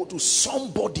I go to,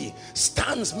 somebody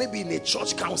stands maybe in a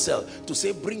church council to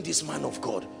say, bring this man of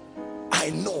God.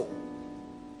 I know.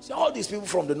 See, all these people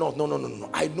from the north, no.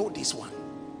 I know this one.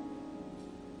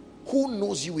 Who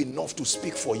knows you enough to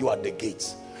speak for you at the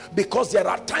gates? Because there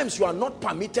are times you are not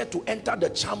permitted to enter the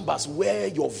chambers where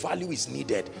your value is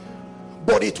needed.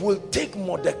 But it will take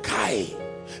Mordecai.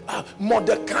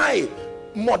 Mordecai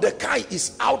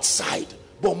is outside,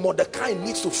 but Mordecai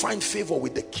needs to find favor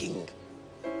with the king.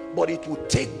 But it will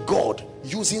take God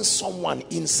using someone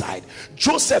inside.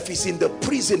 Joseph is in the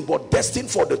prison but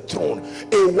destined for the throne.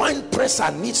 A wine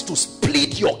presser needs to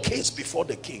plead your case before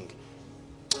the king.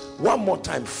 One more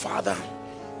time, Father,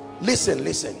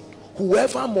 listen.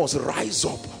 Whoever must rise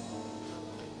up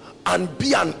and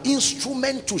be an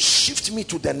instrument to shift me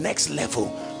to the next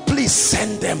level, please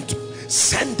send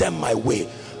them my way.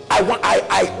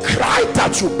 I cry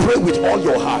that you pray with all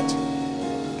your heart.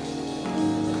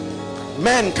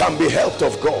 Men can be helped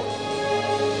of God.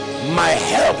 My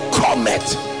help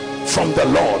cometh from the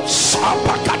Lord.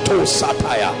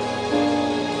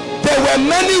 There were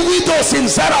many widows in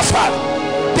Zarephath.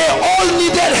 They all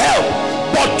needed help,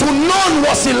 but to none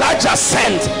was Elijah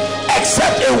sent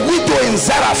except a widow in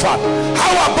Zarephath.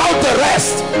 How about the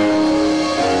rest?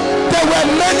 There were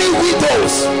many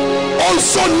widows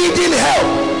also needing help,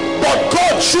 but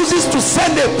God chooses to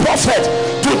send a prophet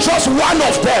to just one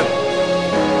of them.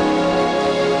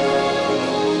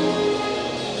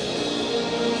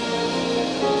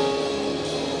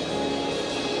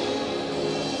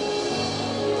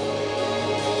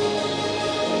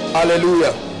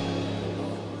 Hallelujah.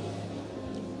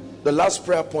 The last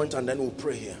prayer point, and then we'll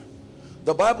pray here.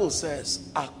 The Bible says,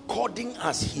 according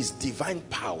as his divine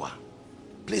power,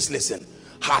 please listen,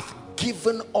 hath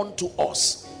given unto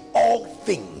us all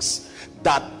things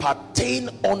that pertain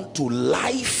unto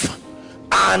life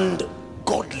and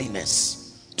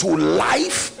godliness. To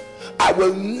life. I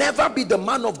will never be the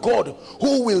man of God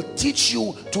who will teach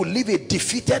you to live a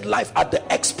defeated life at the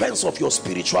expense of your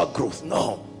spiritual growth.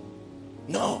 No.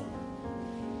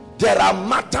 There are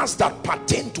matters that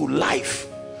pertain to life.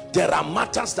 There are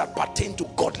matters that pertain to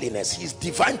godliness. His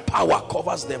divine power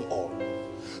covers them all.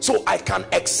 So I can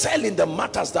excel in the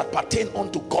matters that pertain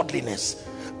unto godliness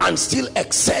and still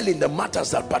excel in the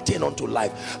matters that pertain unto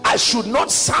life. I should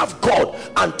not serve God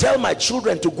and tell my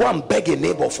children to go and beg a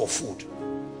neighbor for food.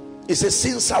 He says,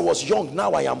 since I was young,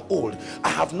 now I am old, I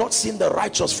have not seen the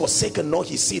righteous forsaken, nor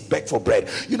his seed beg for bread.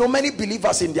 You know, many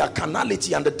believers in their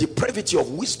carnality and the depravity of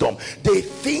wisdom, they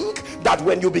think that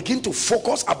when you begin to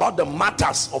focus about the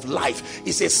matters of life,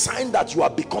 it's a sign that you are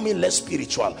becoming less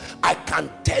spiritual. I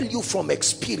can tell you from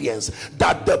experience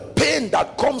that the pain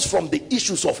that comes from the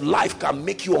issues of life can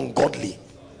make you ungodly.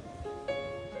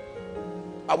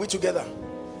 Are we together?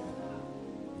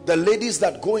 The ladies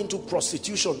that go into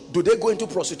prostitution, do they go into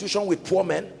prostitution with poor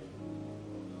men?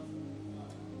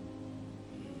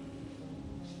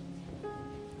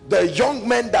 The young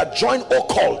men that join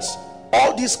occults,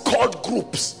 all these cult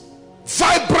groups,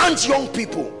 vibrant young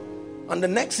people, and the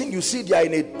next thing you see, they are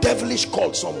in a devilish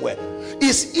cult somewhere.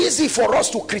 It's easy for us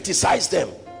to criticize them,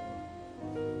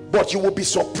 but you will be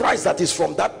surprised that it's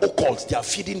from that occult they are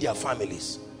feeding their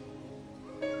families.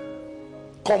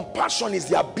 Compassion is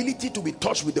the ability to be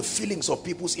touched with the feelings of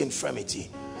people's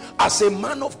infirmity. As a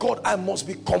man of God, I must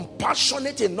be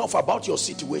compassionate enough about your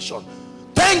situation.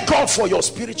 Thank God for your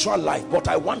spiritual life, but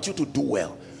I want you to do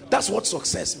well. That's what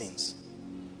success means.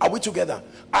 Are we together?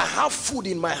 I have food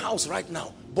in my house right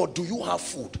now, but do you have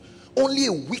food? Only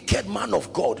a wicked man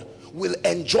of God will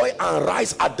enjoy and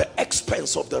rise at the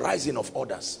expense of the rising of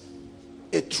others.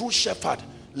 A true shepherd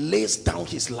lays down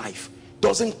his life,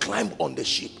 doesn't climb on the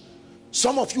sheep.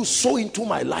 Some of you sow into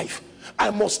my life.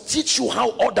 I must teach you how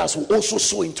others will also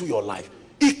sow into your life.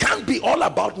 It can't be all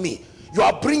about me. You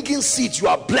are bringing seeds, you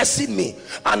are blessing me,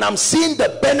 and I'm seeing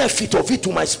the benefit of it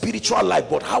to my spiritual life.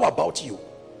 But how about you?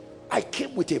 I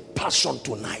came with a passion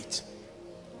tonight.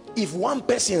 If one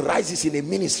person rises in a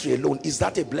ministry alone, is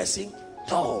that a blessing?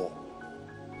 No.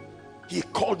 He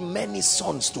called many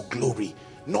sons to glory,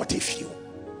 not a few.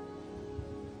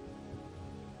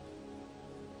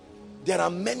 There are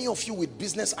many of you with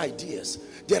business ideas.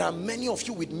 There are many of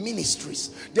you with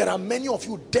ministries. There are many of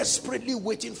you desperately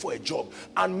waiting for a job.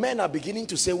 And men are beginning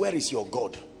to say, where is your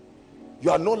God?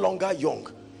 You are no longer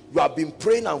young. You have been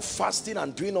praying and fasting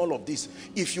and doing all of this.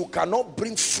 If you cannot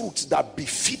bring fruits that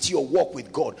befit your walk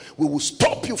with God, we will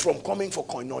stop you from coming for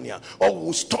koinonia, or we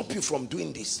will stop you from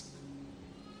doing this.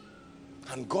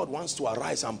 And God wants to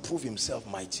arise and prove himself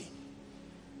mighty.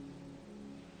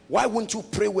 Why wouldn't you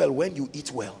pray well when you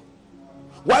eat well?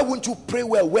 Why wouldn't you pray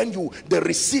well when the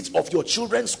receipt of your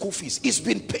children's school fees is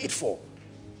being paid for?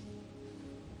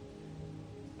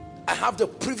 I have the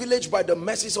privilege by the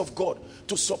mercies of God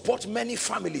to support many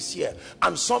families here,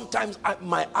 and sometimes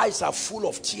my eyes are full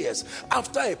of tears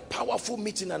after a powerful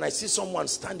meeting, and I see someone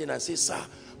standing and say, sir,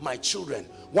 my children,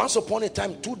 once upon a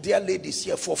time, 2 dear ladies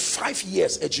here for 5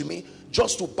 years, Ejimi,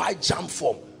 just to buy jam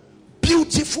form.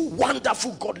 Beautiful,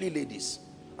 wonderful, godly ladies.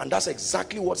 And that's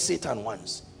exactly what Satan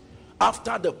wants.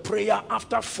 After the prayer,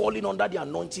 after falling under the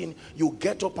anointing, you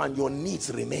get up and your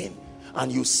needs remain,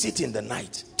 and you sit in the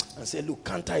night and say, look,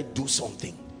 can't I do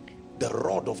something? The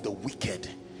rod of the wicked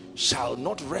shall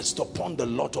not rest upon the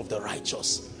lot of the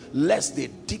righteous, lest they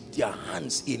dip their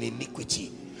hands in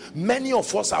iniquity. Many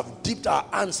of us have dipped our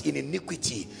hands in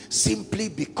iniquity simply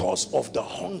because of the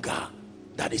hunger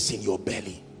that is in your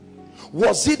belly.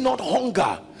 Was it not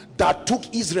hunger that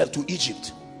took Israel to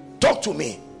Egypt? Talk to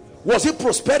me. Was it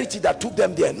prosperity that took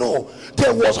them there? No.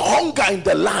 There was hunger in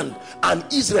the land, and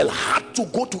Israel had to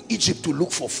go to Egypt to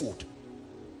look for food.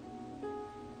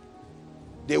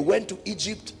 They went to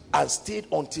Egypt and stayed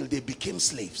until they became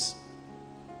slaves.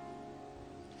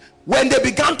 When they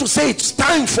began to say it's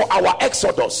time for our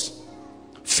exodus,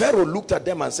 Pharaoh looked at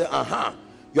them and said,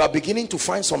 you are beginning to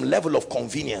find some level of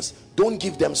convenience. Don't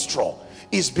give them straw.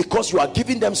 It's because you are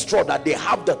giving them straw that they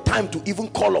have the time to even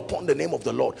call upon the name of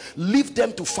the Lord. Leave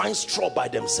them to find straw by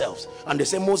themselves. And they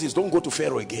say, Moses, don't go to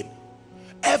Pharaoh again.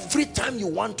 Every time you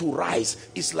want to rise,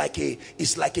 it's like a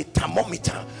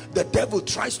thermometer. The devil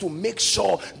tries to make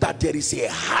sure that there is a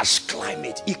harsh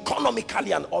climate,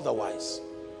 economically and otherwise.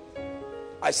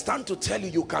 I stand to tell you,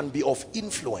 you can be of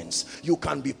influence, you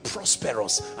can be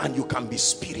prosperous, and you can be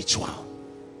spiritual.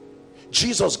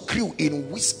 Jesus grew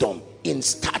in wisdom, in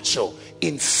stature,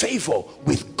 in favor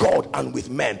with God and with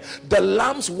men. The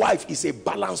Lamb's wife is a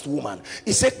balanced woman.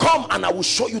 He said, come and I will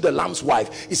show you the Lamb's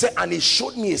wife. He said, and he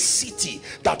showed me a city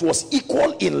that was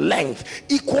equal in length,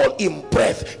 equal in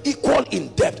breadth, equal in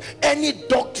depth. Any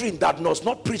doctrine that does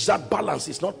not preach that balance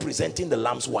is not presenting the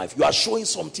Lamb's wife. You are showing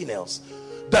something else.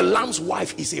 The Lamb's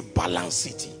wife is a balanced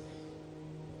city.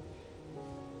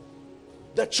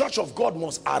 The church of God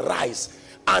must arise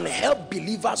and help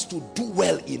believers to do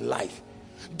well in life.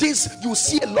 This, you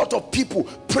see a lot of people,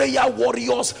 prayer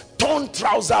warriors, turn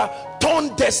trouser,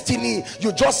 turn destiny.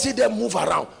 You just see them move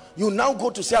around. You now go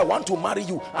to say, I want to marry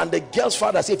you, and the girl's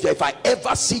father says, if I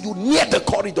ever see you near the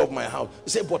corridor of my house,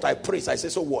 you say, but I praise. I say,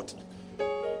 so what?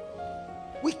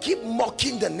 We keep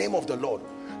mocking the name of the Lord.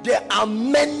 There are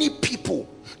many people.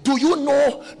 Do you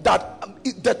know that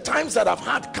the times that I've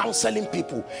had counseling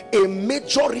people, a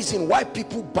major reason why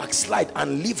people backslide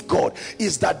and leave God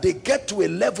is that they get to a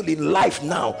level in life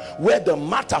now where the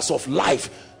matters of life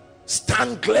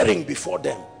stand glaring before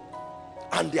them,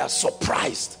 and they are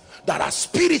surprised that as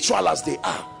spiritual as they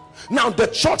are. Now the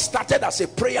church started as a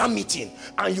prayer meeting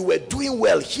and you were doing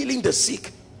well, healing the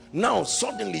sick. Now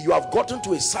suddenly you have gotten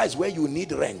to a size where you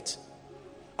need rent,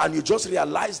 and you just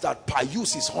realize that per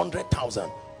use is 100,000.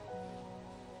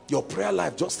 Your prayer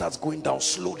life just starts going down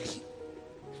slowly.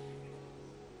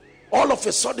 All of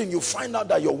a sudden you find out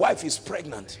that your wife is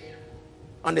pregnant,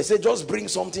 and they say, just bring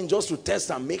something just to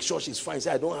test and make sure she's fine.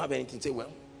 Say, I don't have anything. Say,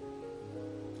 well,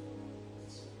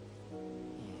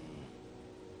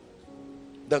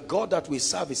 the God that we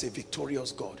serve is a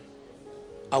victorious God.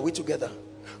 Are we together?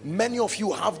 Many of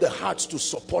you have the hearts to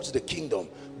support the kingdom,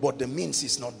 but the means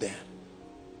is not there.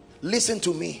 Listen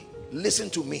to me. Listen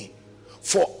to me.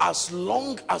 For as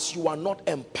long as you are not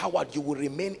empowered, you will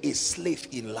remain a slave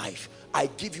in life. I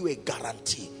give you a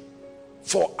guarantee.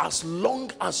 For as long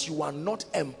as you are not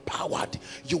empowered,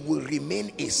 you will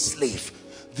remain a slave.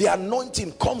 The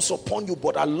anointing comes upon you,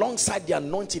 but alongside the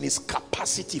anointing is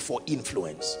capacity for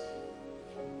influence.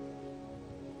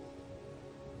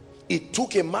 It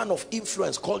took a man of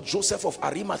influence called Joseph of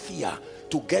Arimathea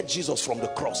to get Jesus from the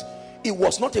cross. It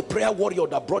was not a prayer warrior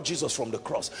that brought Jesus from the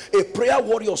cross. A prayer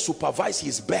warrior supervised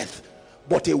his birth,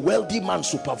 but a wealthy man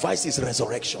supervised his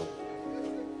resurrection.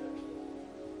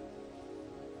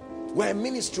 We're a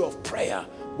ministry of prayer.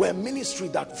 We're a ministry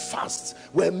that fasts.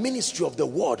 We're a ministry of the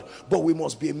word, but we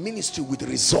must be a ministry with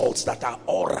results that are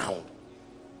all round.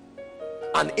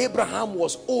 And Abraham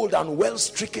was old and well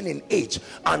stricken in age,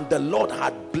 and the Lord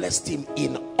had blessed him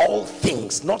in all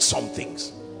things, not some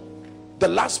things. The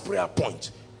last prayer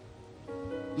point.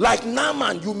 Like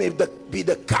Naaman, you may be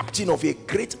the captain of a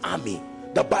great army.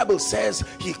 The Bible says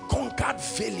he conquered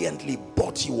valiantly,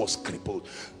 but he was crippled.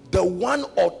 The one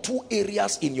or two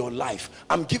areas in your life,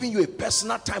 I'm giving you a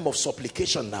personal time of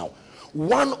supplication now.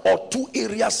 One or two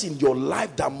areas in your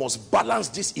life that must balance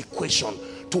this equation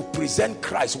to present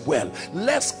Christ well.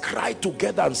 Let's cry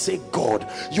together and say, God,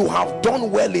 you have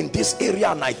done well in this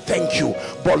area and I thank you.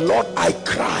 But Lord, I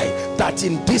cry that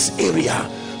in this area,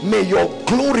 may your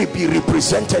glory be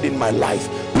represented in my life.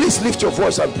 Please lift your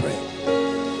voice and pray.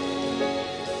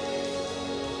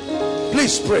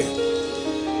 Please pray.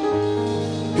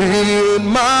 In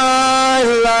my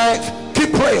life,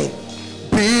 keep praying.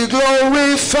 Be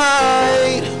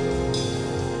glorified,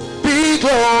 be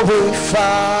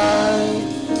glorified.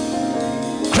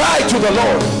 Cry to the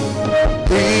Lord.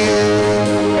 In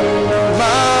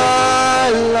my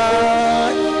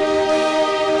life,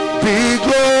 be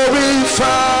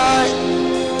glorified,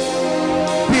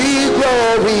 be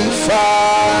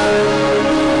glorified.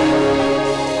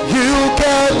 You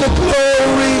get the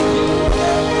glory,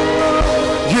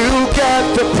 you get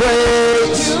the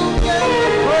praise,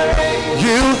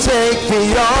 you take the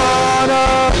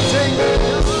honor.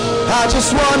 I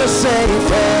just want to say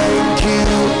thank you,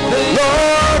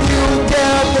 Lord. You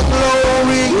get the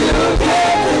glory, you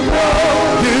get the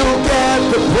glory, you get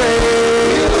the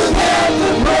praise, you get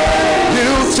the praise, you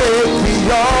take the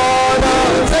honor.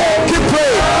 Keep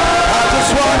praying. I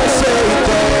just want to say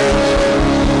thank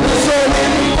you. So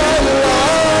in my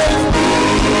life,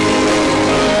 be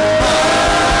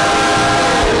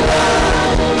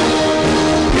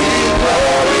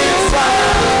glorified,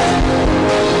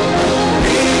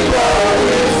 be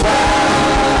glorified.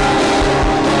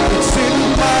 It's in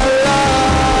my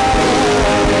life,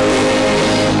 be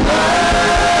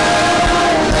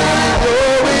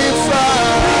glorified,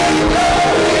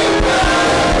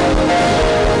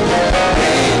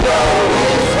 be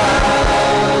glorified.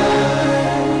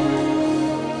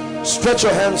 Stretch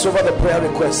your hands over the prayer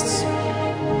requests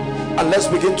and let's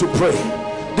begin to pray.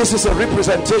 This is a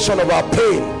representation of our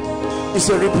pain. It's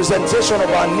a representation of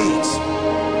our needs.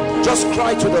 Just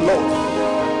cry to the Lord.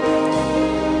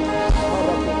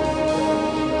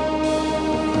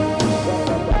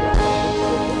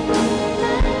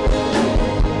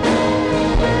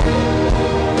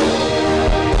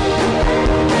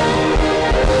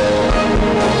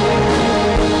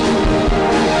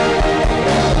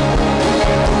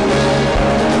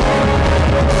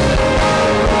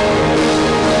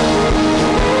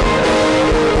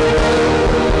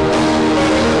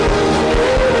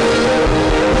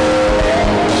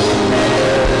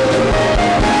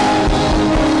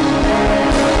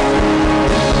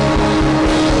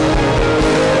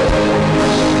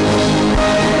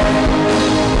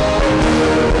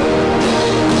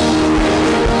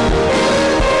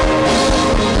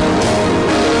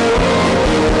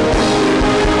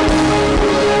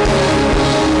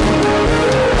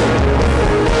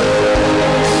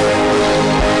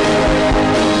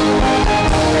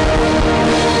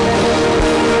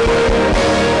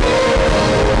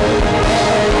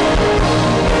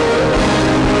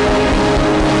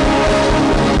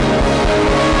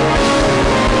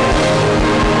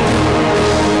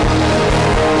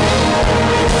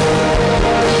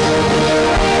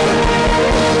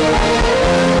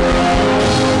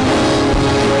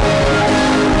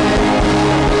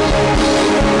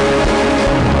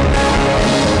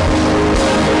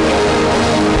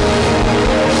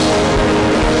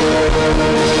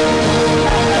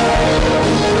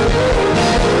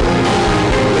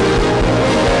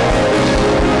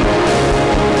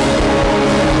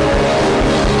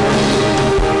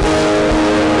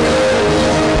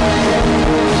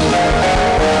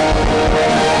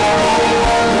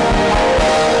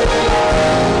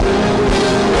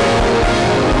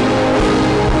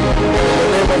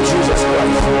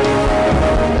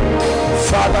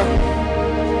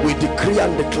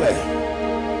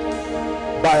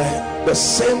 The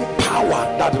same power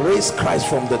that raised Christ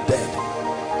from the dead,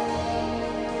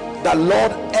 that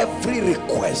Lord, every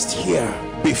request here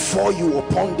before you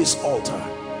upon this altar,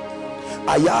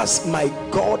 I ask my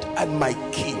God and my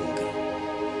King,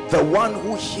 the one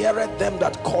who heareth them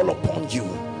that call upon you,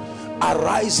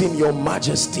 arise in your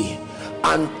majesty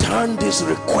and turn these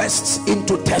requests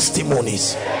into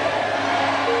testimonies.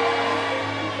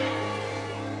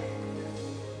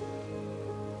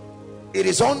 It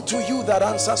is unto you that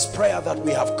answers prayer that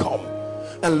we have come.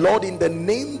 And Lord, in the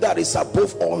name that is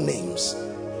above all names,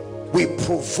 we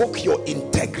provoke your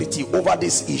integrity over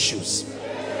these issues.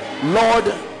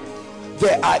 Lord,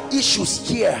 there are issues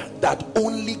here that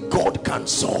only God can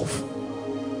solve.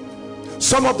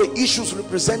 Some of the issues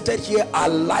represented here are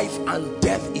life and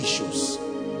death issues.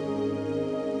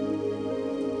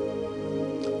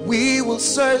 We will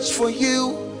search for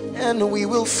you and we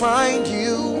will find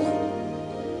you.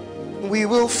 We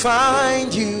will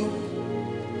find you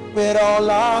with all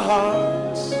our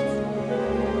hearts.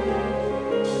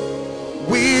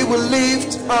 We will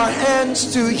lift our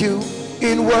hands to you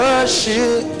in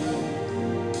worship,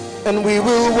 and we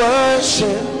will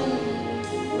worship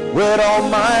with all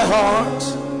my heart.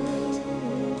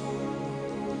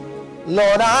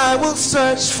 Lord, I will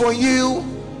search for you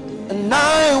and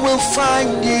I will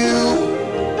find you.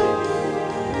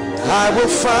 I will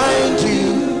find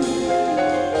you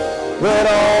with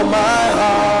all my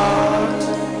heart,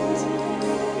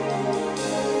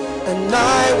 and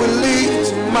I will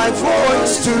lift my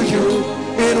voice to you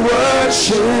in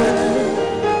worship.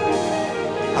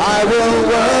 I will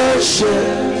worship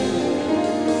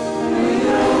with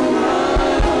all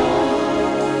my heart.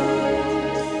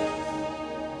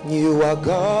 You are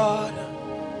God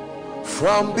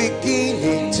from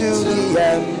beginning to the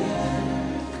end.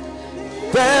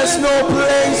 There's no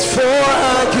place for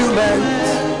argument.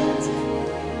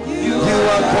 You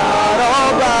are God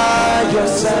all by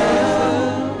yourself.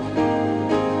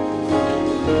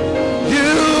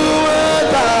 You are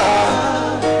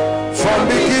God from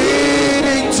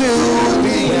beginning to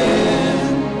the end.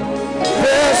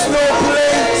 There's no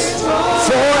place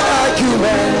for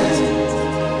argument.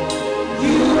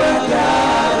 You are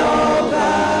God all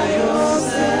by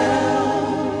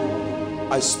yourself.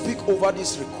 I speak over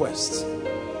this request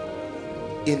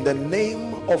in the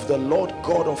name of the Lord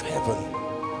God of heaven,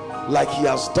 like he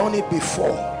has done it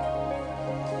before.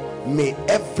 May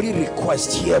every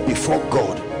request here before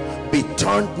God be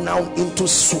turned now into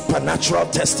supernatural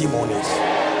testimonies.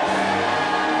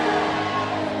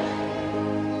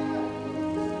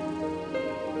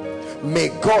 May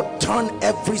God turn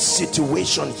every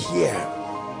situation here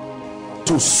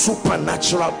to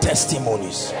supernatural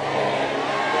testimonies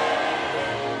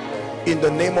in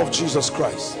the name of Jesus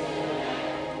Christ.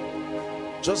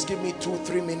 Just give me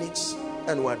 2-3 minutes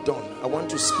and we're done. I want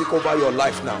to speak over your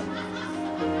life now.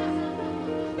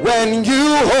 When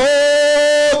you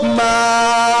hold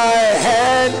my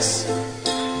hands,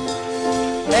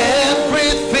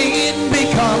 everything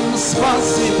becomes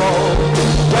possible.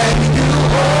 When you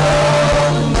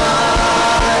hold my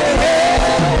hand,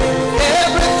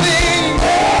 everything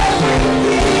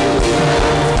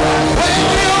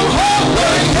when you hold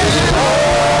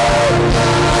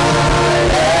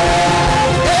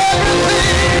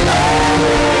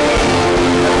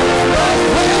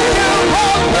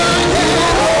my hand,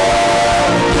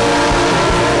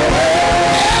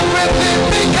 everything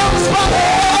becomes possible.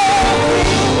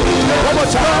 One more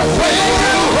time. When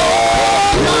you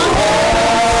hold my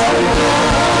hand,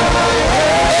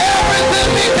 everything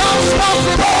becomes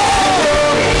possible.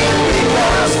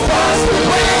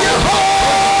 When you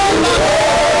hold my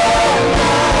hand,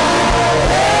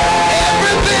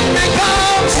 everything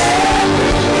becomes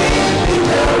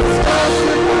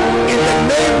In the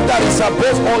name that is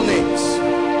above all names,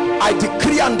 I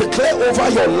decree and declare over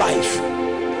your life,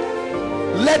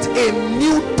 let a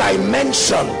new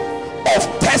dimension of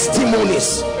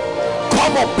testimonies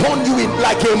come upon you in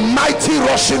like a mighty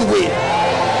rushing wind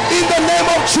in the name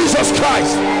of Jesus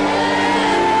Christ.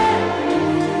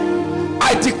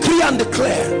 I decree and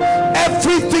declare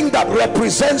everything that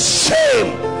represents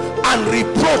shame and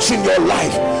reproach in your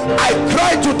life, I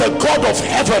cry to the God of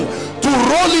heaven to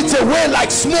roll it away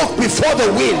like smoke before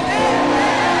the wind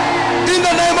in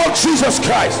the name of Jesus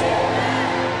Christ.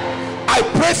 I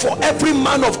pray for every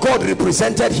man of God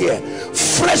represented here,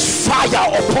 fresh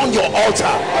fire upon your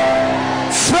altar,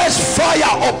 fresh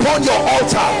fire upon your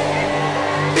altar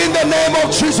in the name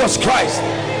of Jesus Christ.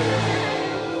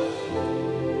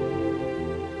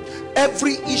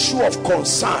 Every issue of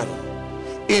concern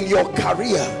in your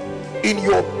career, in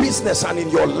your business and in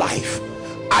your life,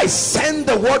 I send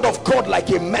the word of God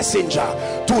like a messenger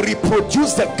to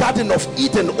reproduce the Garden of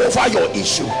Eden over your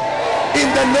issue in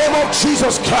the name of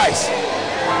Jesus Christ.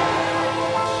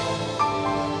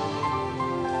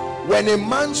 When a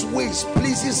man's ways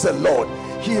pleases the Lord,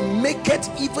 he maketh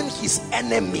even his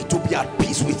enemy to be at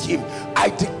peace with him. I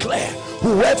declare,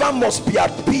 whoever must be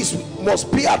at peace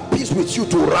with you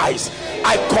to rise.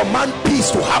 I command peace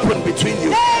to happen between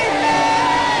you.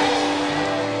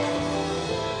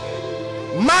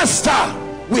 Master,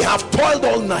 we have toiled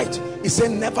all night. He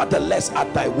said, nevertheless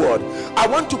at thy word. I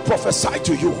want to prophesy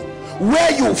to you,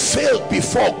 Where you failed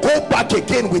before, go back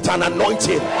again with an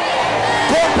anointing.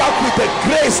 Go back with the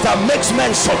grace that makes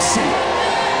men succeed.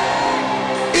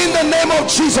 In the name of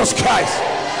Jesus Christ.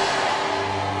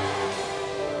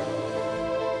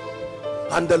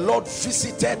 And the Lord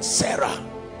visited Sarah,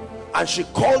 and she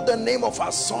called the name of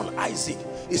her son Isaac.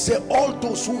 He said, all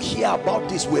those who hear about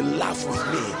this will laugh with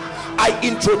me. I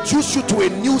introduce you to a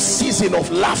new season of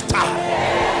laughter.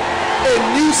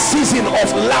 A new season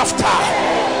of laughter.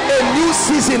 A new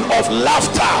season of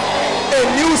laughter. A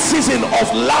new season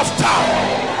of laughter.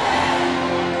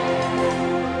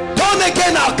 Turn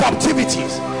again our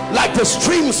captivities like the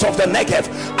streams of the Negev.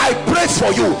 I pray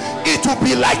for you, it will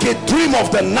be like a dream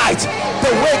of the night,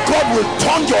 the way God will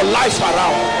turn your life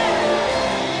around.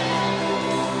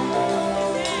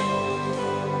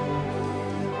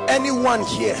 Anyone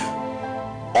here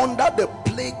under the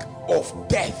plague of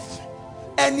death,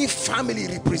 any family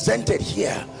represented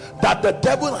here that the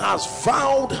devil has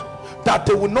vowed that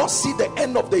they will not see the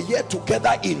end of the year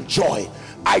together in joy,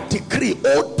 I decree,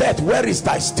 oh death, where is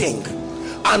thy sting?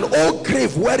 And oh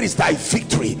grave, where is thy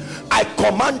victory? I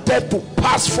command death to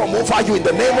pass from over you in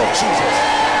the name of Jesus.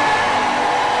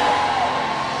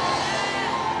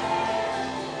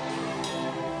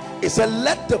 It said,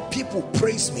 let the people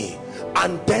praise me,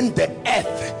 and then the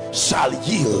earth shall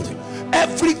yield.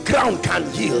 Every ground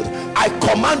can yield. I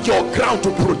command your ground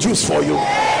to produce for you.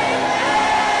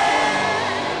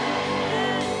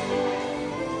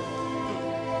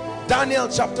 Daniel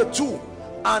chapter 2,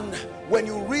 and when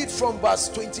you read from verse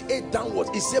 28 downwards,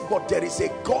 it said, but there is a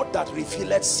God that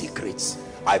revealeth secrets.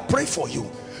 I pray for you,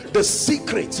 the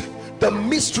secret, the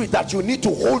mystery that you need to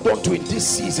hold on to in this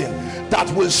season, that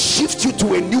will shift you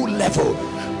to a new level,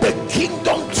 the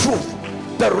kingdom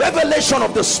truth, the revelation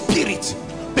of the Spirit,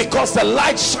 because the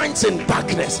light shines in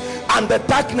darkness and the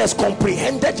darkness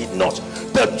comprehended it not.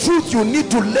 The truth you need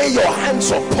to lay your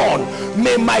hands upon,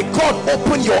 may my God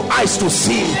open your eyes to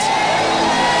see it.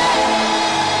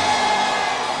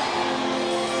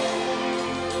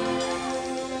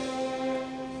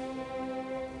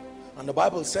 And the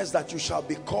Bible says that you shall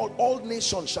be called, all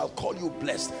nations shall call you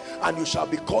blessed, and you shall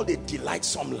be called a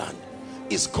delightsome land.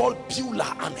 It's called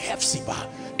Beulah and Hephzibah,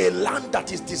 a land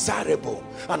that is desirable.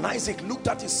 And Isaac looked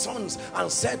at his sons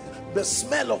and said, the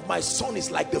smell of my son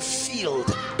is like the field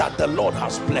that the Lord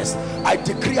has blessed. I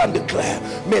decree and declare,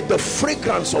 may the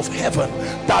fragrance of heaven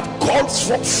that calls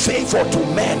for favor to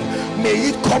men, may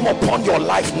it come upon your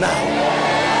life now,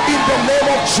 in the name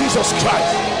of Jesus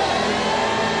Christ.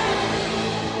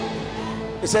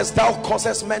 It says, thou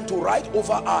causest men to ride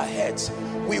over our heads.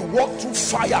 We walk through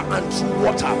fire and through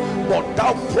water, but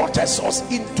thou broughtest us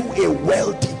into a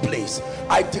wealthy place.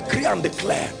 I decree and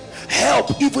declare,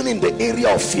 help even in the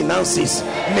area of finances,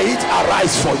 may it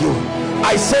arise for you.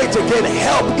 I say it again,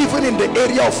 help even in the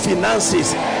area of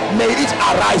finances, may it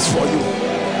arise for you.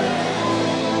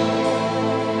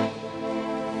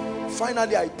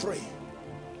 Finally, I pray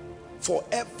for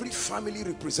every family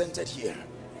represented here,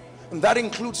 and that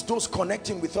includes those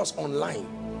connecting with us online.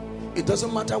 It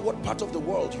doesn't matter what part of the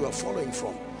world you are following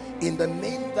from. In the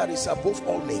name that is above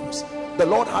all names, the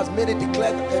Lord has made a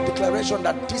declaration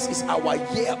that this is our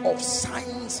year of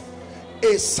signs.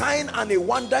 A sign and a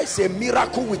wonder is a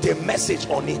miracle with a message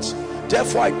on it.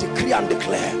 Therefore, I decree and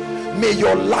declare, may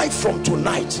your life from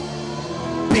tonight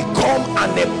become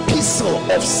an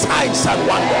epistle of signs and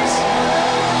wonders.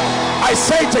 I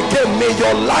say it again, may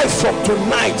your life from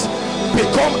tonight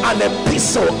become an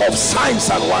epistle of signs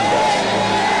and wonders.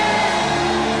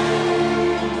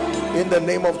 In the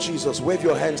name of Jesus, wave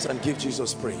your hands and give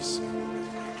Jesus praise.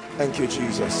 Thank you,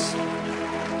 Jesus.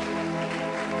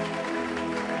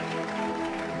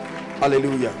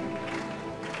 Hallelujah.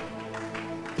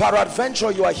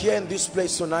 Peradventure, you are here in this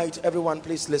place tonight. Everyone,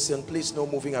 please listen. Please, no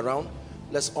moving around.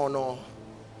 Let's honor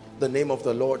the name of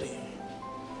the Lord.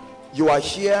 You are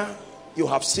here. You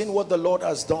have seen what the Lord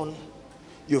has done.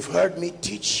 You've heard me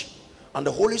teach, and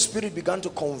the Holy Spirit began to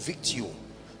convict you,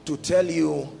 to tell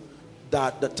you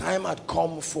that the time had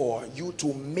come for you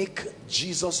to make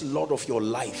Jesus Lord of your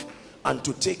life and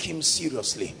to take him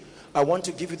seriously. I want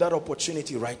to give you that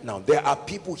opportunity right now. There are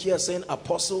people here saying,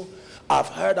 Apostle, I've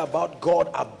heard about God,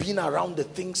 I've been around the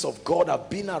things of God, I've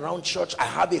been around church, I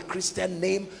have a Christian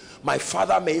name, my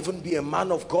father may even be a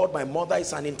man of God, my mother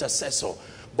is an intercessor,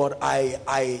 but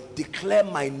I declare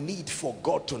my need for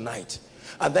God tonight.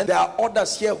 And then there are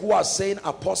others here who are saying,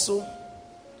 Apostle,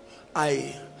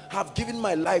 I have given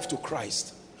my life to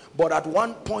Christ, but at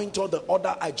one point or the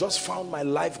other I just found my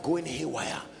life going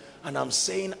haywire. and I'm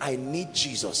saying I need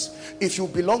Jesus. If you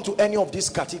belong to any of these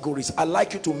categories, I'd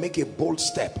like you to make a bold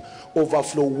step.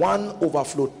 Overflow 1,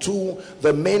 overflow 2,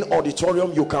 the main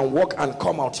auditorium, you can walk and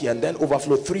come out here, and then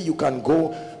overflow 3, you can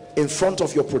go in front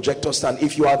of your projector stand.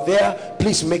 If you are there,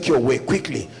 please make your way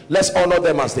quickly. Let's honor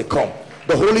them as they come.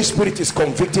 The Holy Spirit is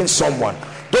convicting someone.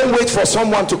 Don't wait for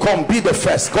someone to come. Be the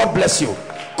first. God bless you.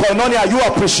 Koinonia, are you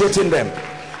appreciating them?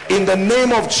 In the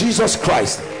name of Jesus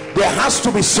Christ, there has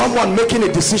to be someone making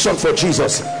a decision for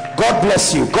Jesus. God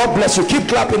bless you. God bless you. Keep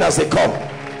clapping as they come.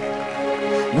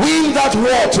 Win that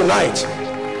war tonight.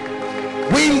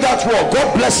 Win that war.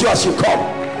 God bless you as you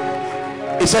come.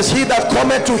 It says, he that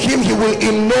cometh to him, he will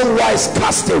in no wise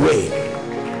cast away.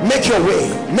 Make your way.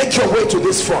 Make your way to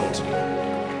this front.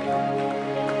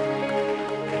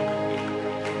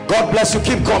 God bless you.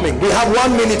 Keep coming. We have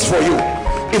 1 minute for you.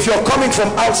 If you're coming from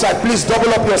outside, please double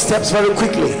up your steps very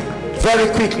quickly. Very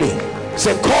quickly.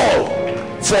 Say, call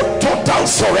for total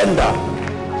surrender.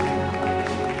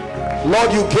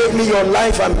 Lord, you gave me your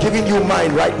life. I'm giving you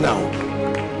mine right now.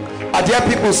 Are there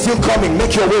people still coming?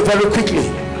 Make your way very quickly.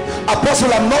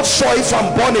 Apostle, I'm not sure if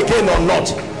I'm born again or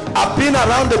not. I've been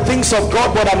around the things of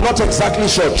God, but I'm not exactly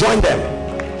sure. Join them.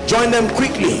 Join them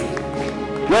quickly.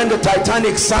 When the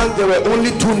Titanic sank, there were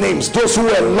only 2 names: those who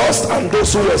were lost and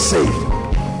those who were saved.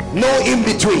 No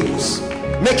in-betweens.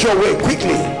 Make your way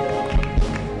quickly.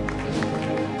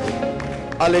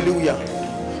 Hallelujah.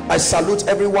 I salute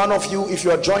every one of you. If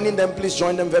you are joining them, please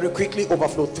join them very quickly.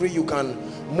 Overflow 3, you can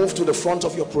move to the front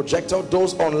of your projector.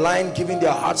 Those online giving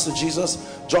their hearts to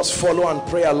Jesus, just follow and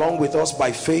pray along with us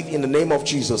by faith in the name of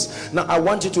Jesus. Now I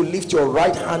want you to lift your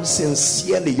right hand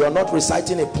sincerely. You're not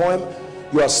reciting a poem.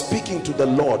 You are speaking to the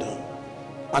Lord,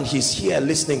 and he's here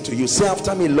listening to you. Say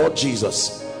after me, Lord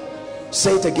Jesus.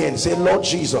 Say it again. Say, Lord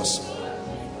Jesus,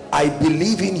 I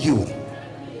believe in you,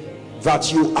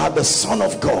 that you are the Son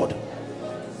of God.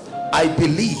 I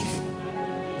believe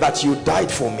that you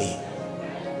died for me.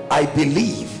 I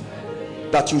believe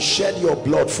that you shed your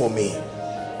blood for me.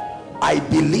 I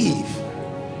believe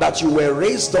that you were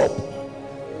raised up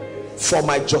for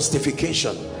my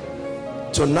justification.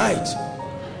 Tonight,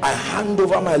 I hand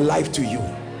over my life to you,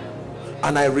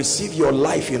 and I receive your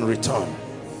life in return.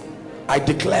 I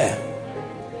declare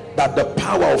that the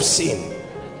power of sin,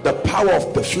 the power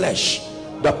of the flesh,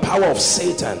 the power of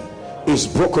Satan is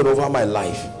broken over my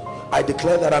life. I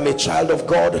declare that I'm a child of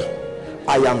God.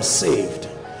 I am saved.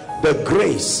 The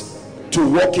grace to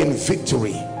walk in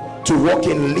victory, to walk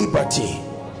in liberty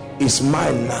is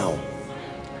mine now,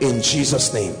 in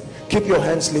Jesus' name. Keep your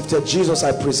hands lifted. Jesus,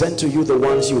 I present to you the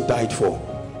ones you died for.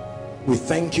 We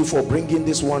thank you for bringing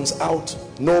these ones out.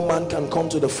 No man can come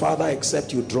to the Father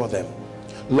except you draw them.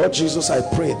 Lord Jesus, I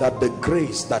pray that the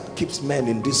grace that keeps men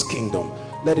in this kingdom,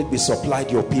 let it be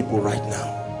supplied your people right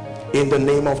now. In the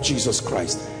name of Jesus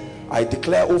Christ, I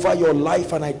declare over your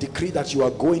life and I decree that you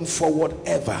are going forward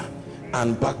ever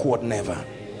and backward never.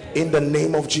 In the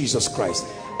name of Jesus Christ,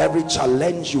 every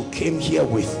challenge you came here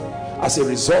with, as a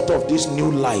result of this new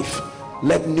life,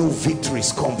 let new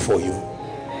victories come for you.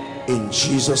 In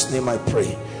Jesus' name I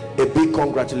pray. A big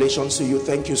congratulations to you.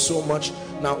 Thank you so much.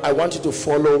 Now I want you to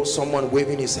follow someone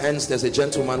waving his hands. There's a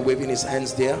gentleman waving his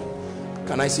hands there.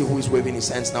 Can I see who is waving his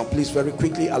hands now? Please, very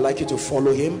quickly, I'd like you to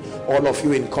follow him. All of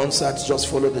you in concert, just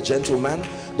follow the gentleman.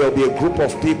 There'll be a group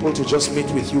of people to just meet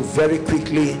with you very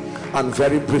quickly and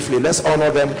very briefly. Let's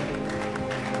honor them.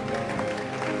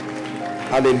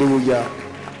 Hallelujah.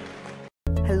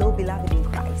 Hello, beloved in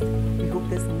Christ. We hope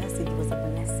this message was a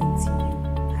blessing to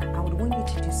you. I would want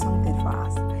you to do something for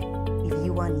us. If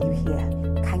you are new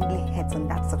here, kindly hit on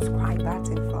that subscribe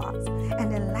button for us,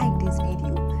 and then like this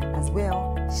video as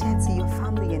well. Share to your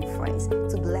family and friends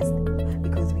to bless them,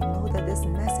 because we know that this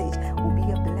message will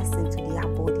be a blessing to their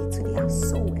body, to their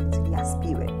soul, and to their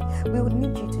spirit. We would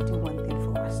need you to do one thing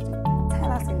for us too.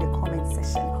 Tell us in the comment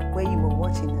section where you were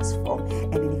watching us from,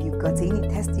 and then if you've got any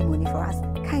testimony for us,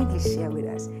 kindly share with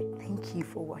us. Thank you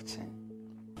for watching.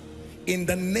 In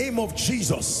the name of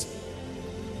Jesus,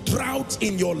 drought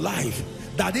in your life,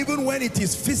 that even when it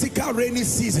is physical rainy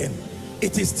season,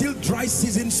 it is still dry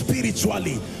season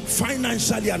spiritually,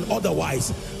 financially, and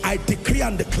otherwise. I decree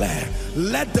and declare,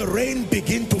 let the rain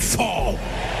begin to fall.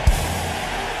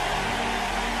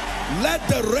 Let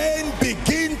the rain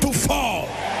begin to fall.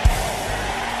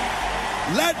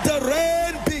 Let the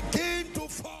rain